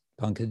what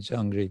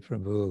Pankajangri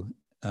Prabhu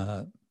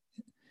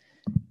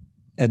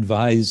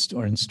advised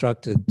or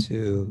instructed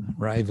to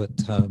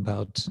Raivata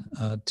about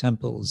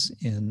temples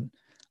in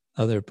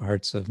other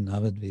parts of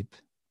Navadvip.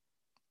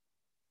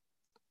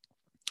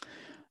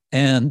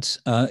 And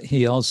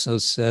he also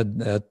said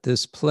that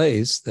this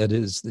place, that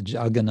is the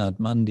Jagannath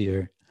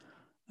Mandir,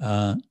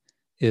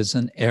 is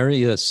an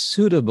area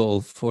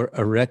suitable for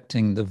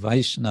erecting the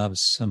Vaishnav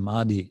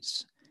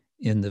Samadhis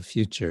in the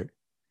future.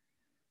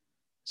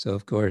 So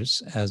of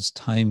course, as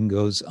time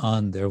goes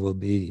on, there will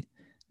be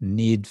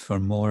need for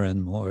more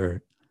and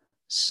more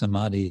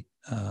Samadhi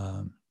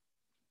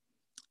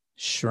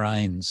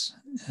shrines.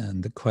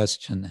 And the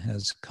question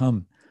has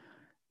come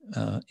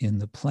in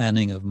the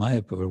planning of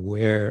Mayapur,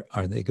 where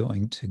are they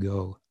going to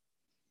go?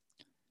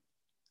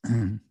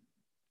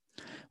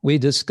 We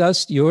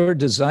discussed your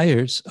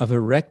desires of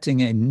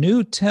erecting a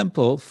new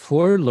temple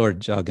for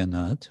Lord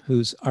Jagannath,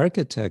 whose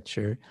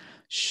architecture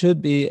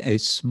should be a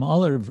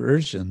smaller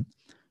version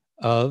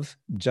of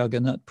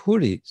Jagannath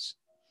Puri's.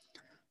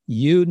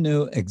 You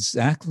knew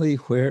exactly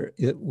where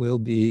it will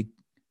be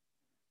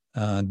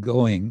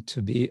going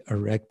to be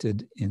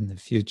erected in the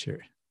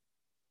future.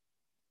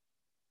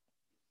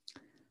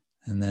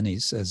 And then he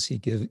says he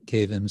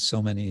gave him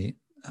so many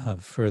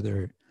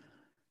further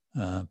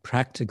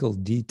practical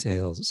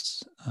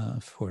details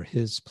for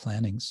his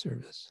planning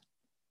service.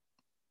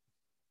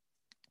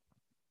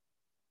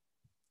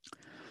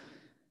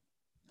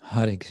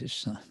 Hare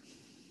Krishna.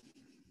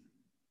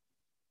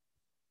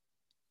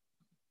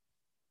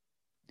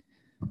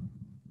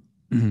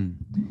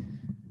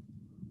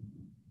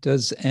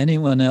 Does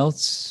anyone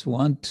else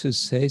want to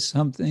say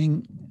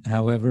something,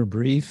 however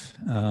brief,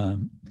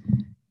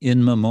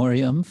 in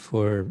memoriam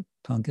for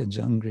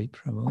Pankajangri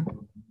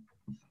Prabhu?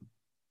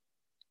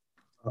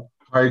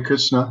 Hare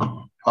Krishna.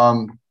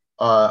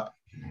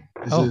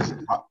 This is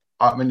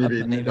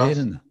Atmanivedana.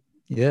 Atmanivedana.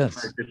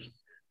 Yes.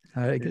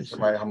 Hare Krishna.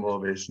 My humble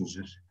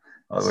obeisances.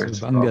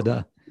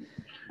 Subhangada.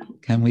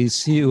 Can we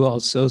see you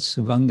also,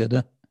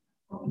 Subhangada?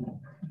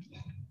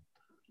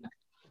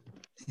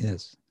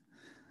 Yes.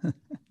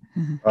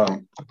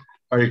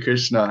 Hare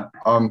Krishna.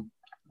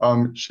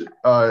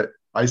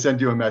 I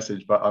sent you a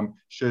message, but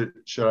should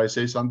I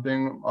say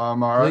something,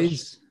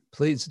 Maharaj?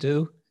 Please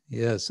do.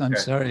 Yes, I'm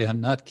sorry,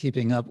 I'm not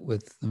keeping up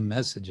with the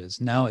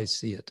messages. Now I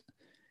see it.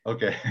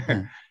 Okay.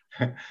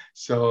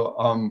 So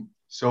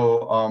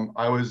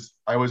I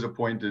was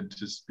appointed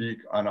to speak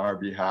on our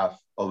behalf,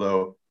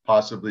 although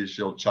possibly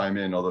she'll chime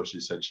in, although she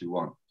said she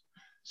won't.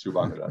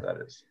 Subhangada, that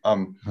is.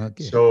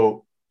 Okay.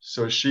 So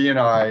she and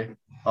I,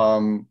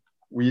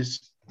 we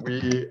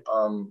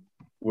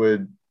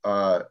would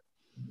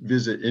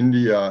visit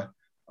India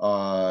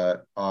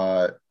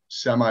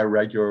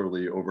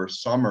semi-regularly over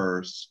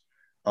summers.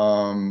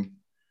 Not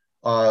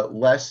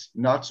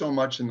so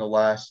much in the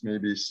last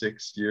maybe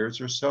 6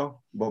 years or so,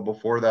 but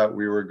before that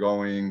we were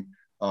going,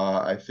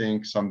 I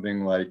think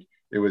something like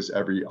it was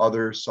every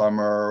other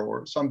summer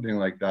or something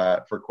like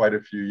that for quite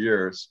a few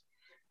years.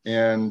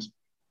 And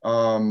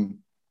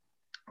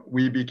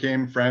we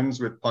became friends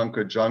with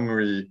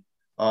Pankajangri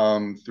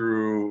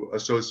through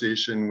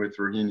association with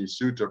Rohini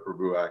Sutta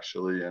Prabhu,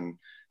 actually. And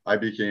I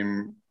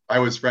knew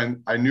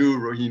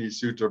Rohini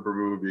Sutta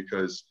Prabhu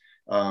because,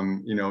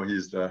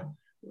 he's the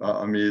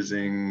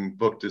amazing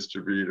book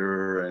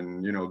distributor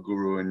and,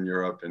 guru in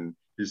Europe. And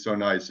he's so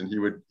nice. And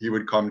he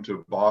would come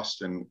to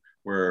Boston,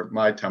 where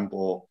my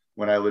temple,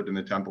 when I lived in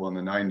the temple in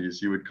the 90s,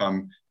 he would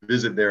come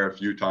visit there a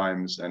few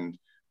times. And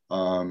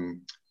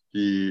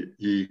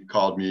he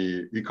called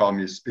me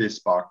Space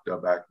Bhakta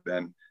back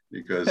then,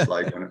 because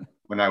like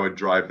when I would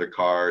drive the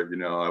car,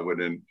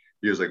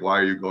 he was like, why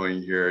are you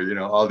going here?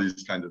 All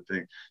these kind of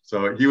things.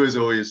 So he was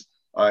always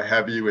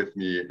heavy with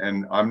me,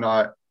 and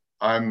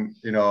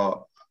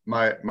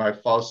my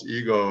false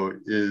ego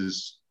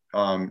is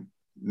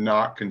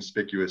not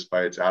conspicuous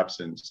by its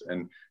absence.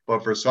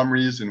 But for some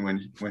reason,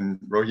 when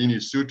Rohini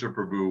Sutta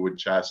Prabhu would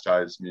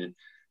chastise me,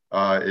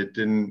 it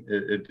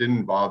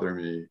didn't bother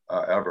me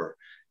ever.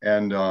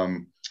 And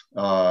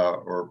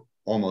or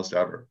almost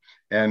ever.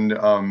 And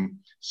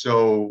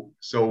so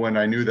when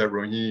I knew that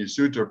Rohini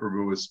Sutta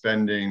Prabhu was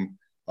spending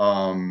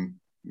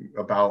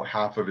about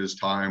half of his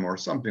time or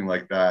something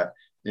like that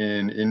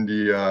in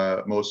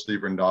India, mostly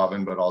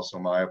Vrindavan, but also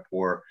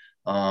Mayapur,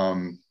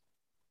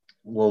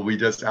 well, we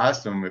just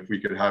asked him if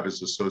we could have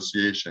his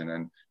association.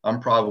 And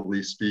I'm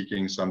probably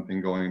speaking something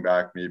going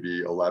back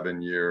maybe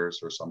 11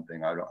 years or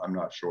something. I'm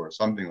not sure,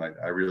 something like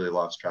that. I really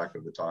lost track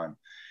of the time.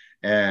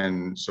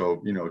 And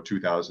so,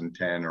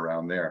 2010,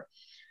 around there.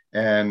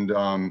 And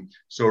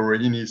so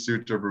Rohini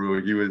Sutta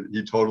Prabhu,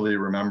 he totally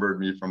remembered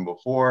me from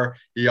before.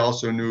 He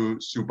also knew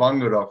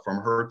Subangara from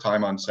her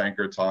time on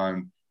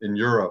Sankirtan in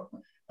Europe.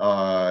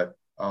 And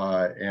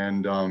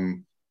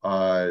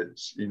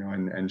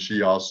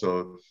she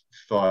also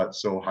thought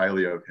so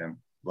highly of him,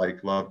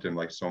 loved him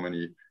like so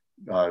many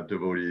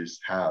devotees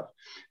have.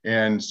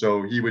 And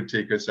so he would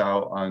take us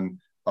out on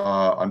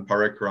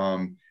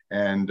parikram,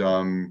 and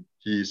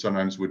he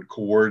sometimes would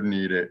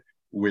coordinate it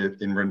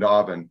in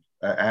Vrindavan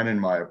and in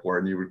Mayapur,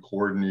 and he would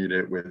coordinate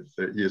it with,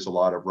 he has a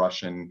lot of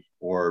Russian,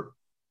 or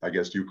I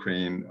guess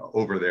Ukraine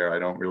over there, I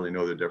don't really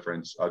know the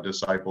difference,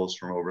 disciples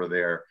from over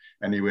there,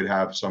 and he would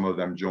have some of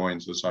them join.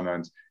 So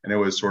sometimes, and it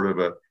was sort of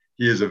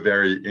he is a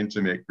very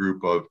intimate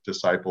group of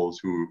disciples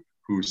who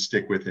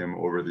stick with him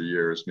over the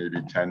years,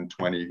 maybe 10,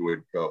 20 who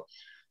would go.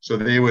 So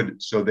they would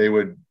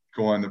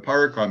go on the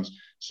parikrams.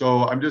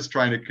 So I'm just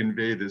trying to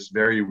convey this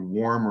very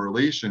warm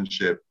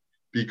relationship,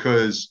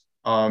 because,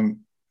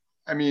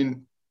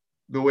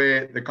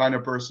 the kind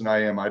of person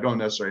I am, I don't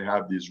necessarily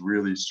have these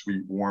really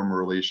sweet, warm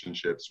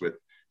relationships with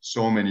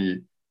so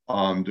many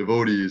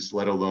devotees,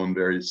 let alone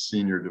very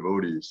senior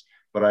devotees.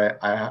 But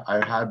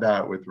I had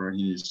that with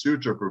Rohini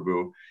Sutta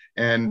Prabhu,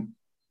 and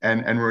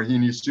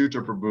Rohini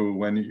Sutta Prabhu,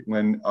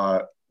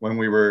 when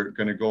we were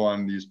going to go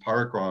on these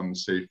parikrams,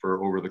 say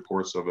for over the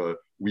course of a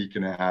week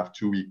and a half,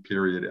 2-week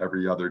period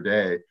every other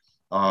day,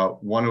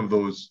 one of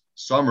those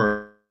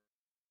summers,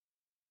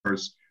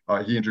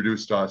 he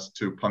introduced us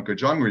to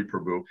Pankajangri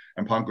Prabhu,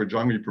 and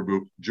Pankajangri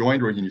Prabhu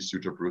joined Rohini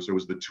Sutta Prabhu. So it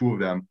was the two of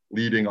them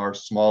leading our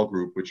small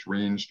group, which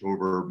ranged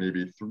over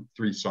maybe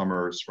 3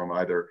 summers, from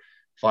either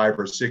 5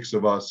 or 6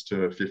 of us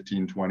to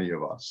 15, 20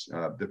 of us,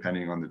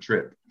 depending on the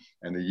trip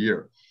and the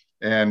year.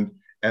 And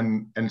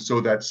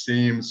so that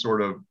same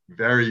sort of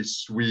very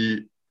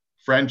sweet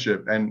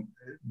friendship, and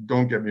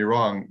don't get me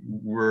wrong,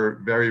 we're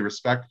very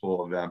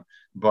respectful of them,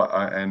 but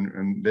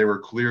and they were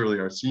clearly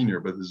our senior,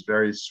 but this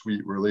very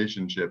sweet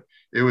relationship,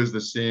 it was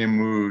the same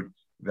mood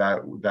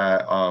that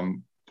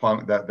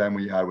then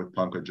we had with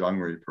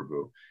Pankajangri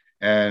Prabhu.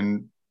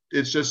 And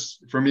it's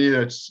just, for me,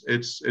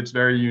 it's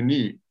very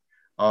unique.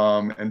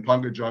 And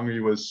Pankajangri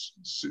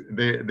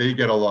they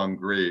get along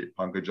great,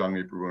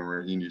 Pankajangri Prabhu and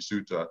Rohini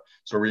Sutta.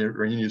 So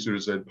Rohini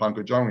Sutta said,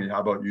 Pankajangri,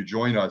 how about you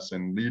join us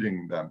in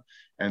leading them?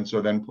 And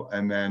so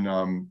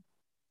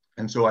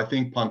so I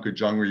think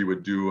Pankajangri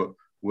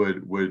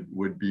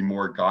would be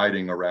more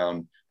guiding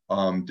around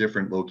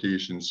different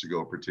locations to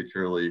go,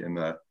 particularly in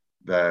the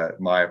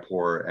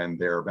Mayapur and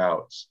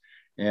thereabouts.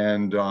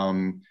 And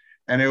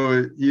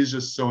he's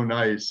just so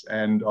nice.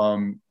 And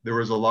there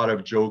was a lot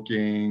of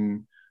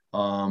joking,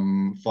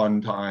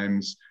 fun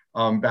times.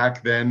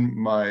 Back then,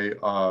 my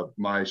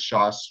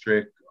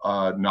Shastric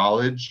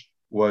knowledge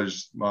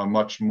was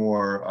much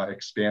more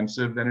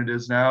expansive than it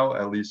is now,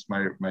 at least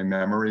my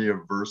memory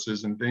of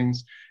verses and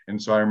things.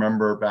 And so I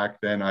remember back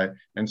then,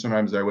 and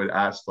sometimes I would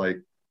ask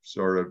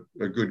sort of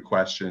good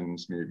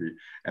questions maybe.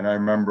 And I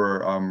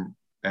remember,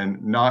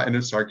 and not in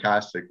a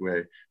sarcastic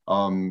way,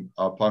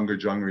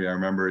 Pankajangri, I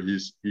remember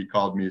he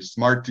called me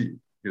Smarty,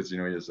 because he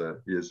has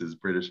his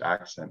British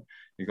accent.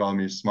 He called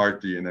me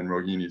Smarty, and then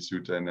Rohini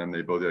Sutta, and then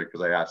they both did,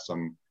 because I asked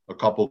a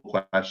couple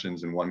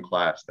questions in one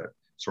class that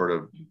sort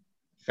of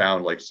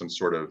found some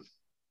sort of,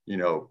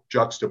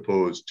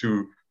 juxtaposed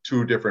two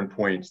different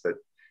points that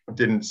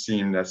didn't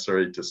seem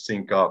necessarily to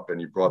sync up, and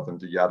he brought them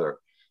together.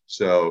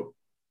 So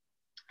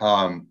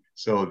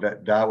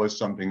that was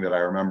something that I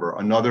remember.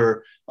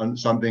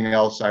 Something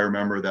else I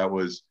remember that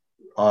was,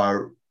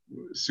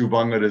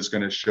 Subangara is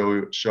going to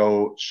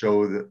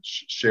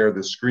share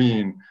the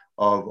screen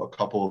of a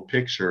couple of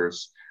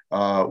pictures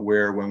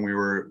where when we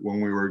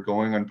were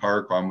going on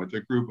parikram with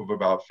a group of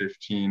about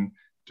 15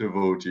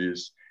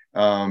 devotees,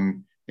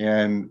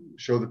 and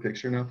show the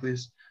picture now,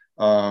 please.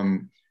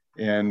 And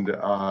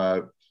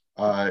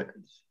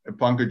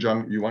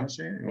Pankajangri, you want to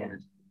say it? Yeah.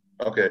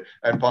 Okay.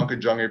 And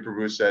Pankajangri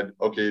Prabhu said,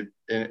 okay,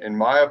 in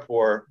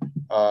Mayapur,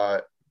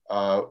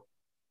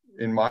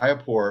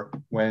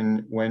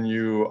 when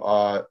you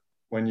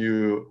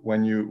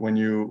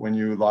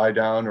lie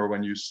down or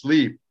when you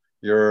sleep,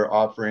 you're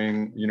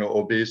offering,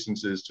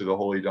 obeisances to the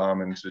Holy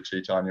Dham and to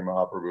Chaitanya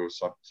Mahaprabhu,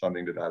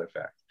 something to that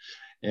effect.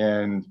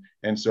 And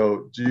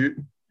so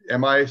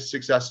am I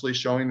successfully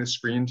showing the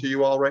screen to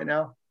you all right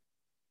now?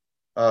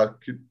 Oh,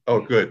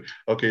 good.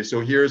 Okay, so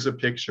here's a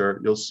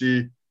picture. You'll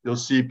see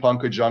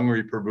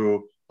Pankajangri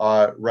Prabhu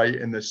right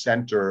in the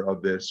center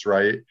of this,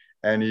 right?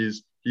 And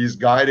he's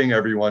guiding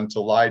everyone to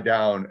lie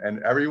down,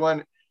 and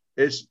everyone,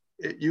 it's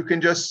you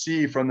can just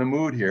see from the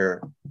mood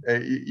here,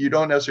 you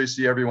don't necessarily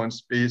see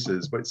everyone's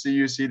faces, but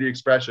you see the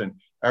expression.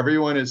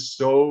 Everyone is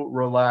so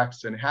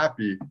relaxed and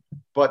happy,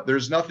 but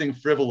there's nothing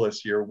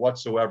frivolous here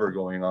whatsoever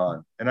going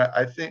on. And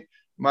I think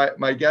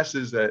my guess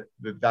is that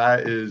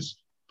is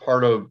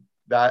part of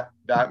that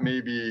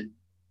maybe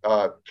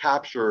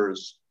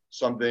captures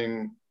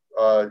something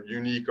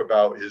unique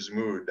about his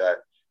mood, that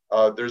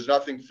there's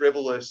nothing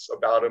frivolous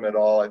about him at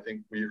all. I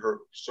think we heard,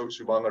 so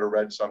Subhangara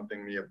read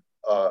something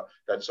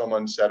that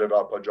someone said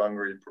about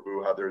Bajrangri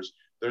Prabhu, how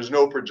there's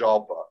no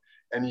prajalpa,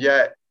 and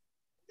yet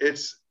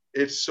it's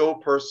so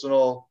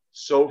personal,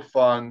 so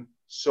fun,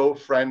 so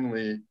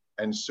friendly,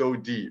 and so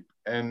deep,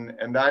 and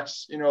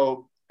that's, you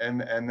know,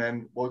 and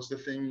then what's the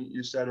thing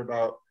you said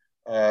about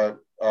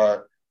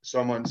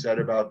someone said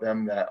about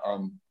them, that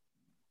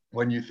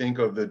when you think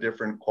of the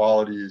different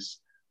qualities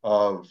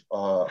of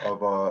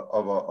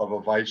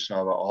a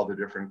Vaishnava, all the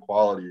different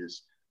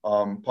qualities,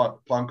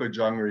 Pankaj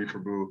Jangri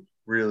Prabhu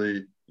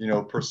really, you know,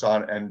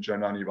 and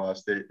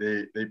Jananivas,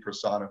 they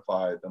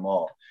personify them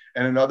all.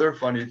 And another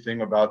funny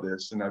thing about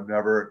this, and I've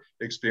never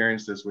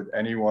experienced this with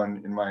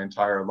anyone in my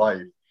entire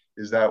life,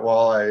 is that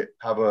while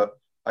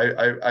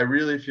I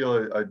really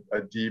feel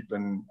a deep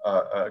and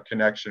a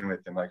connection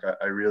with him, like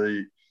I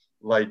really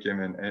like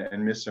him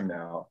and miss him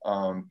now.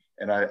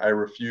 And I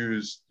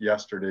refused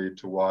yesterday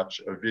to watch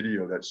a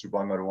video that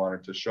Subhangara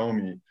wanted to show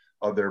me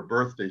of their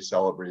birthday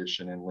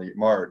celebration in late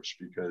March,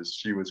 because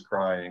she was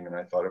crying, and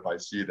I thought if I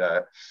see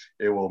that,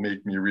 it will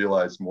make me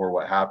realize more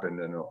what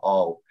happened and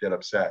I'll get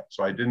upset.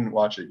 So I didn't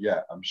watch it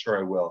yet. I'm sure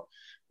I will.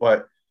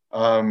 But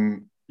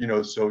you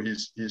know, so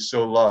he's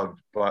so loved.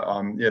 But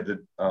I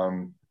don't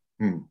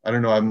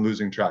know, I'm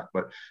losing track,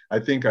 but I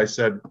think I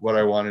said what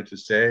I wanted to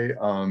say.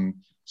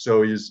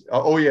 So he's,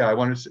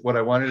 what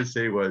I wanted to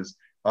say was,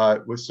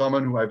 with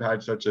someone who I've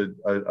had such a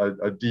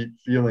deep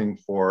feeling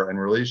for and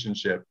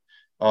relationship,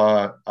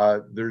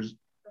 there's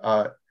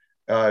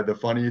the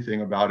funny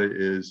thing about it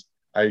is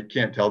I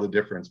can't tell the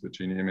difference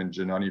between him and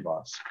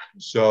Jananivas.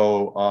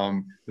 So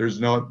I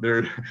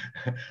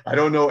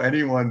don't know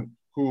anyone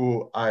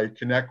who I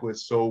connect with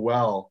so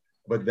well,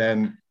 but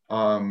then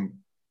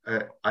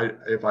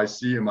if I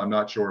see him, I'm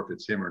not sure if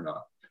it's him or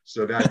not.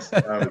 So that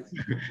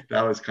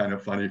was kind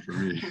of funny for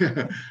me.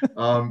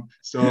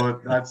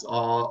 So that's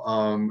all.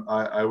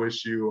 I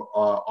wish you,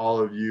 all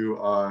of you,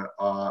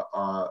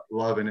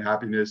 love and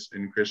happiness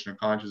in Krishna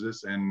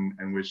consciousness,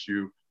 and wish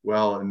you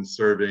well in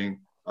serving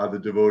the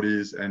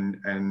devotees and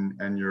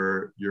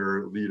your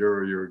leader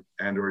or your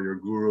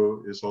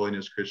guru, His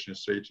Holiness Krishna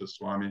Srecha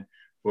Swami,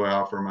 who I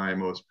offer my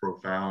most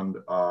profound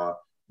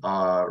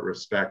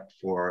respect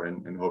for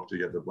and hope to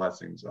get the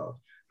blessings of.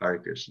 Hare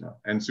Krishna.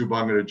 And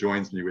Subhangara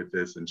joins me with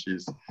this, and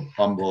she's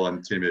humble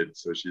and timid,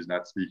 so she's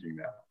not speaking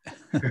now.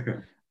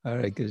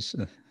 Hare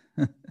Krishna.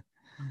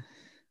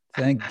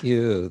 Thank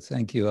you.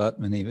 Thank you,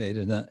 Atmani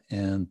Vedana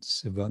and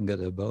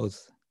Subhangara,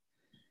 both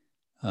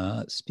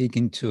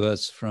speaking to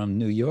us from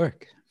New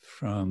York,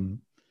 from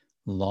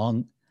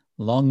Long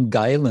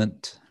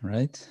Island,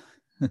 right?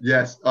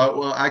 Yes.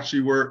 Well,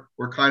 actually, we're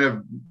kind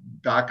of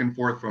back and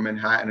forth from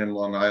Manhattan and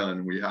Long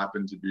Island. We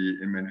happen to be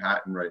in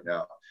Manhattan right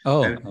now.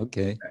 Oh,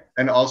 okay.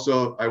 And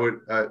also, I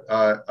would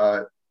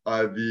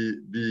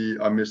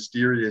the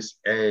mysterious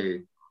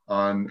A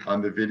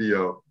on the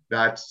video.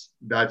 That's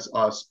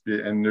us,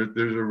 and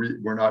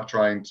we're not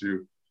trying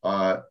to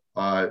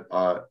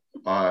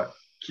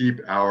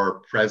keep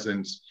our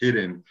presence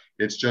hidden.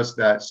 It's just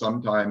that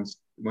sometimes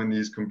when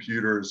these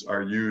computers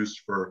are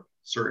used for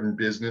certain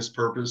business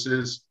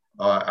purposes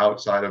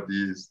outside of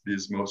these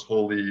most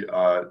holy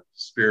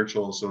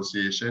spiritual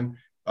association,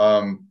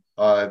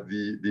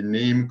 the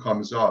name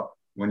comes up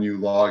when you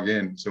log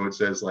in. So it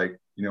says, like,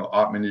 you know,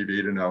 Atmani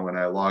Vedana when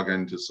I log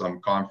into some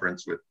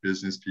conference with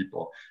business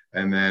people,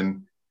 and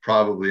then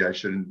probably I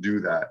shouldn't do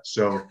that.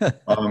 So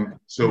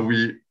so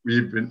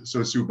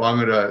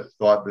Subhangara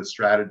thought the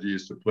strategy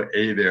is to put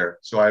A there.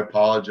 So I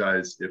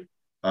apologize if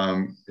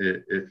that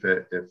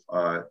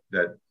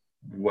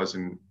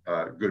wasn't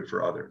good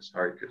for others.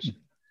 Hare Krishna.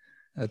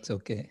 That's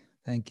okay.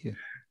 Thank you.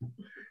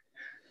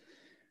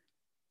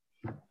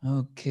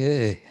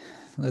 Okay,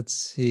 let's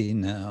see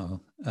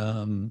now.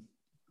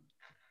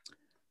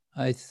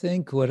 I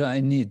think what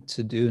I need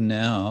to do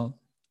now,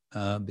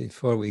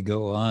 before we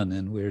go on,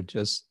 and we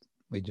just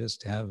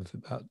have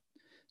about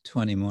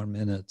 20 more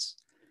minutes,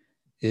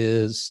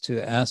 is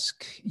to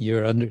ask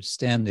your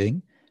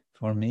understanding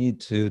for me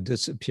to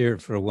disappear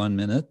for 1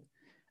 minute,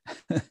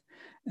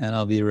 and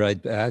I'll be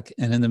right back.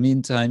 And in the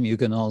meantime, you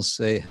can all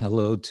say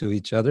hello to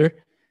each other.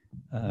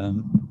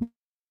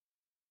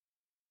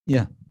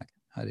 Yeah,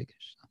 Hare Krishna.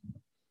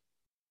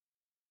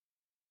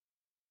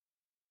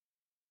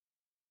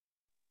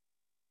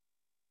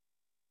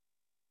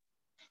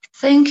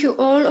 Thank you,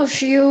 all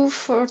of you,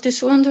 for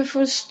these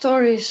wonderful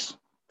stories.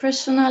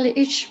 Personally,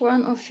 each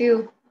one of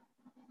you.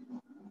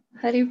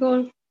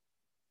 Haribol.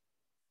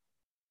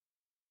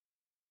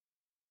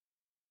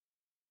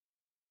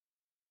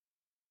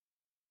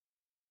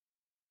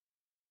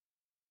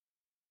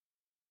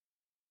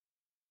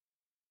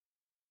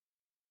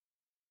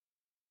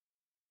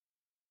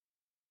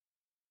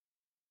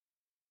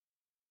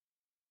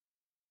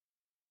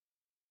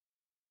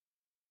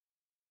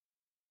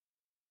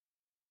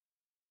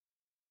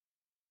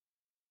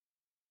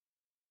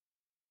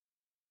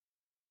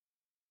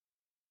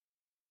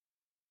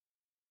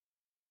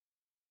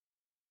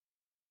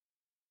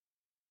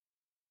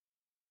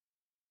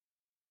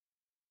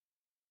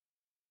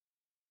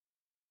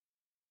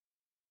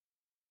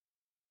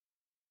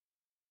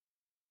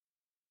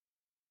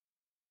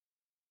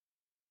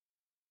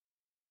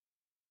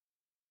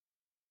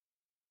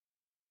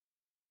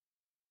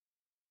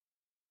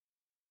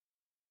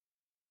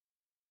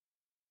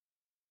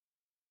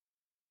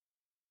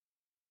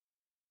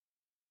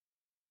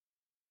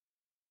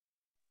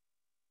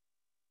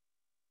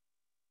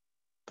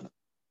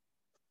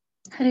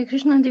 Hare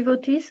Krishna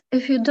devotees,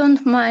 if you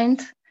don't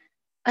mind,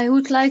 I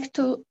would like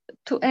to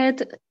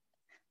add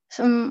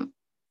some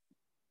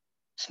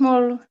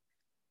small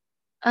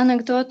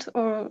anecdote,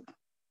 or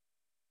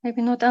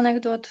maybe not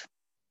anecdote,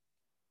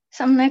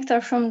 some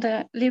nectar from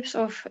the lips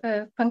of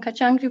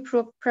Pankajangri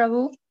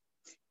Prabhu.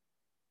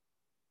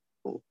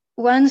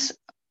 Once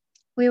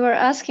we were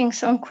asking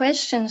some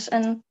questions,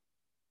 and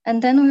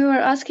then we were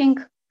asking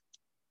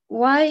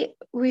why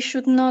we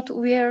should not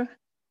wear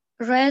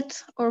red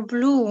or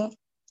blue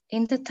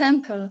in the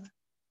temple.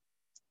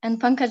 And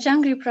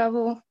Pankajangri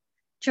Prabhu,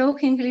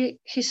 jokingly,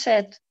 he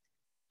said,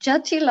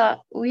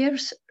 Jatila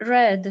wears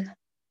red.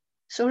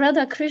 So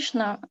Radha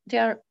Krishna, they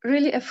are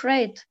really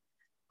afraid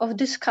of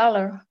this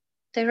color.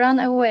 They run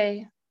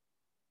away.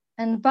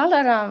 And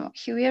Balaram,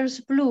 he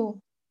wears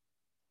blue.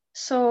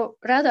 So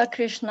Radha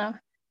Krishna,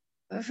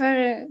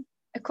 very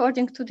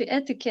according to the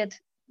etiquette,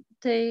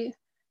 they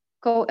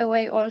go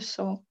away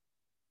also.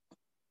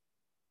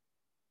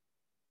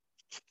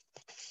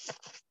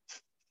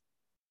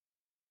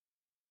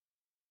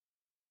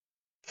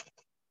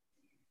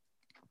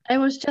 I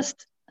was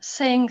just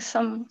saying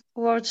some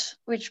words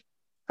which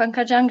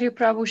Pankajangri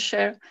Prabhu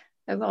share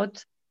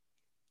about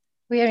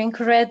wearing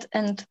red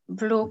and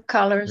blue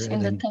colors in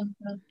the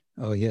temple.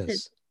 Oh,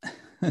 yes.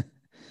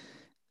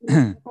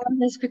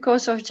 One is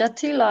because of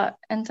Jatila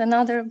and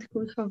another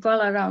because of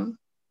Balaram.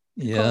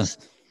 Yes.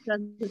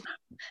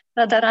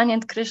 Radharani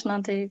and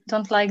Krishna, they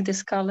don't like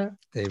this color.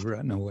 They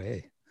run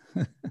away.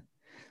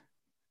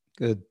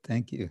 Good,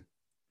 thank you.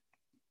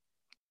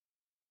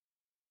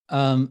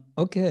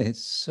 Okay,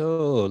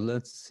 so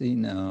let's see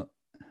now.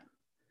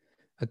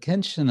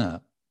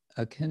 Akenshana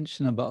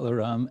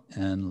Balaram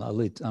and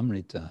Lalit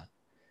Amrita,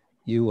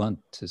 you want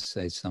to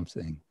say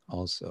something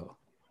also?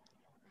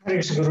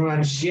 Thanks, Guru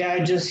Maharaj. Yeah, I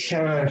just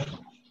have a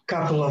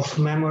couple of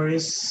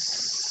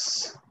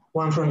memories,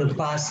 one from the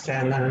past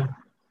and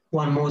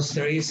one most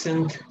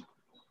recent.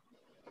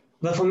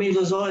 But for me, it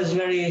was always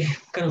very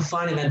kind of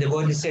funny when the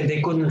devotees said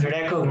they couldn't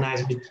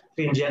recognize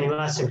between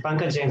Janivas and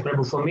Pankajang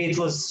Prabhu. For me, it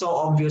was so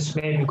obvious,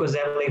 maybe because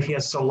I live here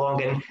so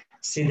long and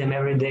see them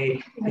every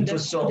day. It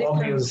was so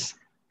obvious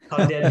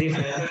how they're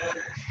different,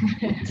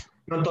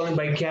 not only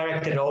by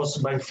character,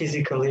 also by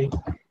physically.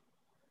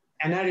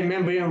 And I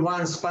remember even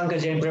once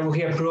Pankajang Prabhu,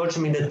 he approached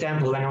me in the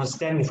temple when I was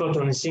standing in front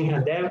of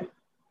Nrsimhadev,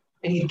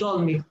 and he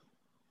told me,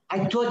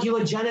 I thought you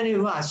were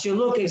Janivas. You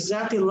look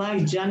exactly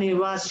like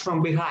Janivas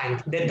from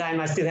behind. That time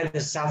I still had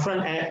the saffron,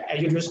 and I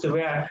used to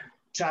wear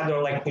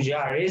chador like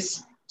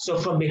pujaris. So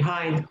from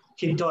behind,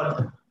 he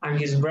thought I'm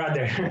his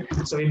brother.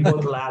 So we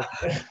both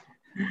laughed.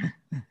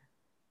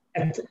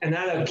 At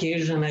another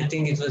occasion, I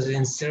think it was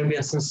in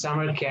Serbia, some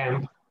summer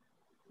camp,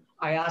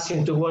 I asked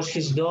him to wash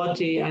his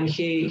dhoti, and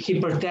he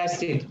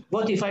protested,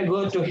 what if I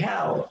go to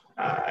hell?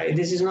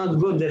 This is not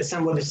good that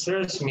somebody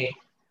serves me.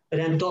 But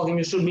then told him,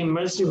 you should be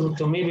merciful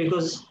to me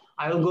because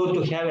I will go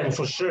to heaven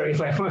for sure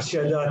if I wash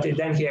your dhoti.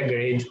 Then he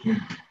agreed.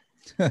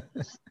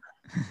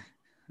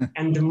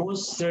 And the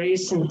most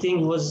recent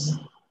thing was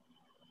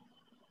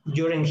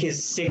during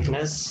his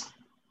sickness,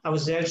 I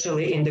was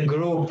actually in the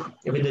group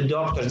with the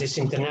doctors, these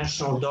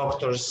international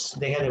doctors.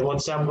 They had a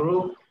WhatsApp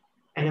group,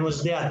 and I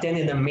was there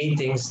attending the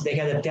meetings. They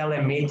had a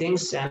tele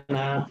meetings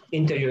and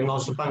interviewing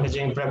also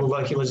Pankajang Prabhu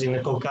while he was in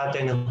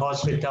Kolkata in a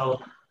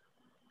hospital.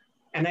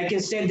 And I can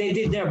say they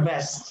did their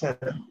best,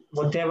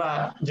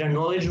 whatever their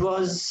knowledge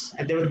was,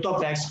 and they were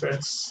top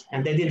experts,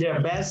 and they did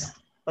their best,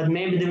 but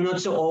maybe they're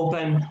not so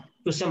open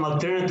to some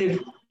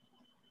alternative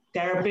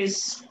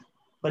therapies,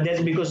 but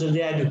that's because of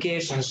their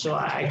education. So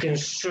I can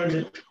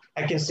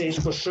say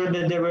for sure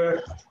that they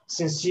were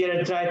sincere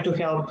and tried to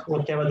help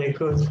whatever they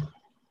could.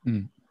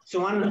 Mm. So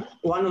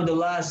one of the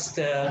last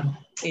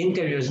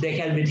interviews they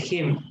had with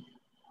him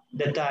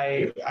that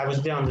I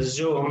was there on the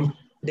Zoom,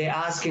 they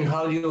asked him,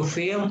 how do you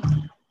feel?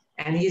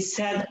 And he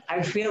said,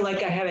 I feel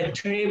like I have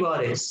 3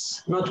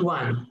 bodies, not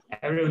one.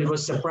 Everybody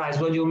was surprised.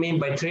 What do you mean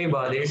by 3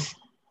 bodies?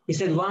 He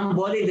said, one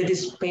body that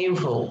is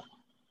painful.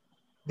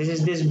 This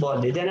is this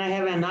body. Then I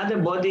have another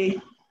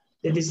body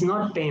that is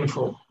not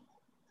painful.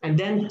 And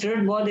then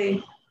 3rd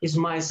body is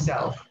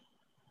myself.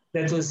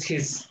 That was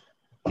his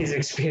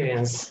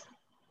experience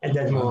at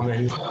that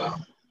moment.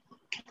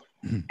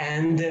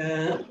 And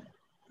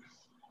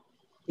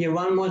yeah,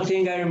 one more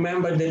thing I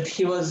remember that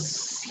he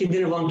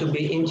didn't want to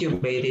be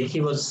intubated.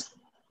 He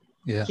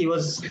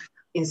was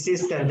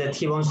insistent that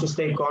he wants to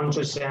stay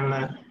conscious.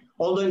 And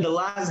although in the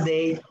last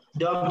day,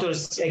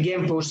 doctors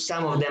again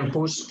some of them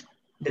pushed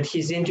that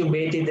he's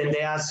intubated, and they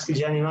asked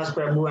Janivas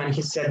Prabhu, and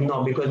he said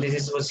no, because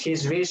this was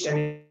his wish and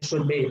it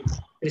should be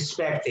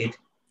respected.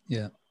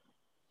 Yeah.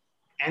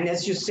 And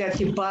as you said,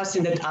 he passed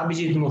in that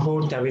Abhijit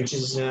Muhurta, which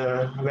is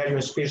very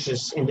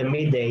auspicious in the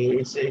midday.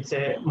 It's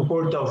a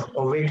Muhurta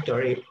of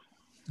victory.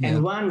 Yeah.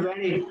 And one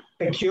very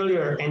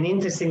peculiar and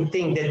interesting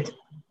thing that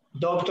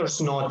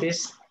doctors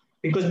noticed,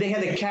 because they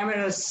had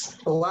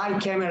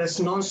live cameras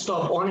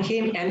non-stop on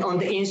him and on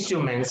the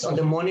instruments, on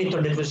the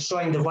monitor that was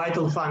showing the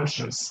vital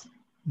functions.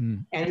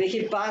 Mm. And when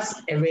he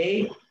passed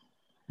away,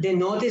 they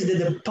noticed that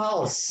the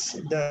pulse,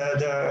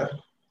 the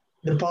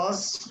the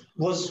pulse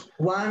was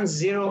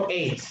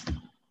 108.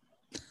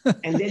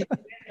 And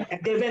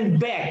they went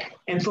back,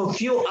 and for a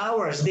few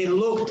hours they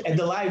looked at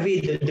the live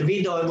video. The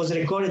video was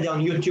recorded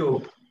on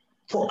YouTube.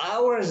 For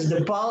hours,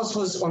 the pulse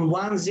was on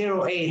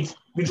 108,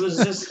 which was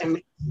just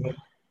amazing.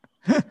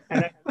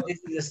 And I thought this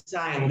is a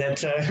sign that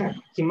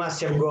he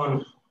must have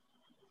gone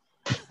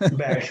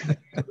back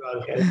to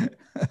Godhead.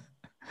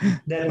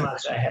 That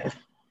much I have.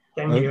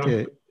 Thank you.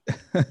 Okay.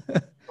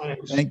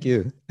 Thank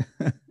you.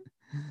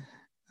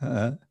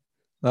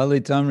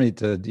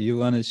 Lalitamrita,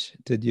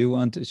 did you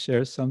want to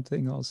share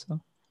something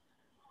also?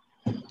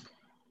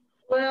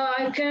 Well,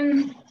 I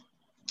can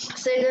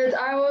say that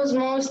I was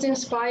most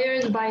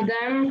inspired by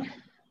them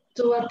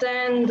to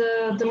attend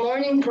the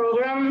morning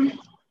program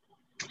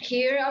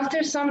here.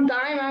 After some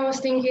time, I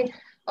was thinking,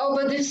 oh,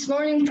 but this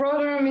morning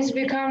program is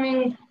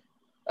becoming,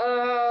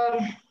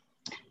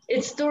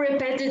 it's too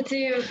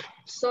repetitive,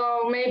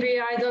 so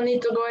maybe I don't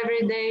need to go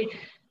every day.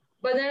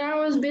 But then I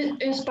was a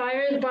bit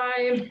inspired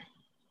by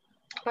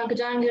Pankaj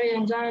Jhangiri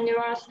and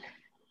Jananivas,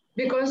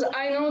 because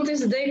I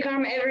noticed they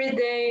come every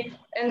day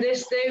and they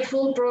stay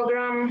full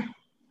program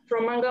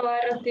from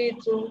Mangalarati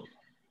to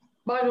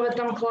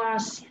Bhagavatam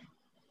class.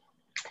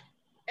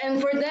 And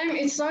for them,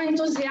 it's so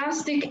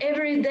enthusiastic.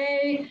 Every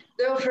day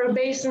they offer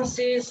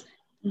obeisances.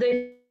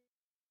 They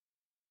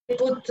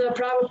put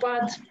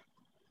Prabhupada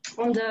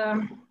on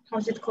the,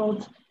 how's it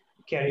called?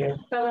 Carrier.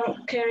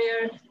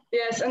 Carrier.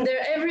 Yes, and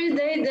they're every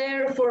day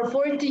there for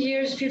 40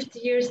 years, 50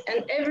 years,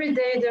 and every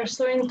day they're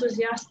so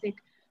enthusiastic.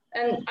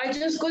 And I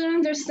just couldn't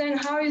understand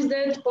how is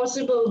that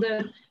possible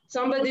that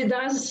somebody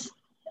does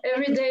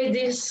every day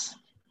these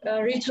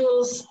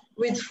rituals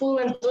with full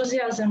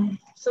enthusiasm.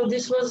 So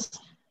this was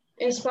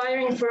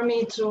inspiring for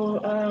me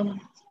to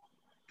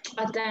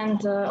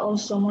attend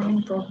also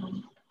morning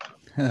program.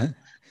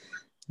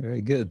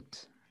 Very good,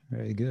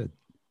 very good.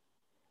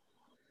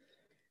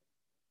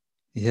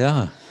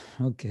 Yeah,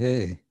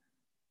 okay.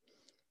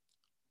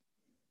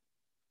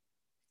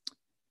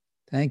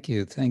 Thank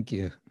you, thank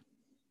you.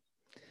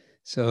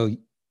 So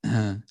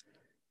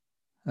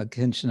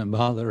Akinchana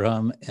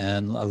Balaram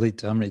and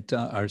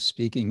Lalitamrita are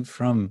speaking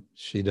from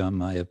Sridham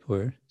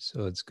Mayapur,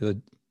 so it's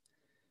good.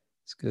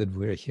 It's good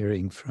we're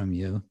hearing from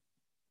you.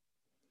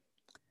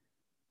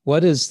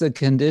 What is the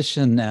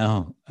condition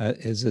now?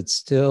 Is it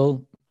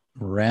still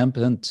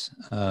rampant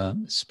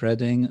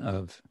spreading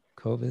of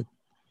COVID?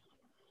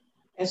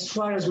 As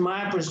far as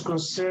Mayapur is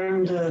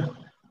concerned,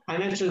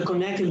 I'm actually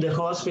connected to the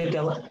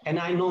hospital, and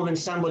I know when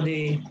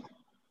somebody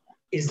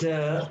is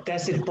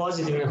tested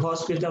positive in the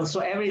hospital. So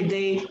every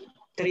day,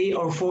 3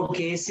 or 4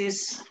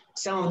 cases.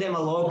 Some of them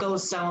are local,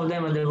 some of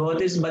them are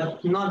devotees,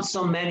 but not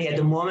so many at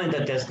the moment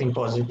are testing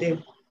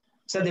positive.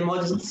 Some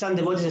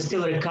devotees are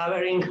still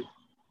recovering,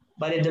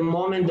 but at the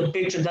moment the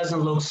picture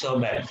doesn't look so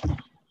bad.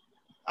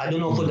 I don't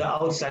know for the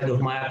outside of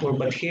Mayapur,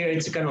 but here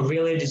it's a kind of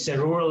village, it's a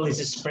rural, it's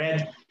a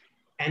spread.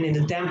 And in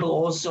the temple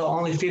also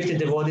only 50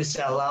 devotees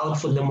are allowed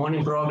for the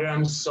morning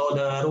programs, so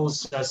the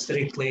rules are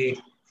strictly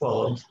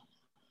followed.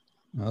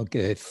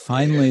 Okay,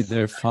 finally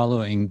they're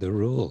following the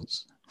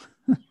rules.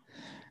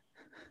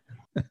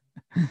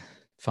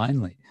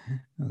 Finally,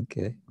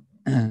 okay,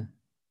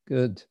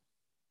 good.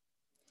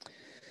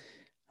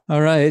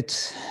 All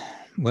right,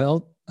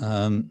 well,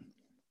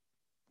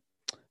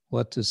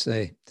 what to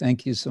say?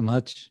 Thank you so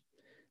much.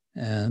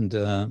 And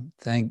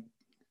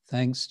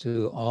thanks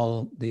to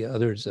all the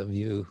others of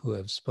you who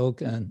have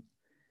spoken.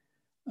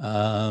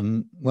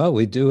 Well,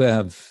 we do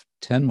have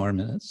 9 more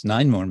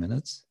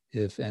minutes,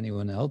 if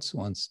anyone else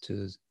wants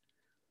to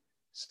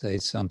say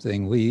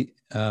something.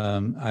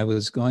 I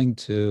was going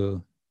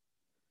to,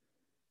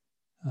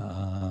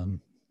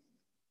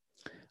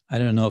 I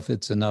don't know if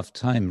it's enough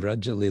time,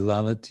 Rajali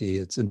Lavati,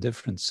 it's a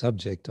different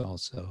subject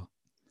also.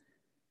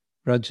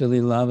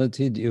 Rajali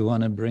Lavati, do you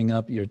want to bring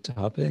up your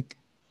topic?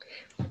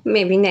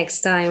 Maybe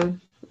next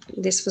time.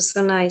 This was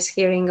so nice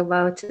hearing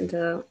about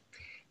the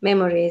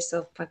memories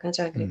of Pankaj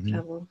Jhangiri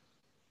Prabhu.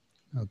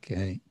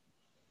 Okay.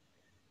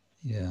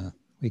 Yeah,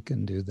 we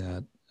can do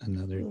that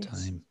another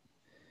time.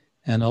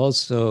 And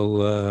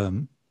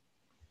also,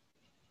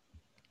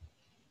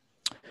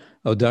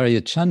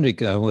 Audarya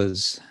Chandrika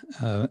was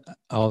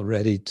all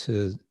ready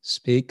to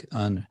speak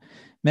on.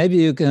 Maybe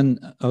you can,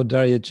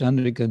 Audarya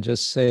Chandrika,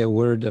 just say a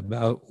word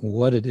about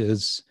what it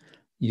is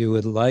you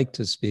would like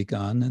to speak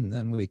on, and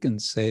then we can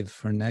save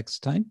for next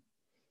time.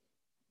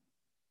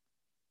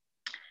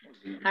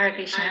 Hare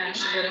Krishna,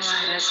 Guru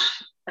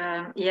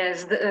Maharaj.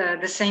 Yes,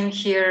 the same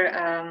here.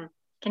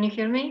 Can you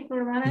hear me,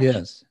 Guru Maharaj?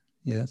 Yes,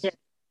 yes. Yeah.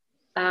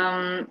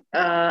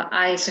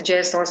 I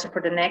suggest also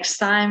for the next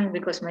time,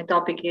 because my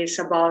topic is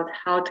about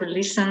how to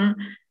listen,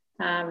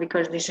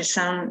 because this is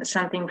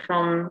something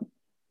from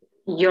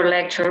your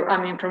lecture,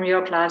 from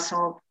your class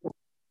of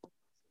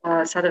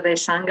Saturday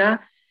Sangha.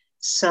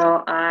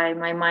 So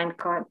my mind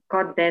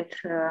caught that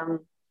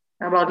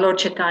about Lord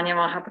Chaitanya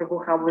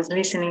Mahaprabhu, how was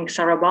listening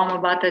Sarvabhauma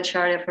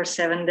Bhattacharya for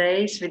 7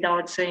 days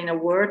without saying a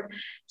word.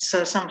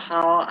 So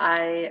somehow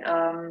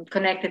I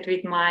connected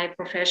with my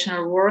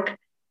professional work,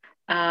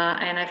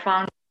 and I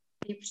found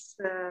tips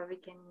we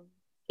can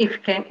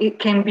it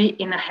can be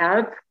in a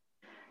help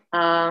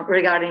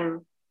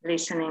regarding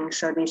listening.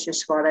 So this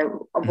is what I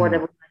would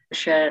like to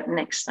share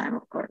next time,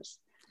 of course.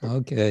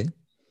 Okay,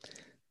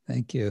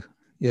 thank you.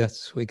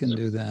 Yes, we can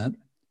do that.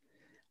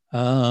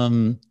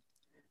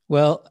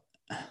 Well,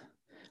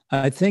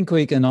 I think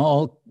we can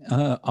all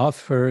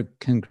offer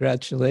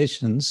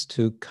congratulations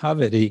to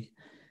Kaveri.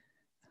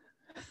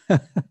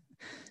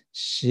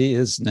 She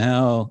is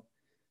now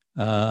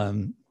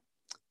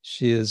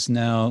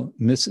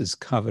Mrs.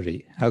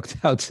 Kaveri.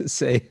 How to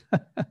say?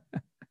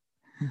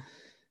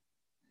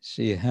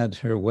 She had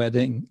her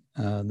wedding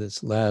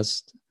this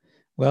last,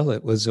 well,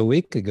 it was a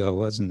week ago,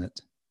 wasn't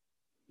it?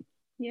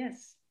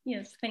 Yes,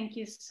 yes. Thank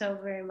you so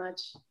very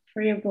much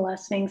for your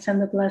blessings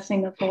and the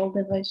blessing of all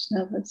the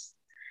Vaishnavas.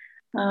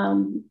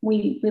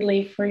 We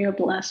live for your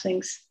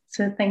blessings.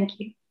 So thank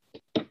you.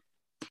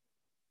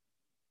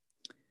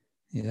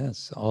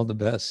 Yes, all the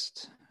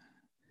best.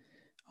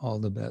 All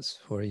the best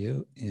for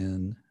you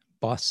in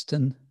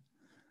Boston.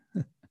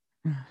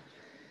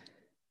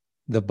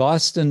 The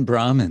Boston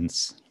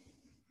Brahmins.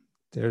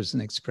 There's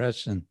an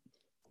expression,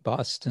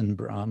 Boston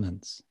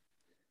Brahmins.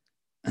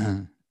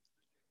 And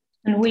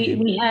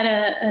we had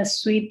a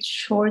sweet,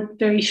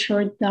 very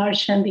short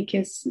darshan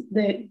because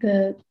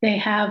they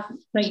have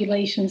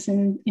regulations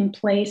in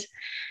place.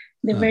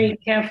 They're very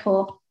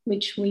careful,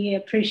 which we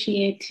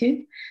appreciate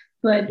too.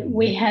 But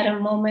we had a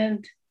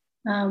moment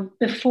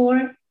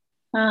before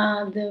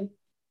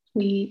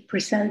we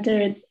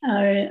presented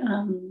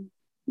our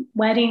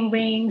wedding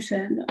rings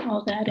and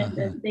all that, and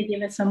then they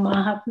give us some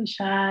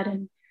Mahaprasad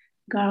and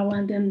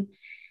garland, and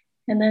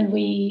then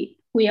we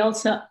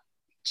also,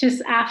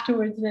 just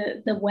afterwards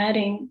the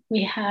wedding,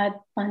 we had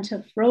a bunch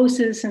of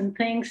roses and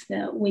things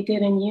that we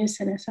didn't use,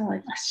 and I said,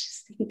 like, let's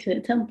just take it to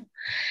the temple,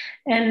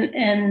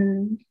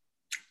 and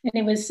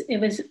it was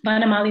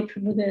Vanamali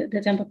Prabhu,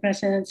 the temple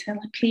president, said,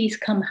 like, please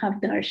come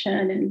have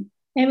darshan, and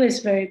it was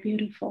very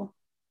beautiful.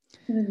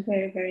 It was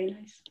very, very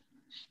nice.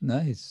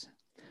 Nice.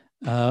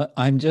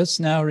 I'm just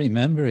now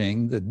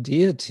remembering the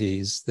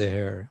deities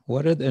there.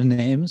 What are their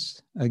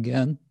names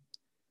again?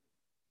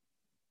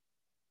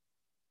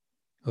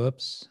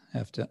 Oops,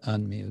 have to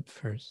unmute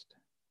first.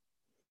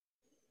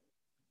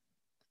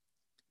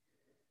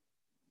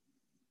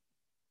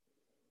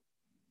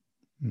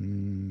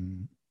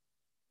 Unmute.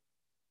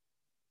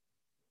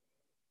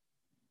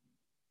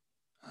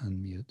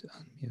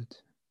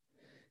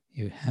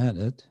 You had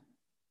it.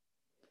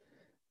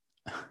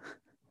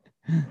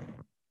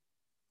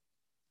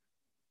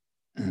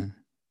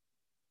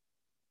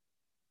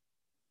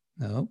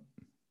 No,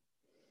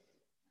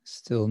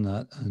 still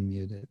not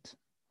unmuted.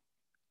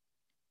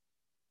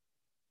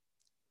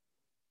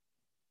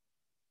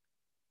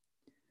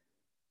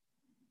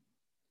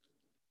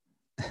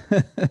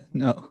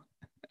 No.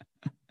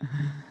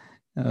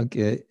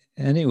 Okay.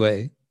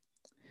 Anyway,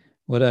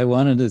 what I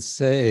wanted to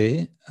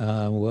say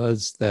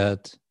was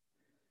that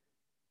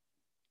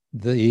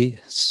the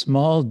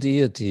small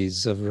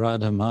deities of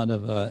Radha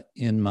Madhava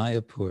in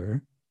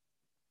Mayapur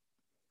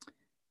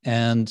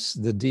and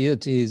the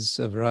deities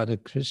of Radha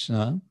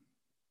Krishna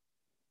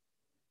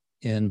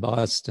in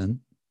Boston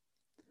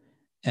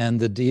and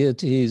the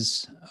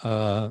deities,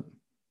 and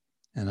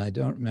I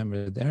don't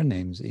remember their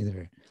names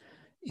either,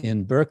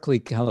 in Berkeley,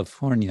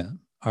 California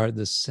are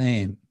the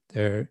same.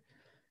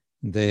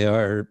 They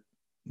were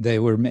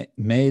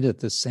made at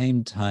the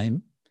same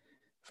time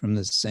from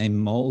the same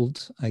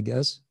mold, I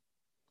guess.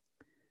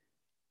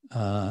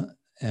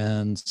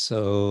 And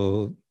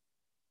so,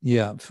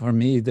 yeah, for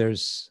me,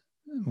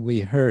 we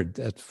heard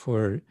that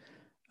for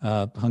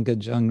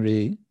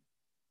Pankajangri,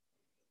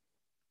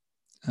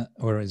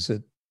 or is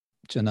it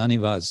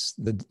Jananivas,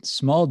 the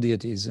small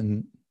deities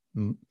in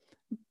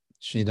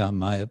Sridham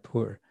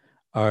Mayapur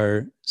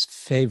are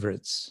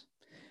favorites.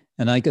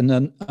 And I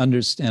can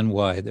understand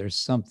why. There's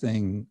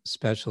something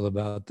special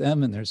about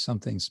them, and there's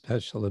something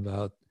special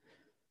about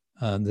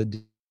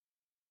the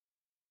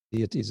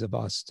deities of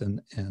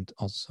Boston and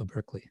also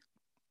Berkeley.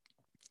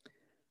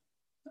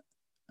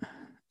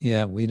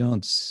 Yeah, we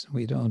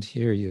don't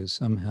hear you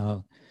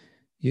somehow.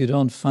 You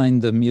don't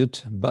find the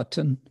mute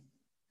button.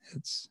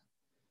 It's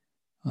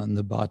on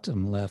the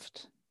bottom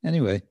left.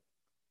 Anyway,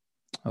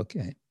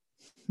 okay.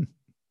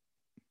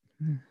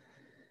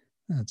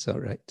 That's all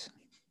right.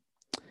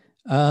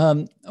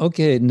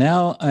 Okay,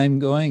 now I'm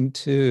going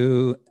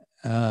to,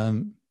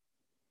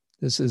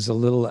 this is a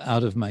little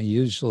out of my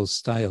usual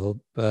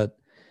style, but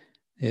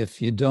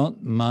if you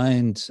don't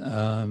mind,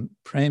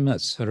 Prema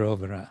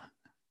Sarovara,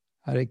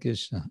 Hare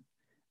Krishna,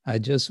 I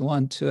just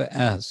want to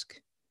ask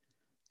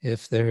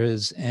if there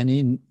is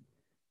any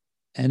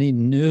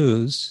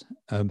news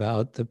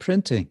about the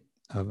printing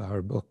of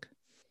our book.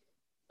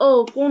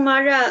 Oh, Guru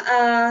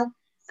Maharaj,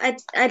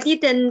 I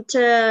didn't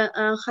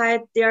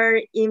have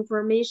their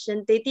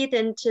information. They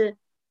didn't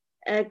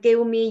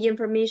give me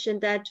information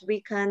that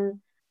we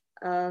can,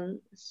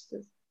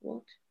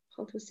 what?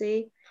 How to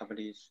say?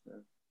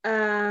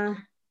 To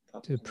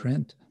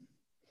print.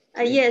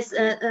 Yes,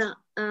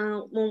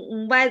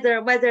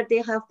 whether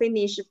they have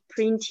finished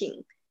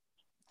printing.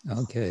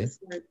 Okay.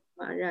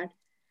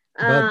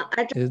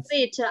 I just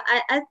wait.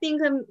 I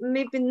think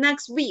maybe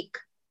next week.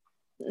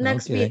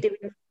 Next week.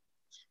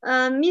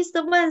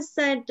 Mr. Wan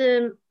said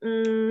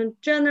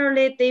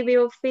generally they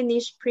will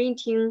finish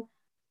printing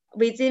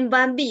within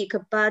 1 week,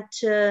 but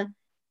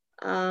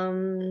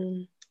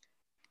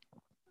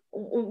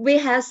we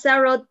have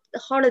several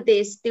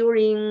holidays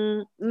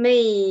during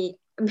May.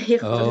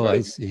 Oh,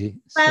 I see.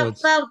 So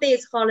 5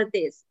 days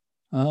holidays.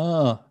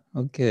 Oh,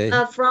 okay.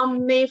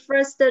 From May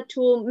 1st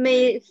to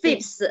May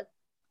 5th,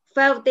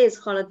 5 days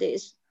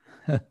holidays.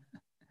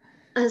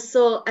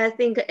 So I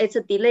think it's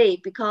a delay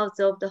because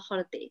of the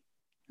holiday.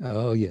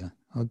 Oh, yeah.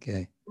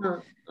 Okay.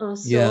 So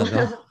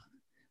yeah,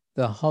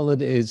 the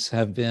holidays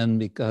have been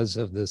because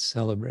of the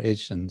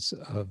celebrations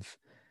of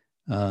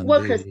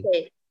Workers'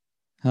 Day.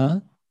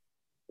 Huh?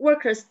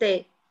 Workers'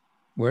 Day.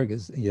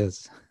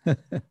 Yes.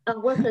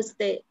 Workers'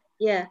 Day.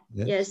 Yeah.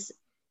 Yes.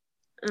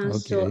 Okay.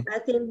 So I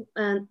think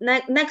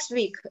next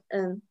week.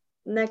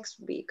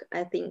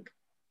 I think.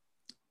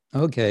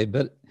 Okay,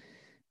 but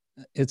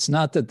it's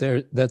not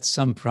that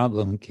some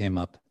problem came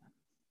up.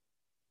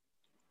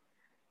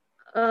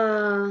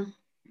 Problem?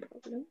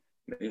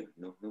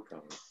 No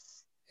problem.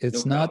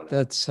 It's not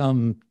that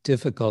some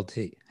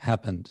difficulty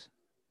happened.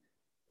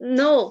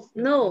 No.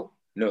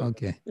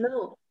 Okay.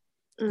 No.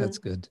 That's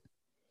good.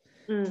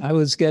 I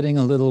was getting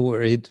a little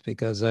worried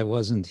because I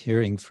wasn't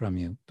hearing from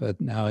you,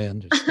 but now I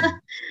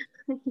understand.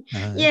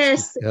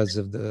 Yes.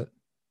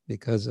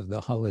 Because of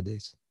the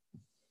holidays.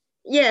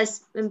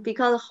 Yes,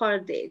 because of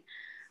holiday.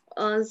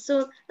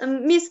 So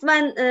Miss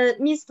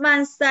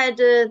Van said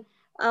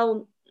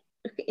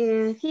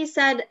he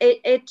said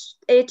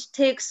it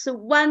takes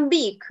 1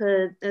 week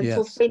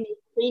to finish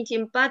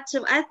printing, but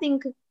I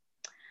think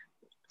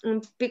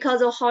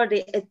because of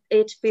holiday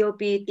it will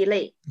be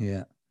delayed.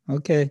 Yeah.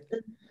 Okay.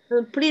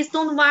 Please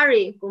don't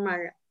worry,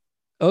 Gumara.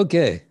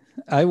 Okay,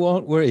 I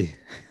won't worry.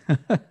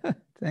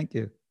 Thank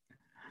you.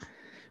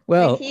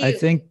 Well,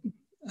 Thank you.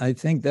 I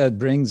think that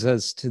brings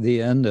us to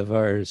the end of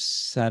our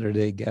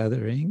Saturday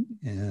gathering.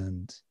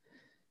 And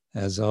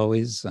as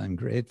always, I'm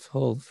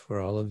grateful for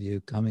all of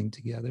you coming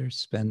together,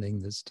 spending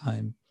this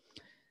time.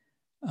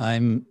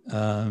 I'm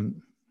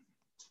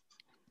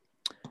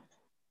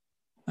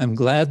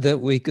glad that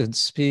we could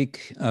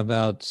speak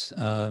about,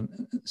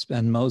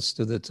 spend most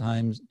of the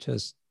time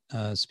just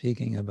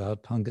speaking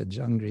about Pankaj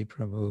Jhangri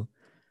Prabhu.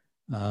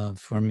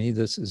 For me,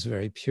 this is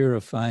very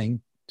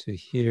purifying to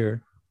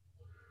hear.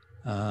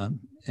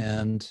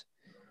 And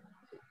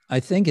I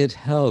think it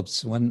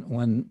helps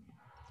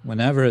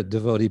whenever a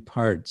devotee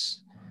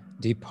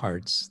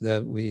departs,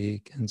 that we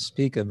can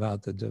speak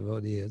about the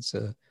devotee.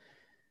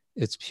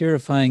 It's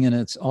purifying, and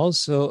it's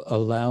also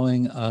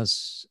allowing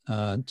us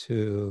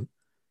to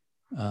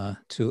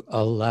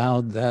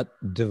allow that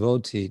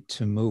devotee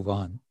to move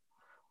on.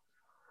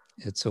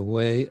 It's a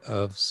way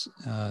of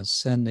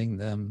sending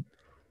them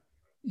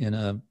in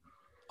an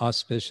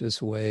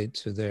auspicious way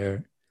to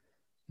their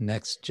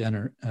next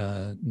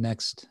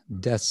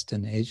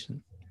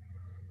destination.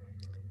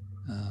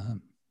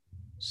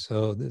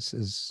 So this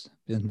has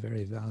been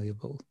very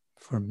valuable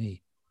for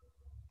me.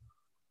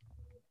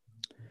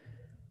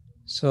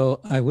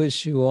 So I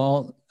wish you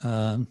all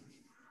a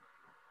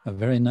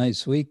very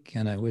nice week,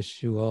 and I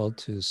wish you all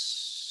to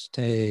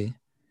stay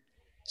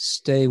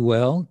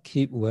well,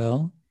 keep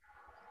well.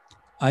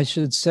 I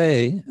should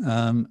say,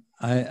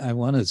 I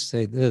want to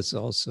say this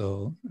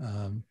also,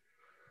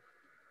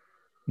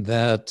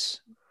 that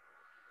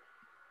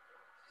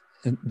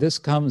this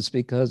comes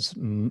because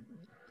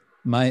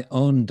my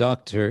own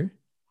doctor,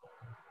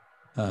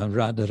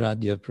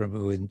 Radharadhya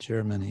Prabhu in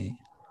Germany,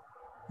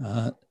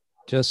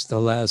 just the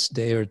last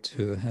day or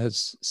two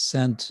has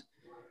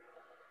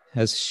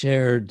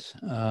shared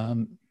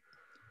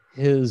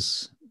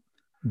his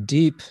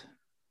deep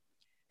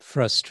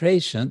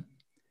frustration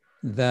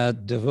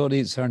that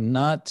devotees are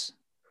not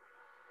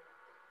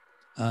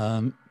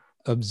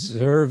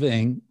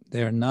observing,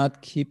 they're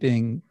not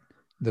keeping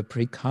the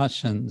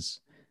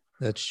precautions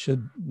that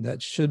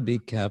should be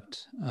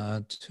kept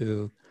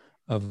to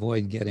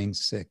avoid getting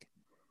sick.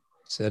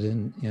 Said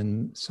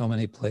in so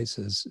many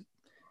places,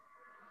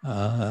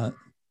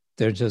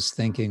 they're just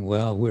thinking,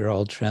 well, we're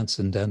all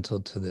transcendental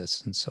to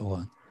this and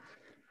so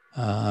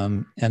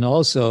on. And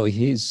also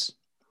he's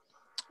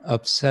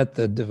upset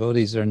that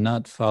devotees are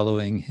not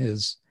following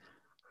his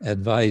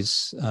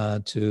advice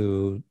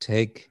to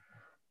take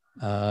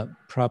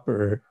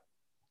proper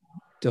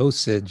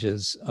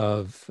dosages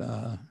of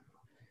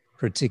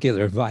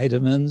particular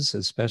vitamins,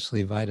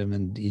 especially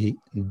vitamin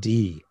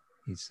D,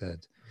 he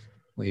said.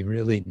 We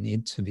really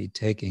need to be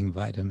taking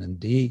vitamin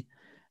D,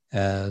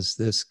 as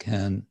this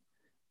can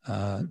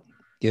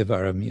give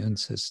our immune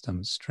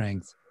system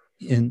strength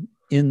in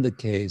the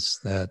case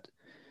that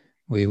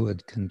we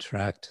would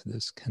contract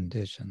this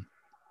condition.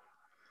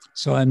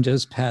 So I'm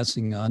just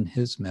passing on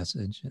his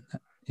message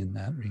in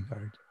that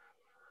regard.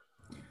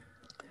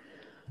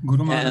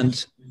 Guru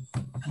Maharaj,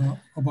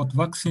 about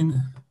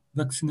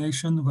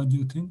vaccination, what do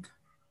you think?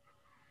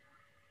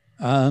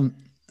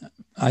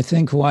 I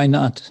think why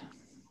not?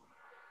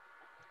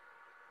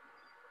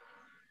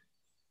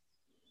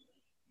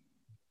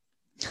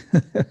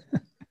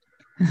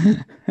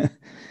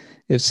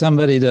 If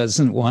somebody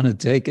doesn't want to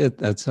take it,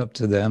 that's up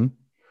to them.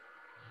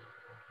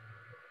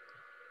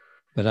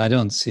 But I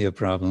don't see a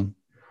problem.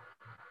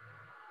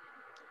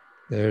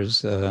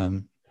 There's,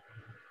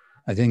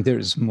 I think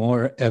there's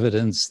more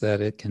evidence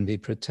that it can be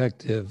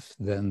protective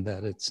than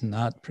that it's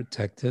not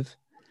protective.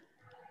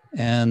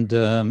 And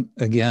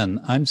again,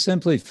 I'm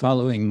simply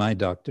following my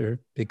doctor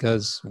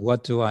because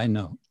what do I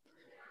know?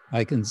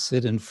 I can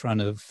sit in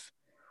front of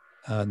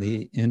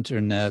the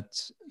internet,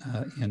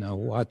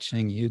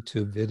 watching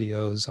YouTube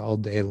videos all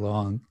day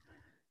long,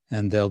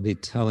 and they'll be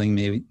telling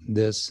me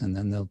this, and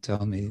then they'll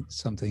tell me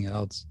something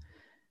else.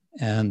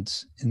 And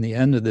in the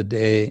end of the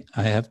day,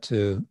 I have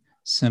to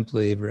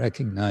simply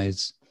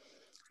recognize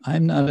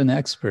I'm not an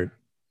expert.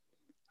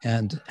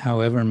 And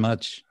however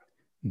much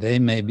they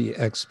may be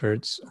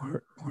experts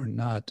or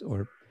not,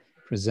 or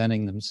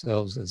presenting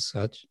themselves as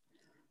such,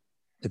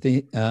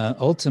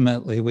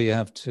 ultimately we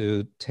have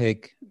to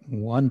take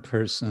one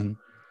person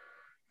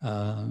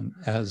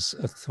as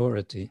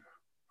authority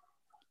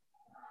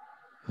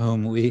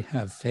whom we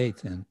have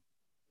faith in.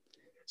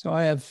 So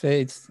I have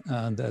faith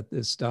that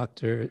this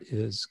doctor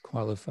is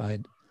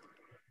qualified,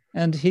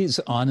 and he's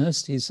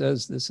honest. He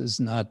says this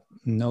is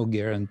no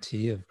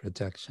guarantee of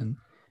protection.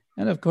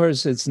 And of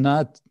course, it's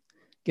not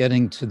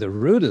getting to the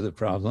root of the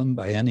problem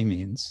by any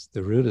means.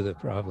 The root of the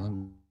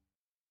problem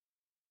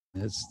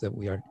is that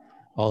we are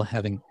all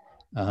having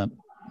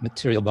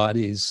material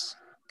bodies,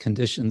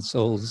 conditioned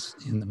souls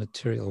in the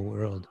material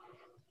world.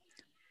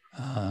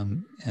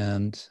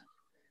 And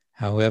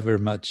however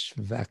much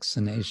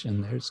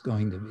vaccination there's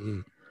going to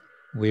be,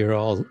 we're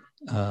all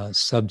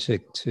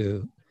subject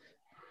to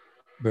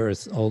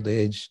birth, old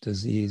age,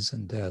 disease,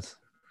 and death.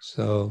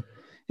 So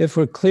if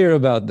we're clear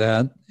about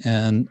that,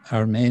 and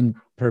our main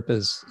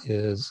purpose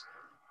is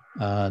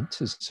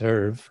to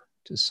serve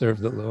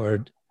the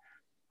Lord,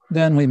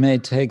 then we may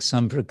take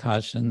some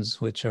precautions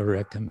which are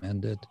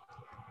recommended.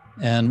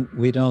 And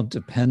we don't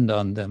depend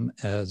on them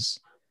as,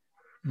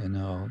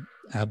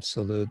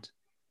 absolute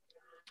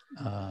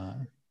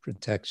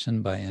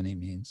protection by any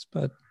means,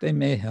 but they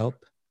may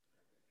help.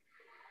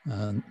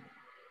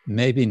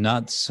 Maybe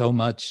not so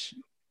much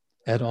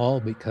at all,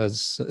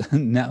 because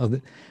now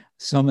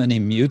so many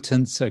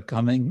mutants are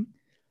coming,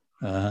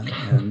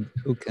 and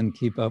who can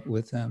keep up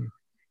with them?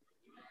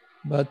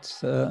 But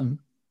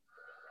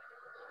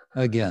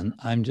again,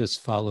 I'm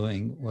just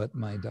following what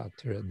my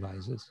doctor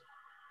advises.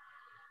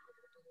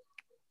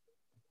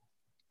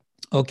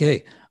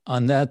 Okay,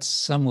 on that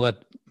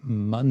somewhat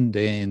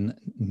mundane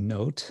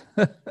note,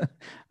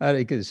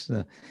 Hare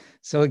Krishna.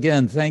 So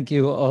again, thank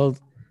you all.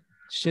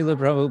 Srila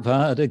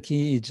Prabhupada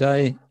ki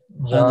jai.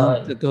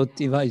 Ananta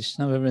Koti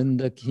Vaishnava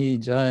Vrinda ki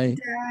jai.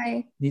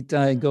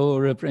 Nitai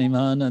Gaura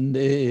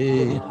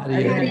Premanande.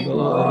 Hari Hari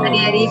Bol. Hari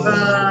Hari Bol.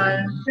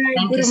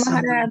 Thank you so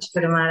much,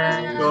 Guru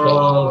Maharaj.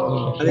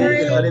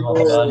 Hari Hari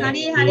Bol.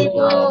 Hari Hari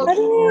Bol.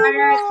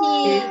 Maharaj ki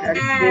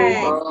jai.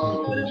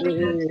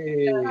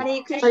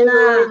 Hare Krishna.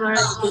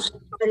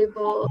 Hari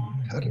Bol.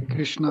 Hare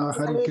Krishna.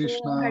 Hare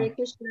Krishna. Hare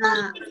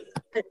Krishna.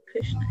 Hare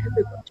Krishna.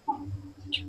 Everybody.